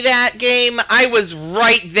give me that game? I was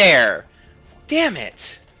right there. Damn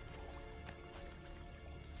it.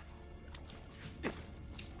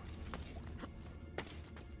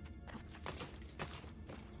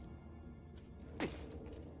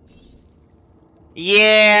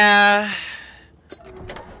 Yeah.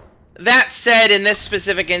 That said, in this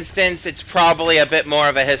specific instance, it's probably a bit more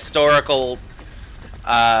of a historical...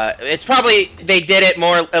 it's probably, they did it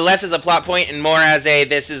more, less as a plot point and more as a,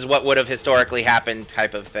 this is what would have historically happened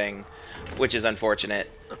type of thing, which is unfortunate.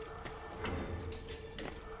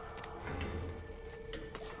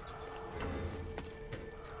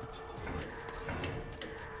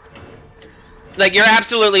 Like, you're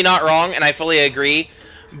absolutely not wrong, and I fully agree,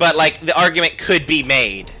 but, like, the argument could be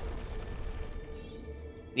made.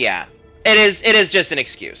 Yeah. It is just an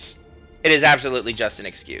excuse. It is absolutely just an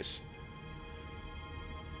excuse.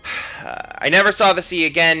 I never saw the sea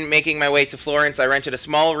again. Making my way to Florence, I rented a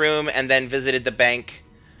small room and then visited the bank.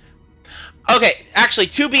 Okay, actually,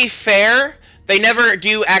 to be fair, they never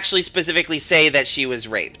do actually specifically say that she was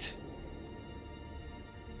raped.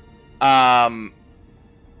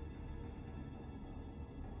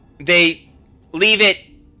 They leave it...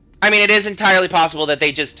 I mean, it is entirely possible that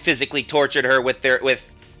they just physically tortured her with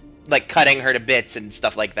like, cutting her to bits and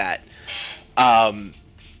stuff like that.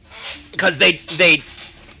 Because they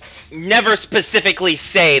never specifically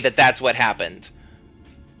say that that's what happened.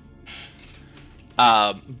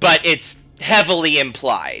 But it's heavily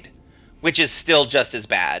implied, which is still just as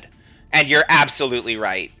bad. And you're absolutely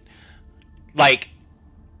right. Like,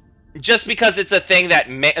 just because it's a thing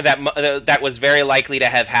that was very likely to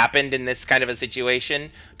have happened in this kind of a situation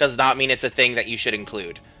does not mean it's a thing that you should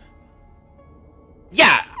include.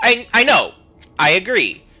 Yeah, I know. I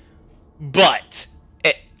agree. But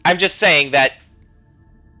I'm just saying that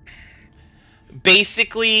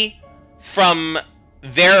basically from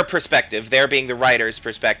their perspective, their being the writer's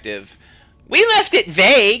perspective, we left it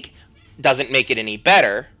vague. Doesn't make it any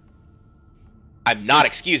better. I'm not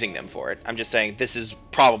excusing them for it. I'm just saying this is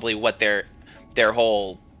probably what their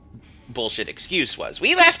whole bullshit excuse was.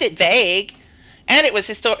 We left it vague, and it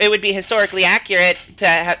would be historically accurate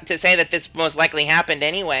to say that this most likely happened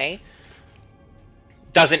anyway.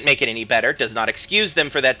 Doesn't make it any better. Does not excuse them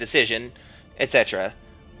for that decision, etc.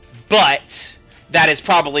 But that is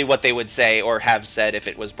probably what they would say or have said if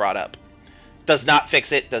it was brought up. Does not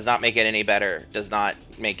fix it. Does not make it any better. Does not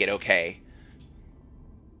make it okay.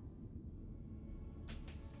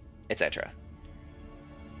 Etc.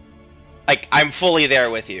 Like, I'm fully there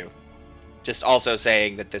with you. Just also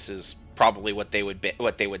saying that this is probably what they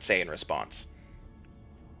would say in response.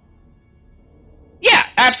 Yeah,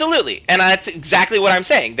 absolutely. And that's exactly what I'm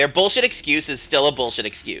saying. Their bullshit excuse is still a bullshit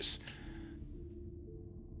excuse.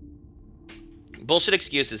 Bullshit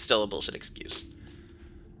excuse is still a bullshit excuse.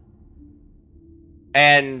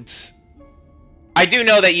 And I do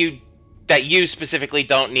know that you specifically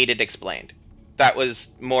don't need it explained. That was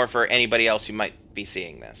more for anybody else who might be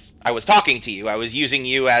seeing this. I was talking to you. I was using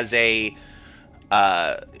you as a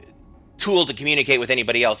tool to communicate with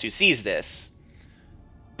anybody else who sees this.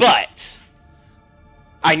 But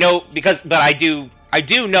I know but I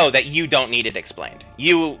do know that you don't need it explained.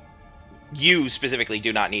 You specifically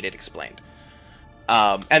do not need it explained.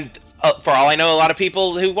 And for all I know, a lot of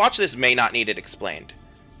people who watch this may not need it explained.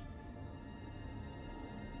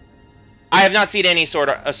 I have not seen any sword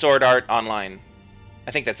art online.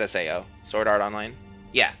 I think that's SAO. Sword art online?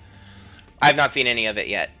 Yeah. I have not seen any of it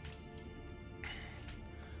yet.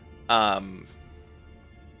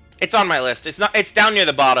 It's on my list. It's down near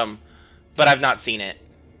the bottom, but I've not seen it.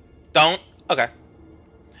 Don't? Okay.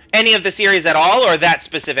 Any of the series at all, or that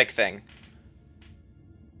specific thing?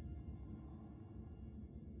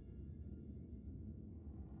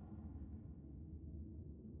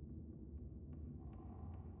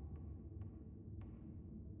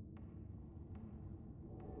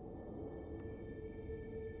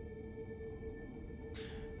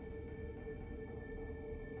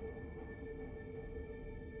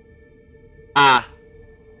 Ah.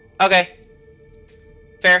 Okay.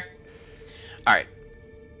 Fair. Alright.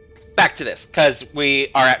 Back to this, because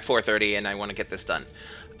we are at 4:30 and I want to get this done.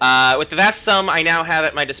 With the vast sum I now have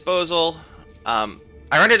at my disposal, I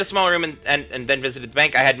rented a small room and then visited the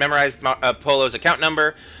bank. I had memorized Polo's account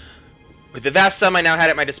number. With the vast sum I now had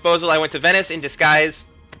at my disposal, I went to Venice in disguise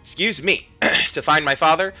excuse me, to find my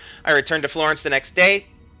father. I returned to Florence the next day.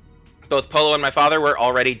 Both Polo and my father were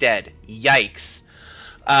already dead. Yikes.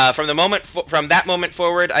 From that moment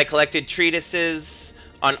forward, I collected treatises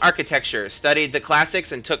on architecture, studied the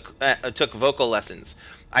classics, and took vocal lessons.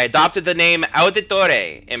 I adopted the name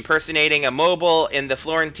Auditore, impersonating a noble in the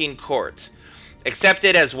Florentine court.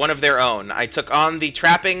 Accepted as one of their own, I took on the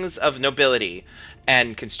trappings of nobility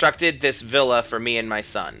and constructed this villa for me and my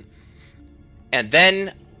son. And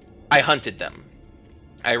then I hunted them.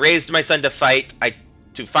 I raised my son to fight,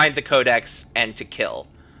 to find the Codex, and to kill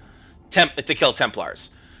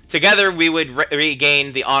Templars. Together we would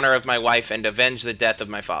regain the honor of my wife and avenge the death of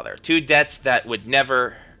my father. Two debts that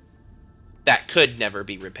could never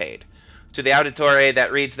be repaid. To the auditore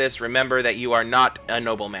that reads this, remember that you are not a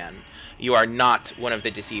nobleman. You are not one of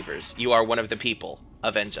the deceivers. You are one of the people.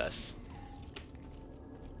 Avenge us.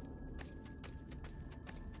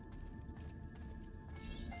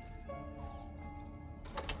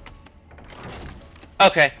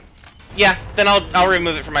 Okay. Yeah, then I'll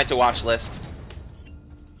remove it from my to-watch list.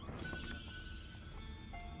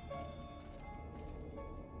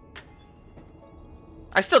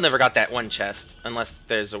 I still never got that one chest, unless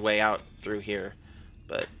there's a way out through here,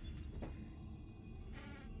 but...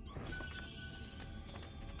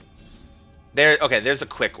 Okay, there's a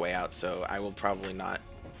quick way out, so I will probably not...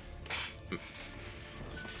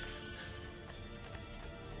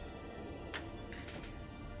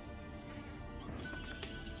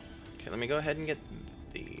 Okay, let me go ahead and get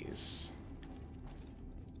these.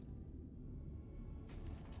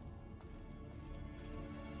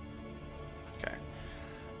 Okay.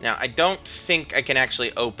 Now, I don't think I can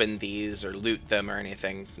actually open these or loot them or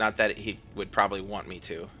anything. Not that he would probably want me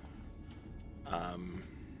to.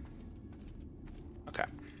 Okay.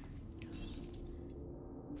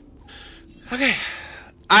 Okay.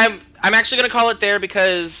 I'm actually gonna call it there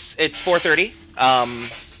because it's 4:30.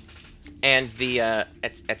 And the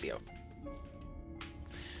Ezio.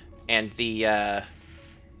 And the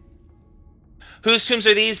whose tombs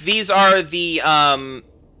are these? These are the well,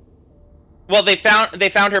 they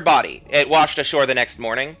found her body. It washed ashore the next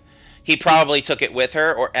morning. He probably took it with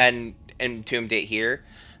her and entombed it here.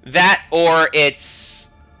 That, or it's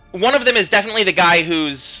one of them is definitely the guy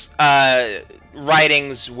whose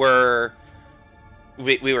writings we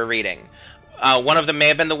were reading. One of them may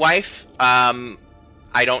have been the wife.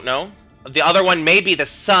 I don't know. The other one may be the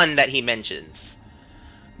son that he mentions.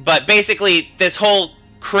 But basically, this whole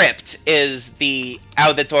crypt is the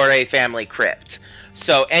Auditore family crypt.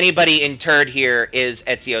 So anybody interred here is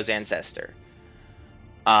Ezio's ancestor.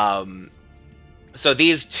 So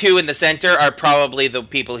these two in the center are probably the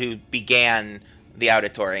people who began the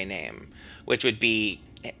Auditore name, which would be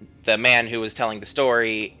the man who was telling the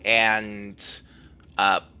story and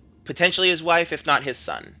potentially his wife, if not his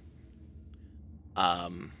son.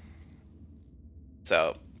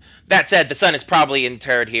 So, that said, the son is probably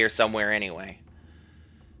interred here somewhere anyway.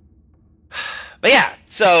 But yeah,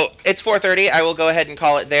 so it's 4:30. I will go ahead and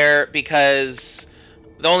call it there because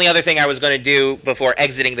the only other thing I was going to do before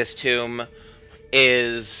exiting this tomb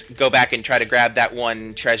is go back and try to grab that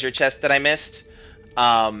one treasure chest that I missed.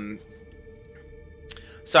 So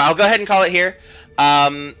I'll go ahead and call it here.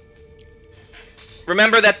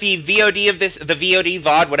 Remember that the VOD of this, the VOD,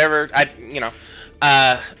 VOD, whatever,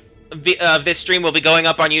 of this stream will be going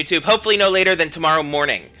up on YouTube, hopefully no later than tomorrow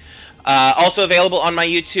morning. Also available on my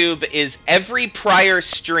YouTube is every prior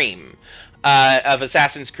stream of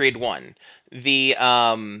Assassin's Creed 1. The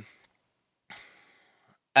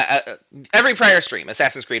every prior stream,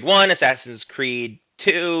 Assassin's Creed 1, Assassin's Creed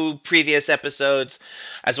 2, previous episodes,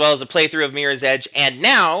 as well as a playthrough of Mirror's Edge, and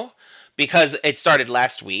now, because it started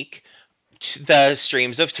last week, the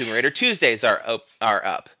streams of Tomb Raider Tuesdays are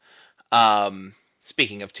up.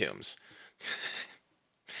 Speaking of tombs.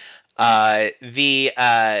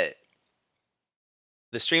 The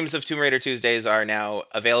streams of Tomb Raider Tuesdays are now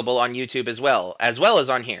available on YouTube as well as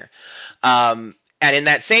on here. And in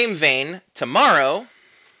that same vein, tomorrow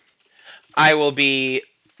I will be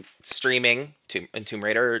streaming Tomb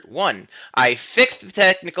Raider 1. I fixed the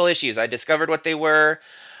technical issues. I discovered what they were.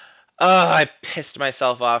 I pissed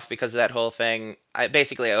myself off because of that whole thing. I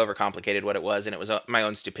overcomplicated what it was, and it was my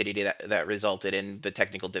own stupidity that resulted in the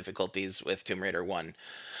technical difficulties with Tomb Raider 1.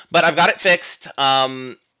 But I've got it fixed.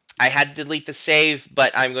 I had to delete the save,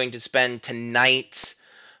 but I'm going to spend tonight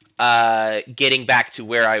getting back to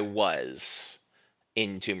where I was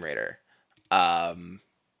in Tomb Raider. And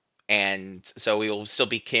so we will still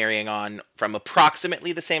be carrying on from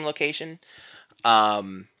approximately the same location.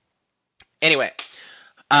 Anyway.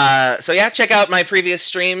 So yeah, check out my previous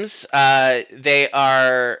streams. They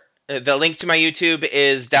are the link to my YouTube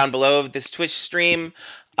is down below this Twitch stream.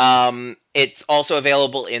 It's also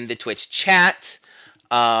available in the Twitch chat.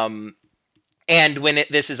 And when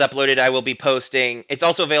this is uploaded, I will be posting. It's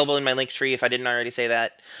also available in my link tree if I didn't already say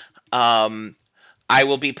that. I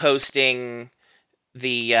will be posting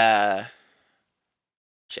the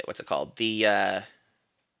shit. What's it called? The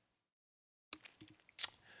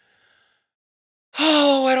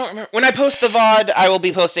oh, I don't remember. When I post the VOD, I will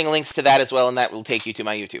be posting links to that as well, and that will take you to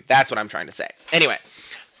my YouTube. That's what I'm trying to say. Anyway.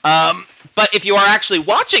 But if you are actually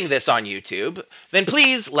watching this on YouTube, then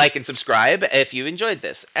please like and subscribe if you enjoyed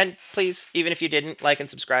this. And please, even if you didn't like and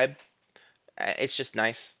subscribe, it's just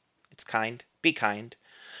nice. It's kind. Be kind.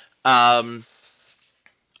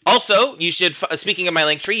 Also, you should, speaking of my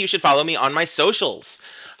link tree, you should follow me on my socials.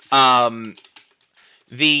 I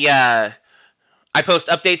post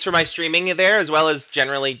updates for my streaming there, as well as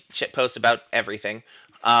generally shit posts about everything.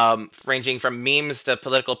 Ranging from memes to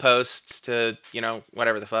political posts to,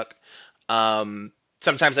 whatever the fuck.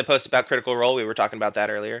 Sometimes I post about Critical Role. We were talking about that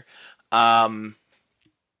earlier. So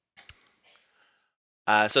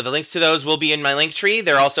the links to those will be in my link tree.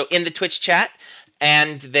 They're also in the Twitch chat,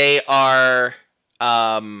 and they are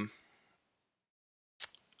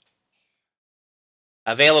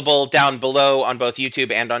available down below on both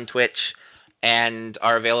YouTube and on Twitch, and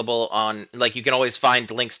are available on, you can always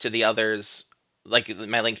find links to the others, like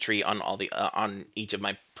my link tree on all the on each of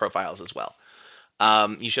my profiles as well.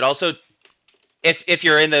 You should also, if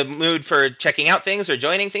you're in the mood for checking out things or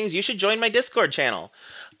joining things, you should join my Discord channel.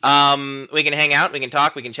 We can hang out, we can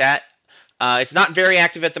talk, we can chat. It's not very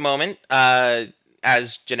active at the moment,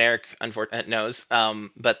 as Generic knows,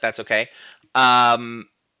 but that's okay. I'm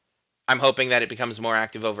hoping that it becomes more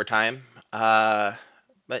active over time. But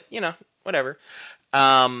whatever.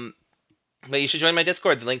 But you should join my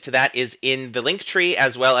Discord. The link to that is in the link tree,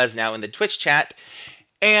 as well as now in the Twitch chat.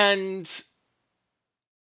 And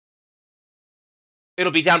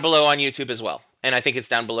it'll be down below on YouTube as well. And I think it's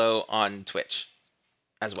down below on Twitch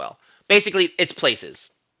as well. Basically, it's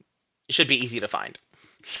places. It should be easy to find.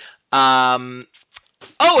 Oh,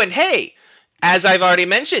 and hey, as I've already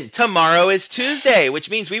mentioned, tomorrow is Tuesday, which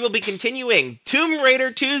means we will be continuing Tomb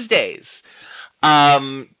Raider Tuesdays.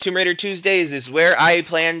 Tomb Raider Tuesdays is where I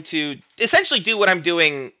plan to essentially do what I'm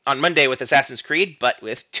doing on Monday with Assassin's Creed, but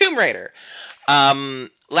with Tomb Raider.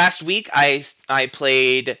 Last week I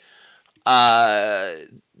played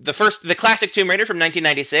the classic Tomb Raider from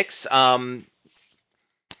 1996.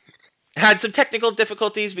 Had some technical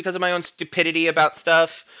difficulties because of my own stupidity about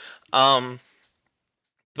stuff. But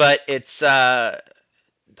it's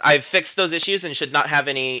I've fixed those issues and should not have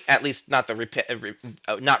any, at least not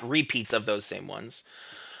not repeats of those same ones.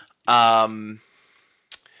 Yeah.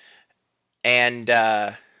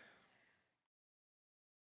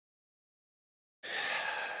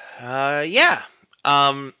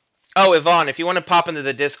 Oh, Yvonne, if you want to pop into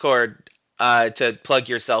the Discord to plug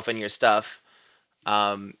yourself and your stuff,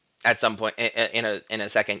 at some point in a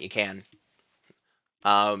second, you can.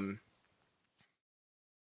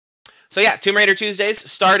 So yeah, Tomb Raider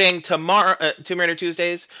Tuesdays starting tomorrow. Tomb Raider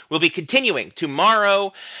Tuesdays will be continuing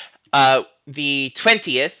tomorrow, the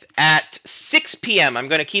 20th at 6 p.m. I'm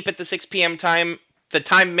going to keep it the 6 p.m. time. The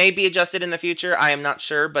time may be adjusted in the future. I am not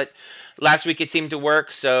sure, but last week it seemed to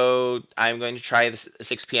work, so I'm going to try the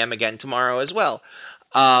 6 p.m. again tomorrow as well.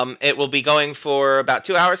 It will be going for about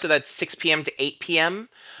 2 hours, so that's 6 p.m. to 8 p.m.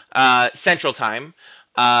 Central Time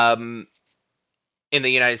in the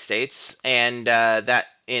United States, and that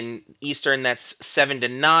in Eastern, that's 7 to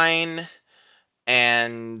 9,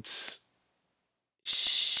 and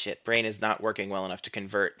shit, brain is not working well enough to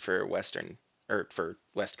convert for Western, or for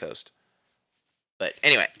West Coast. But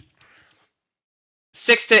anyway,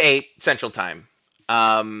 6 to 8 Central Time.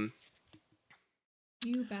 You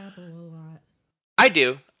babble a lot. I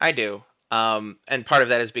do. And part of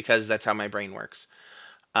that is because that's how my brain works.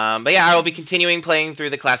 But yeah, I will be continuing playing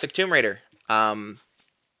through the classic Tomb Raider.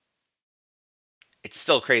 It's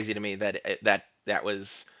still crazy to me that that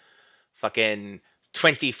was fucking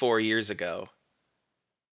 24 years ago.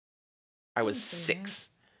 I was 6.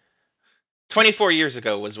 24 years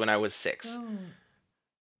ago was when I was 6. Oh.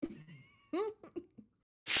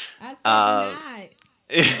 I said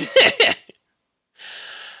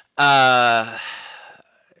not.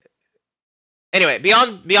 Anyway,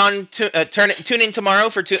 tune in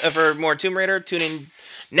tomorrow for more Tomb Raider. Tune in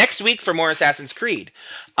next week for more Assassin's Creed.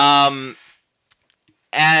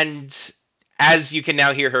 And as you can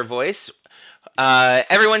now hear her voice,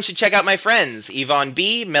 everyone should check out my friends, Yvonne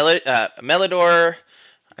B, Melidor,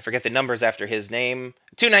 I forget the numbers after his name,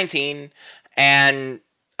 219, and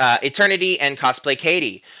Eternity and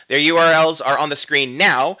CosplayKatie. Their URLs are on the screen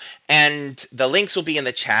now, and the links will be in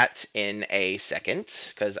the chat in a second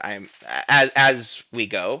because I'm as we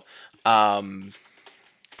go. And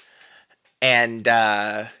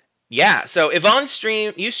yeah, so Yvonne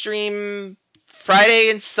you stream Friday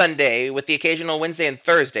and Sunday with the occasional Wednesday and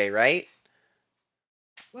Thursday, right?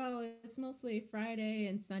 Well, it's mostly Friday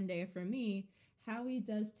and Sunday for me. Howie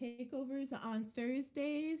does takeovers on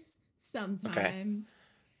Thursdays sometimes.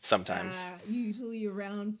 Sometimes. Usually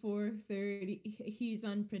around 4:30. He's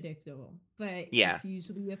unpredictable, but Yeah. it's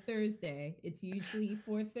usually a Thursday. It's usually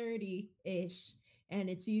 4:30-ish, and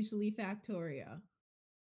it's usually Factorio.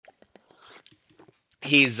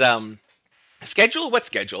 He's schedule? What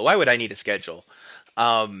schedule? Why would I need a schedule?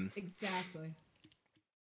 Exactly.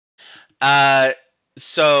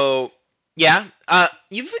 So yeah.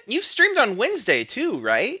 You've streamed on Wednesday too,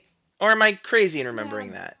 right? Or am I crazy in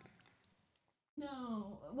remembering that?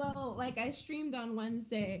 No. Well, like I streamed on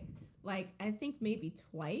Wednesday, like I think maybe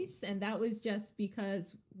twice, and that was just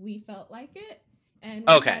because we felt like it and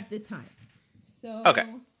we had the time. So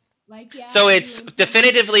like yeah. So it's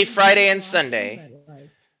definitively Friday and Sunday.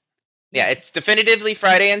 Yeah, it's definitively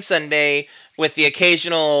Friday and Sunday with the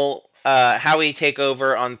occasional Howie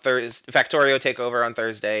takeover on Thursday, Factorio takeover on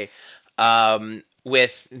Thursday,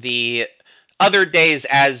 with the other days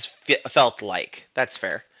as felt like. That's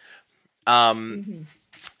fair.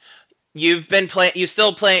 You've been playing. You're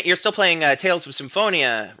still playing Tales of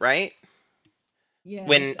Symphonia, right? Yeah.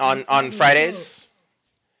 When on Fridays. Quote.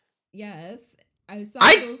 Yes,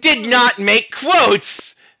 I did not make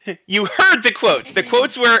quotes. You heard the quotes. The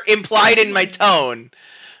quotes were implied in my tone.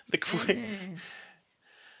 The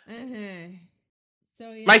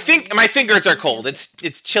So yeah, my fingers are cold.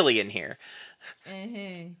 It's chilly in here.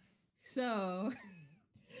 So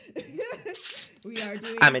we are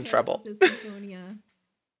doing. I'm in trouble. Of Symphonia.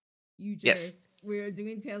 You jerk. Yes. We're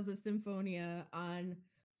doing Tales of Symphonia on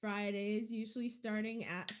Fridays, usually starting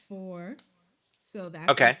at 4. So that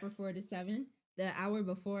goes for 4 to 7. The hour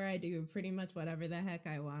before, I do pretty much whatever the heck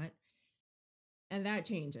I want. And that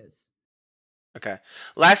changes. Okay.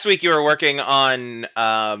 Last week you were working on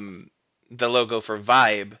the logo for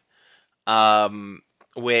Vibe,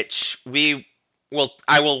 which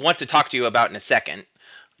I will want to talk to you about in a second.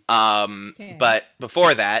 But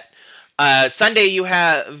before that, Sunday you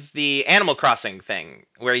have the Animal Crossing thing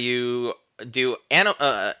where you do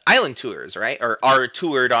island tours, right? Or are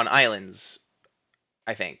toured on islands,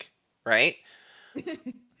 I think, right?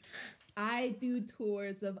 I do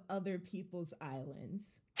tours of other people's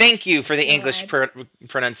islands. Thank you for the English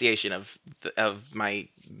pronunciation of my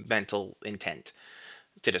mental intent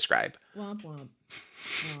to describe. Womp womp.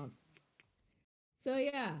 Womp. So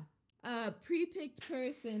yeah, pre-picked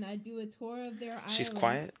person. I do a tour of their island. She's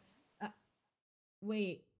quiet.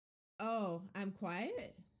 Wait. Oh, I'm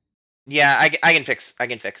quiet? Yeah, I can fix.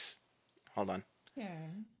 Hold on. Okay.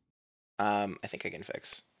 I think I can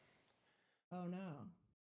fix. Oh no.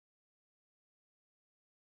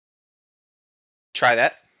 Try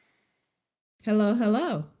that. Hello,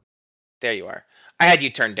 hello. There you are. I had you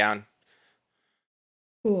turned down.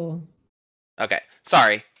 Cool. Okay.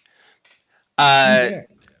 Sorry. I'm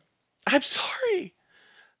sorry.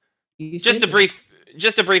 Just a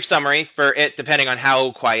brief summary for it, depending on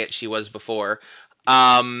how quiet she was before.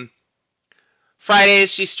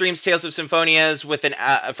 Fridays she streams Tales of Symphonias with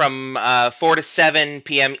from 4 to 7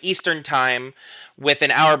 p.m. Eastern time, with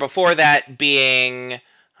an hour before that being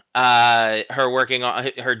her working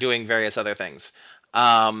on her doing various other things.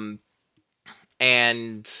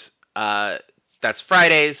 That's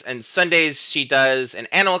Fridays, and Sundays she does an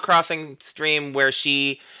Animal Crossing stream where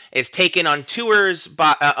she is taken on tours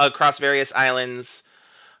across various islands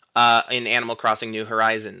in Animal Crossing New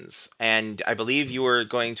Horizons. And I believe you were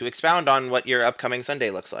going to expound on what your upcoming Sunday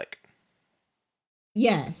looks like.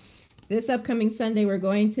 Yes. This upcoming Sunday, we're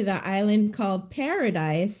going to the island called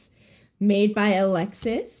Paradise, made by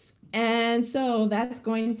Alexis. And so that's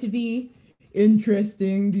going to be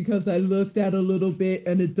interesting because I looked at a little bit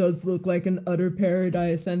and it does look like an utter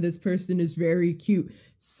paradise, and this person is very cute.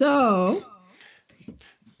 So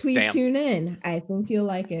please tune in. I think you'll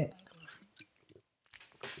like it.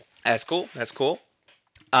 That's cool.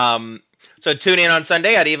 So tune in on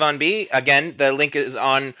Sunday at Yvonne B. Again, the link is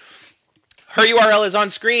on her URL is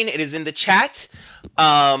on screen. It is in the chat.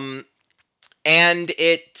 And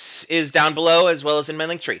it is down below as well as in my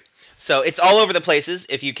link tree. So it's all over the places.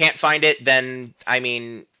 If you can't find it, then, I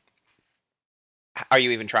mean, are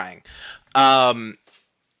you even trying? Now,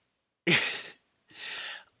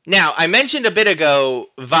 I mentioned a bit ago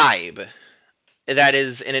Vibe. That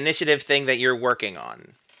is an initiative thing that you're working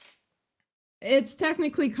on. It's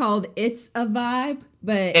technically called It's a Vibe,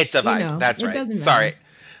 but It's a you vibe. know, That's it right. doesn't Sorry. matter.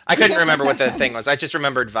 I couldn't remember what the thing was. I just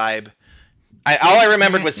remembered vibe. All I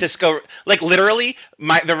remembered was Right. Cisco. Like literally,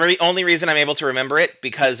 the only reason I'm able to remember it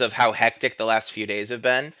because of how hectic the last few days have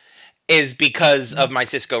been is because of my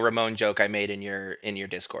Cisco Ramon joke I made in your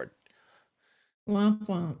Discord. Womp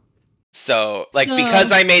womp. So like because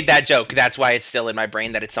So, I made that joke, that's why it's still in my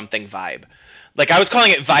brain that it's something vibe. Like I was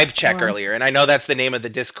calling it vibe check well. earlier, and I know that's the name of the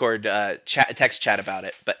Discord text chat about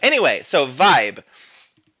it. But anyway, so vibe.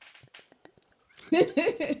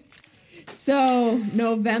 So,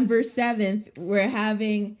 November 7th, we're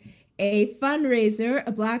having a fundraiser,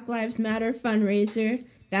 a Black Lives Matter fundraiser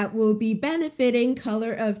that will be benefiting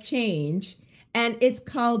Color of Change. And it's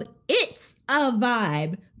called It's a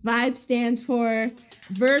Vibe. Vibe stands for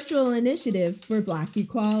Virtual Initiative for Black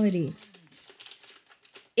Equality.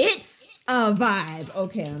 It's a vibe.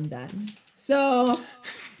 Okay, I'm done. So,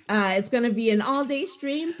 it's going to be an all-day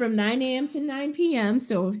stream from 9 a.m. to 9 p.m.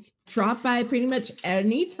 So drop by pretty much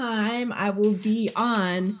any time. I will be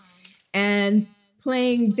on and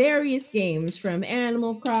playing various games from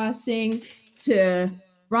Animal Crossing to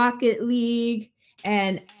Rocket League,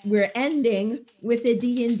 and we're ending with a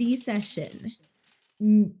D&D session.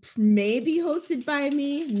 Maybe hosted by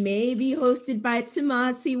me, maybe hosted by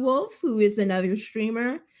Tomasi Wolf, who is another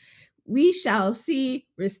streamer. We shall see.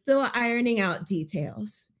 We're still ironing out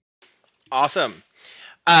details. Awesome.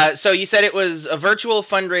 So you said it was a virtual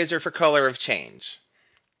fundraiser for Color of Change.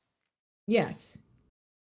 Yes.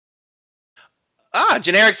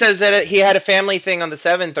 Generic says that he had a family thing on the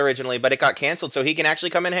 7th originally, but it got canceled, so he can actually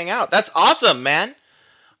come and hang out. That's awesome, man.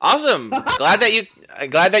 Awesome. glad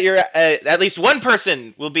that you're at least one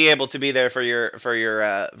person will be able to be there for your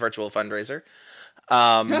virtual fundraiser.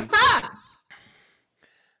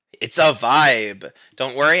 It's a vibe.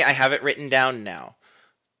 Don't worry, I have it written down now.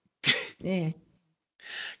 Yeah.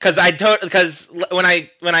 Because when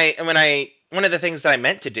I one of the things that I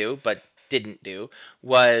meant to do but didn't do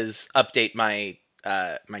was update my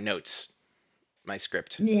my notes, my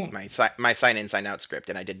script, Yeah. my sign in sign out script,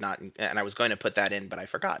 and I did not, and I was going to put that in but I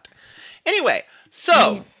forgot. Anyway,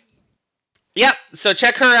 so yeah, so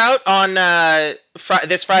check her out on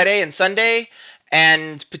this Friday and Sunday,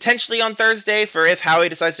 and potentially on Thursday for if Howie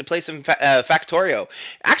decides to play some Factorio.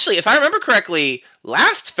 Actually, if I remember correctly,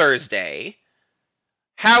 last Thursday,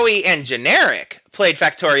 Howie and Generic played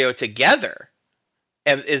Factorio together.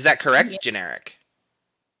 Is that correct, Generic?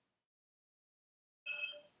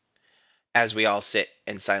 As we all sit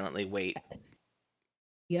and silently wait.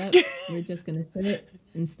 Yep. We're just going to sit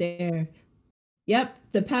and stare. Yep,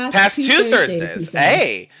 the past two Thursdays.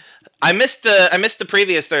 Hey, I missed the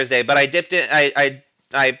previous Thursday, but I dipped in.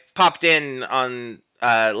 I popped in on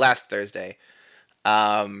last Thursday.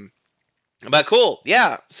 But cool,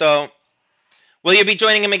 yeah. So, will you be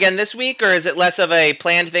joining him again this week, or is it less of a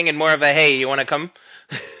planned thing and more of a hey, you want to come?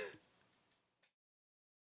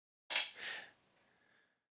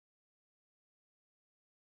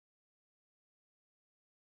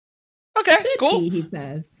 Okay, cool. He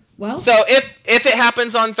says. Well, so if it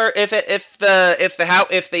happens on if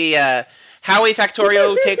the Howie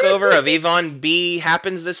Factorio takeover of Yvonne B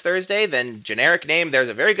happens this Thursday, then generic name, there's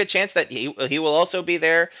a very good chance that he will also be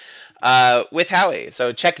there with Howie.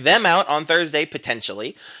 So check them out on Thursday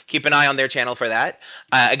potentially. Keep an eye on their channel for that.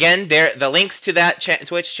 Again, the links to that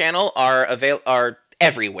Twitch channel are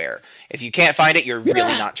everywhere. If you can't find it, you're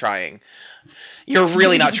really not trying. You're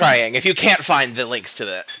really not trying if you can't find the links to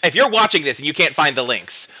the. If you're watching this and you can't find the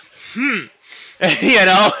links, you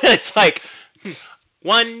know, it's like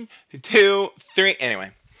 1, 2, 3.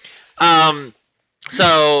 Anyway,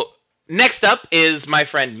 so next up is my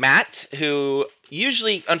friend Matt, who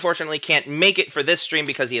usually, unfortunately, can't make it for this stream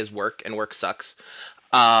because he has work and work sucks.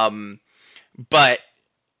 But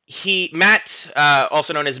Matt,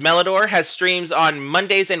 also known as Melodor, has streams on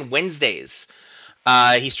Mondays and Wednesdays.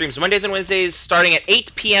 He streams Mondays and Wednesdays starting at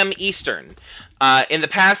 8 p.m. Eastern. In the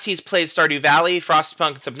past, he's played Stardew Valley,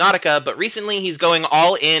 Frostpunk, and Subnautica, but recently he's going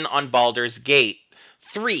all in on Baldur's Gate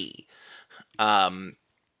 3.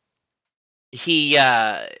 He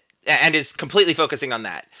and is completely focusing on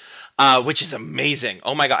that, which is amazing.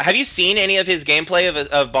 Oh my god. Have you seen any of his gameplay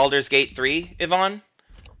of Baldur's Gate 3, Yvonne?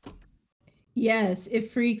 Yes,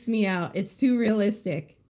 it freaks me out. It's too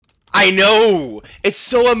realistic. I know! It's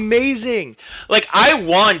so amazing! Like, I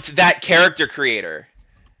want that character creator.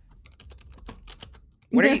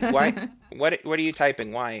 What are you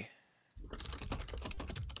typing? Why?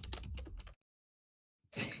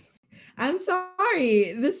 I'm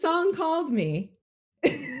sorry. The song called me.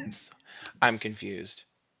 I'm confused.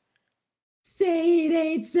 Say it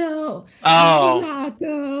ain't so. Oh.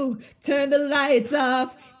 Morocco, turn the lights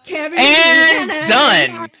off. Carry And me.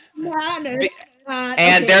 done.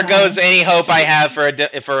 And Okay, there bye. goes any hope I have for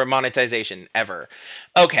a monetization ever.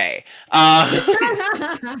 Okay.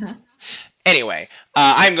 Anyway,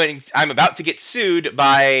 I'm about to get sued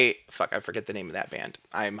by. Fuck, I forget the name of that band.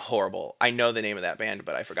 I'm horrible. I know the name of that band,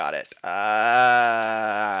 but I forgot it.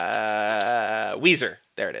 Weezer.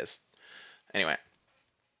 There it is. Anyway,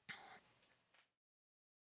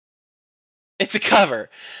 it's a cover.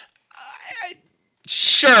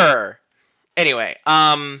 Sure. Anyway,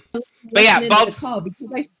 but yeah, Listening to the call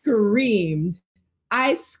because I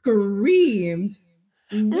screamed.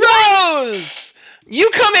 What? Rose!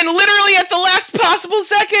 You come in literally at the last possible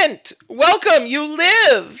second! Welcome, you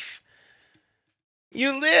live!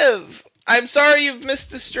 You live! I'm sorry you've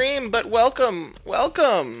missed the stream, but welcome,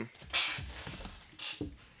 welcome.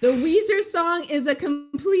 The Weezer song is a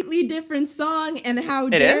completely different song, and how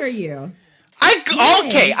It dare is? you?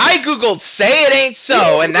 Okay, I googled "Say It Ain't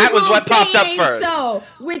So," and that was what popped up first. So,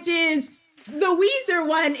 which is the Weezer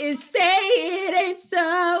one is "Say It Ain't So."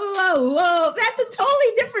 Whoa, that's a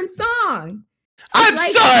totally different song. I'm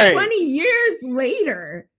sorry. 20 years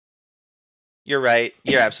later. You're right.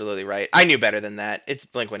 You're absolutely right. I knew better than that. It's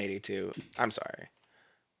Blink-182. I'm sorry.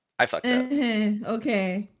 I fucked up.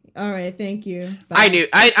 Okay. All right. Thank you. Bye.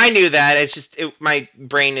 I knew that. It's just my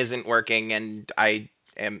brain isn't working, and I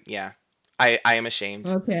am ashamed.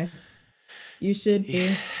 Okay. You should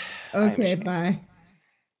be. Okay. Bye.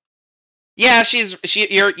 Yeah,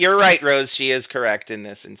 you're right, Rose. She is correct in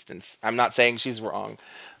this instance. I'm not saying she's wrong.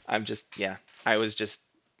 I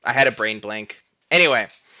had a brain blank. Anyway.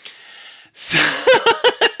 So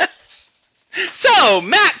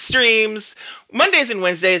Matt streams Mondays and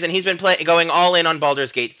Wednesdays, and he's been going all in on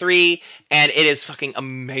Baldur's Gate 3, and it is fucking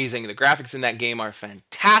amazing. The graphics in that game are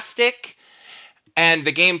fantastic, and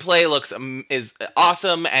the gameplay is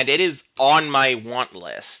awesome, and it is on my want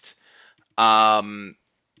list. I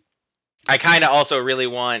kind of also really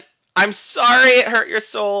want. I'm sorry it hurt your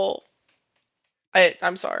soul.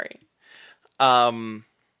 I'm sorry. I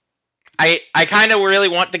kind of really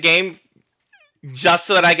want the game just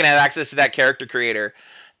so that I can have access to that character creator.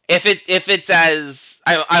 If it's as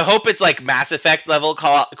I hope it's like Mass Effect level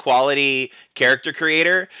quality character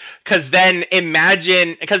creator, because then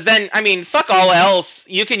I mean, fuck all else,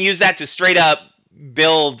 you can use that to straight up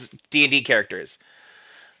build D&D characters.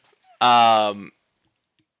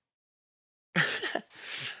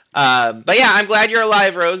 But yeah, I'm glad you're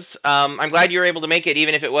alive, Rose. I'm glad you were able to make it,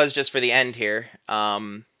 even if it was just for the end here.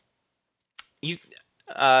 You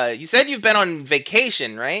said you've been on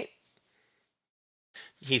vacation, right?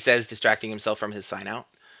 He says, distracting himself from his sign out.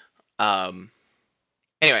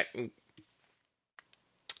 Anyway.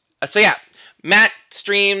 So yeah, Matt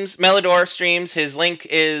streams, Melidor streams. His link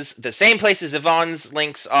is the same place as Yvonne's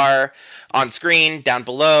links are on screen, down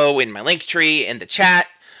below, in my link tree, in the chat.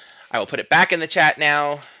 I will put it back in the chat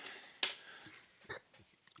now.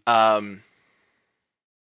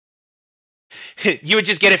 You would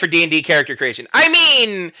just get it for D&D character creation. I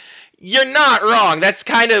mean, you're not wrong. That's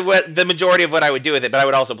kind of what the majority of what I would do with it, but I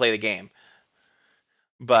would also play the game.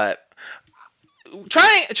 But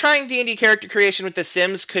trying D&D character creation with The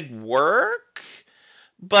Sims could work,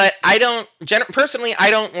 but personally, I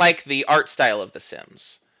don't like the art style of The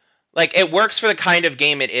Sims. Like, it works for the kind of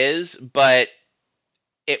game it is, but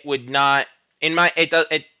it would not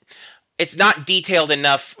it's not detailed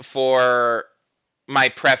enough for my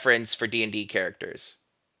preference for D&D characters.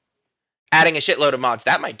 Adding a shitload of mods,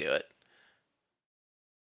 that might do it.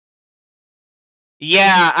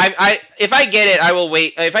 Yeah, if I get it, I will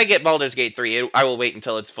wait. If I get Baldur's Gate 3, I will wait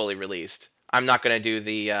until it's fully released. I'm not going to do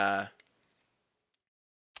the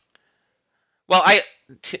Well,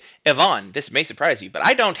 Yvonne, this may surprise you, but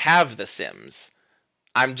I don't have The Sims.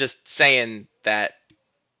 I'm just saying that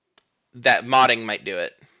modding might do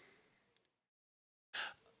it.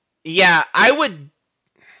 Yeah, I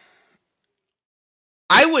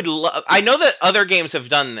know that other games have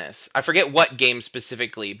done this. I forget what game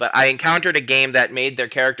specifically, but I encountered a game that made their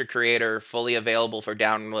character creator fully available for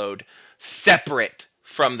download separate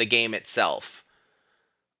from the game itself.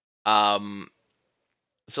 So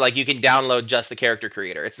like you can download just the character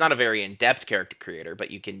creator. It's not a very in-depth character creator,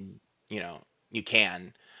 but you can, you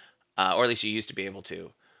can, or at least you used to be able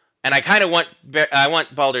to. And I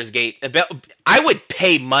want Baldur's Gate. I would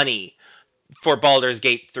pay money for Baldur's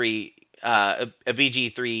Gate 3, a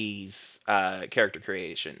BG3's character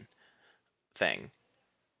creation thing.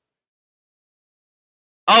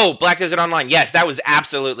 Oh, Black Desert Online. Yes, that was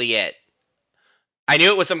absolutely it. I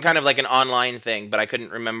knew it was some kind of like an online thing, but I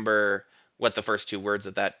couldn't remember what the first two words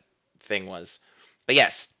of that thing was. But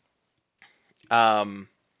yes.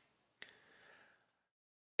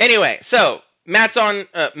 Anyway, so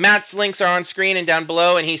Matt's links are on screen and down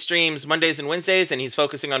below, and he streams Mondays and Wednesdays, and he's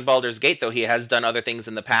focusing on Baldur's Gate, though he has done other things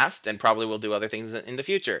in the past and probably will do other things in the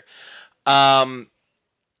future.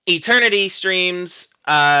 Eternity streams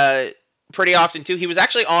pretty often too. He was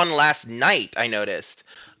actually on last night, I noticed.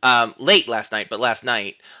 Late last night, but last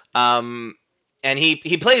night. And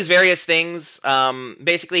he plays various things.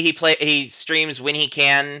 Basically, he streams when he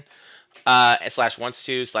can, / wants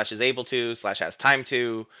to, / is able to, / has time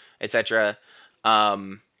to, etc.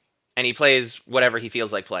 And he plays whatever he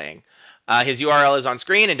feels like playing. His URL is on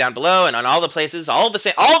screen and down below and on all the places. All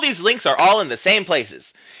these links are all in the same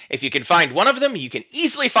places. If you can find one of them, you can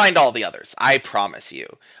easily find all the others. I promise you.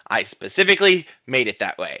 I specifically made it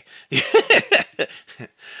that way.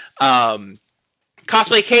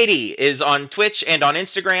 CosplayKatie is on Twitch and on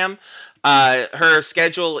Instagram. Her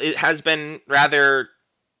schedule has been rather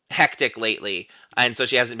hectic lately, and so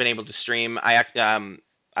she hasn't been able to stream.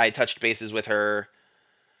 I touched bases with her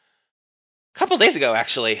a couple days ago,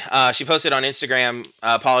 actually. She posted on Instagram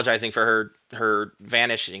apologizing for her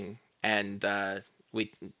vanishing, and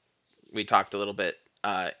we talked a little bit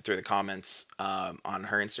through the comments on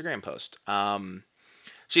her Instagram post.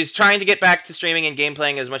 She's trying to get back to streaming and game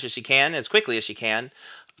playing as much as she can, as quickly as she can.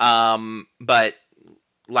 But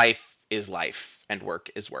life is life, and work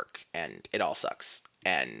is work, and it all sucks.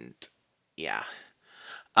 And yeah.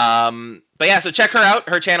 But yeah, so check her out.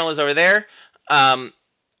 Her channel is over there. No,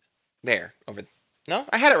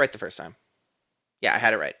 I had it right the first time. Yeah, I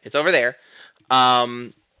had it right. It's over there.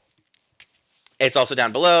 It's also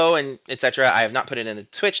down below, and etc. I have not put it in the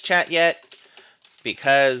Twitch chat yet,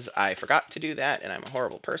 because I forgot to do that, and I'm a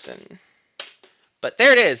horrible person. But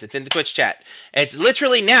there it is. It's in the Twitch chat. It's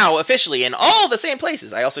literally now officially in all the same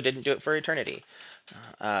places. I also didn't do it for Eternity.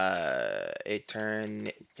 How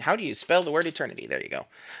do you spell the word eternity? There you go.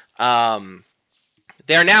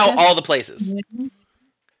 They're now all the places.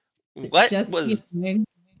 What was...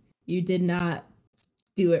 You did not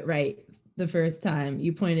do it right the first time.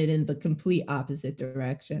 You pointed in the complete opposite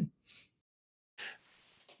direction.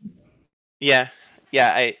 Yeah,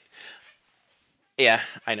 I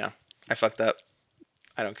know. I fucked up.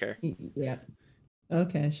 I don't care. Yeah.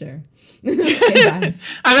 Okay, sure. Okay, bye.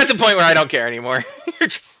 I'm at the point where I don't care anymore.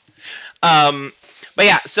 But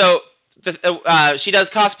yeah, so she does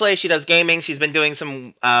cosplay, she does gaming. She's been doing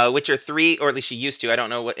some Witcher 3, or at least she used to. I don't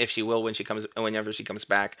know if she will whenever she comes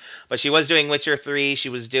back. But she was doing Witcher 3. She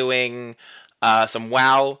was doing some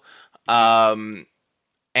WoW.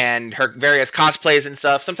 And her various cosplays and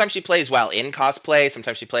stuff. Sometimes she plays while in cosplay.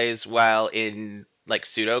 Sometimes she plays while in like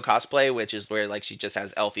pseudo cosplay, which is where like she just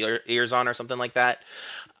has elf ears on or something like that.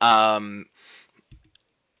 But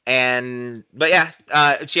yeah,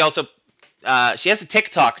 she also she has a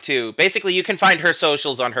TikTok too. Basically, you can find her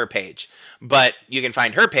socials on her page, but you can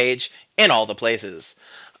find her page in all the places.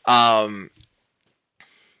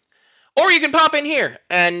 Or you can pop in here,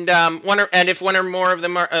 and if one or more of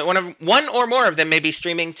them may be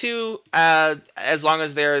streaming too. As long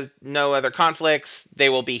as there's no other conflicts, they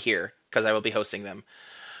will be here because I will be hosting them.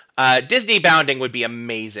 Disney bounding would be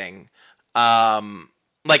amazing.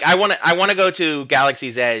 Like I want to go to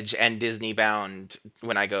Galaxy's Edge and Disney bound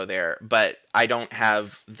when I go there, but I don't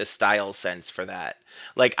have the style sense for that.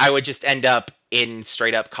 Like I would just end up in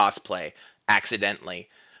straight up cosplay accidentally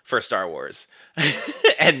for Star Wars.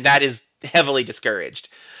 And that is heavily discouraged.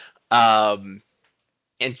 In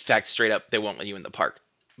fact, straight up, they won't let you in the park.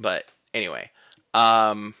 But anyway.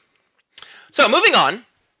 So moving on.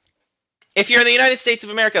 If you're in the United States of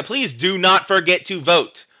America, please do not forget to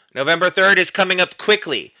vote. November 3rd is coming up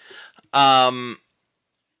quickly. This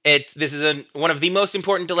is one of the most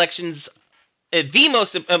important elections,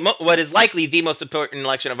 what is likely the most important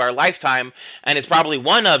election of our lifetime, and it's probably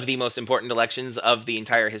one of the most important elections of the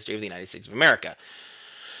entire history of the United States of America.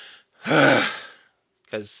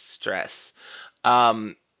 Because stress.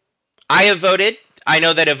 I have voted. I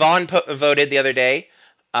know that Yvonne voted the other day.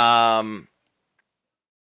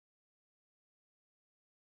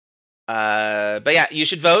 But yeah, you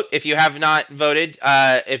should vote if you have not voted.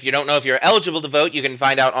 If you don't know if you're eligible to vote, you can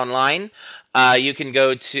find out online. You can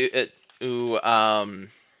go to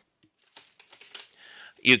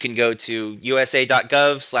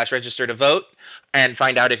usa.gov/register to vote and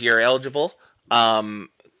find out if you're eligible.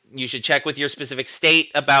 You should check with your specific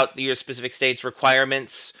state about your specific state's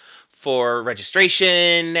requirements for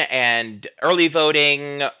registration and early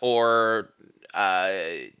voting, or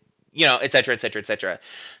etc., etc., etc.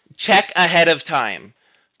 Check ahead of time.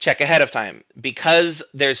 Because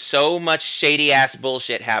there's so much shady ass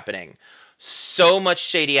bullshit happening. So much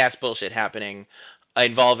shady ass bullshit happening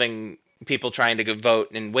involving people trying to go vote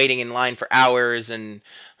and waiting in line for hours and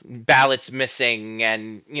ballots missing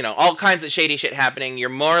and all kinds of shady shit happening. You're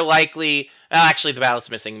more likely, well, actually the ballots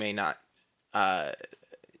missing may not, uh,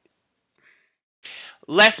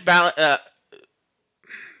 less ballot,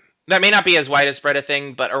 that may not be as widespread a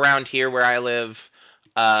thing, but around here where I live,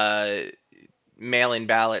 uh, mail-in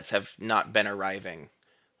ballots have not been arriving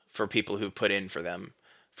for people who put in for them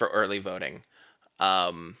for early voting.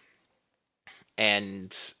 Um,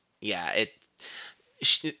 and yeah,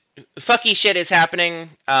 sh- fucky shit is happening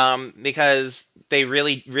because they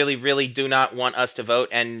really, really, really do not want us to vote,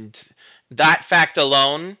 and that fact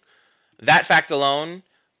alone, that fact alone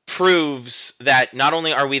proves that not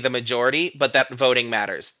only are we the majority, but that voting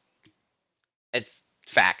matters. It's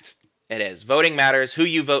fact. It is. Voting matters. Who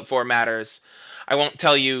you vote for matters. I won't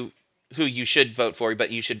tell you who you should vote for,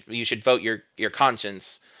 but you should vote your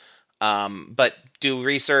conscience. But do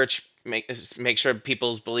research. Make sure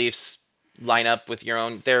people's beliefs line up with your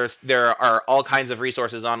own. There are all kinds of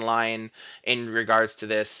resources online in regards to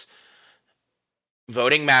this.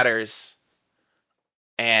 Voting matters,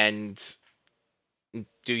 and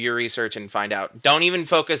do your research and find out. Don't even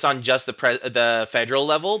focus on just the federal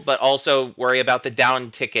level, but also worry about the down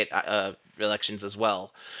ticket elections as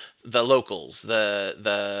well, the locals,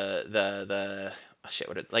 the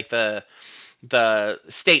shit, like the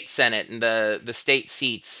state senate and the state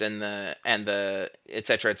seats and the et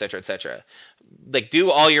cetera, et cetera, et cetera. Like,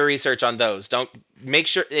 do all your research on those. Don't make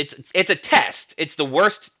sure it's a test. It's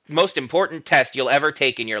the most important test you'll ever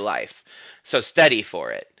take in your life. So study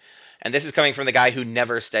for it. And this is coming from the guy who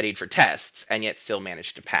never studied for tests and yet still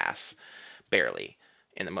managed to pass, barely,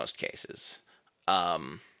 in the most cases.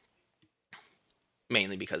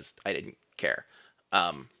 Mainly because I didn't care.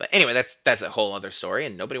 But anyway, that's a whole other story,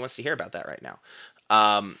 and nobody wants to hear about that right now.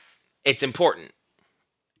 It's important.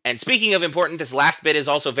 And speaking of important, this last bit is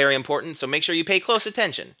also very important, so make sure you pay close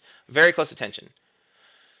attention. Very close attention.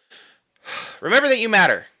 Remember that you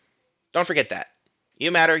matter. Don't forget that. You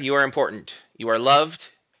matter, you are important. You are loved,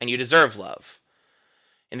 and you deserve love.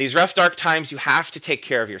 In these rough, dark times, you have to take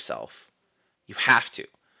care of yourself. You have to.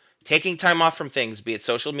 Taking time off from things, be it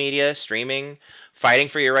social media, streaming, fighting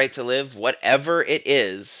for your right to live, whatever it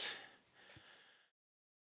is.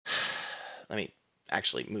 Let me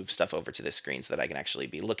actually move stuff over to this screen so that I can actually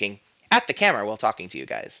be looking at the camera while talking to you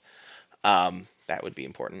guys. That would be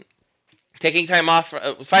important. Taking time off,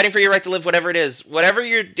 fighting for your right to live, whatever it is, whatever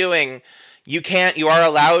you're doing, you are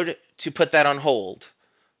allowed to put that on hold,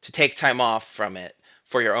 to take time off from it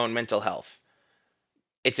for your own mental health.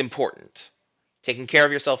 It's important. Taking care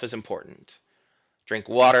of yourself is important. Drink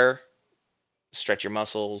water, stretch your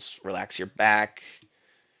muscles, relax your back,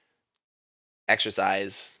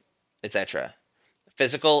 exercise, etc.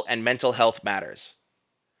 Physical and mental health matters,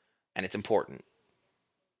 and it's important.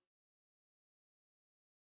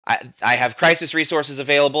 I have crisis resources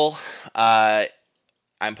available.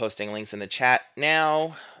 I'm posting links in the chat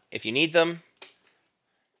now if you need them.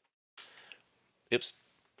 Oops.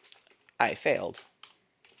 I failed.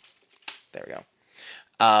 There we go.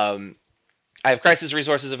 I have crisis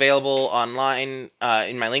resources available online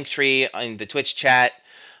in my link tree in the Twitch chat.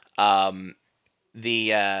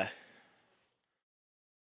 They're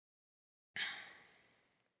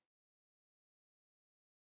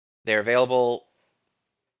available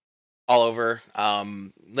all over.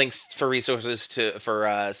 Links for resources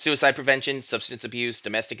for suicide prevention, substance abuse,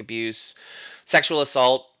 domestic abuse, sexual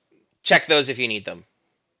assault. Check those if you need them.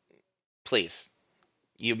 Please.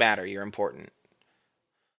 You matter. You're important.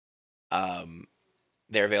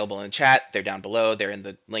 They're available in the chat. They're down below. They're in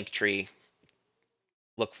the link tree.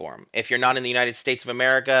 Look for them. If you're not in the United States of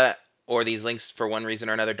America, or these links for one reason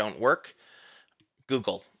or another don't work,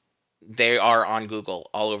 Google. They are on Google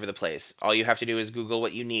all over the place. All you have to do is Google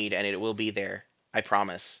what you need, and it will be there. I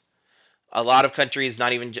promise. A lot of countries,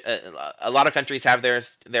 not even a lot of countries have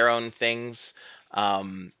their own things.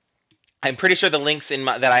 I'm pretty sure the links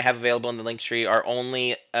that I have available in the link tree are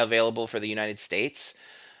only available for the United States.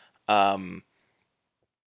 But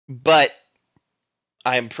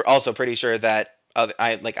I'm also pretty sure that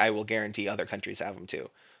I will guarantee other countries have them too.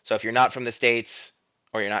 So if you're not from the States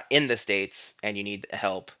or you're not in the States and you need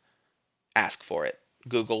help, ask for it.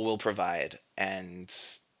 Google will provide and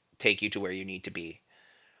take you to where you need to be.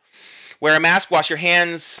 Wear a mask, wash your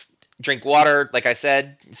hands, drink water. Like I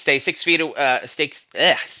said, stay 6 feet.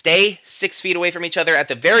 Stay 6 feet away from each other at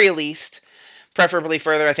the very least. Preferably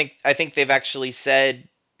further. I think they've actually said,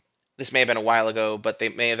 this may have been a while ago, but they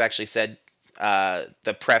may have actually said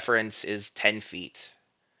the preference is 10 feet.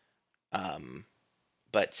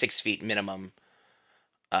 But 6 feet minimum.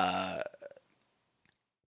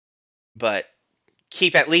 but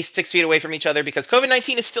keep at least 6 feet away from each other because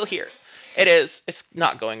COVID-19 is still here. It is. It's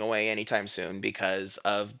not going away anytime soon because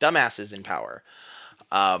of dumbasses in power.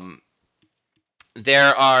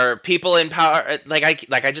 There are people in power, like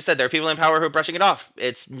I just said, there are people in power who are brushing it off.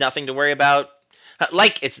 It's nothing to worry about.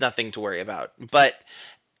 Like it's nothing to worry about. But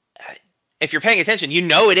if you're paying attention, you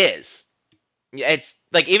know it is. It's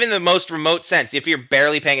like even the most remote sense. If you're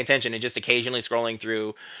barely paying attention and just occasionally scrolling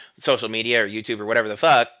through social media or YouTube or whatever the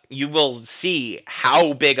fuck, you will see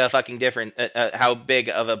how big a fucking different, how big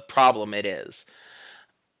of a problem it is.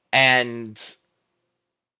 And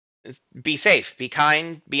be safe, be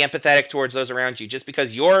kind, be empathetic towards those around you. Just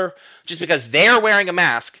because they're wearing a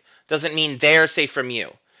mask doesn't mean they're safe from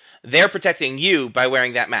you. They're protecting you by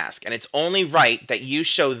wearing that mask, and it's only right that you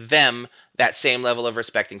show them that same level of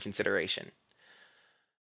respect and consideration.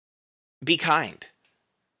 Be kind.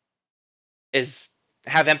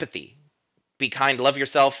 Have empathy. Be kind, love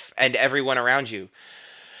yourself and everyone around you.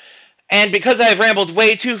 And because I've rambled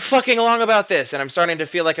way too fucking long about this, and I'm starting to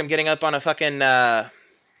feel like I'm getting up on a fucking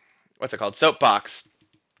what's it called? Soapbox.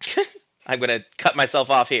 I'm gonna cut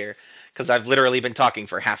myself off here because I've literally been talking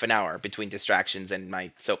for half an hour between distractions and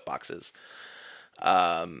my soapboxes.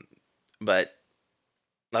 But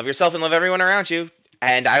love yourself and love everyone around you,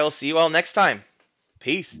 and I will see you all next time.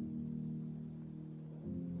 Peace.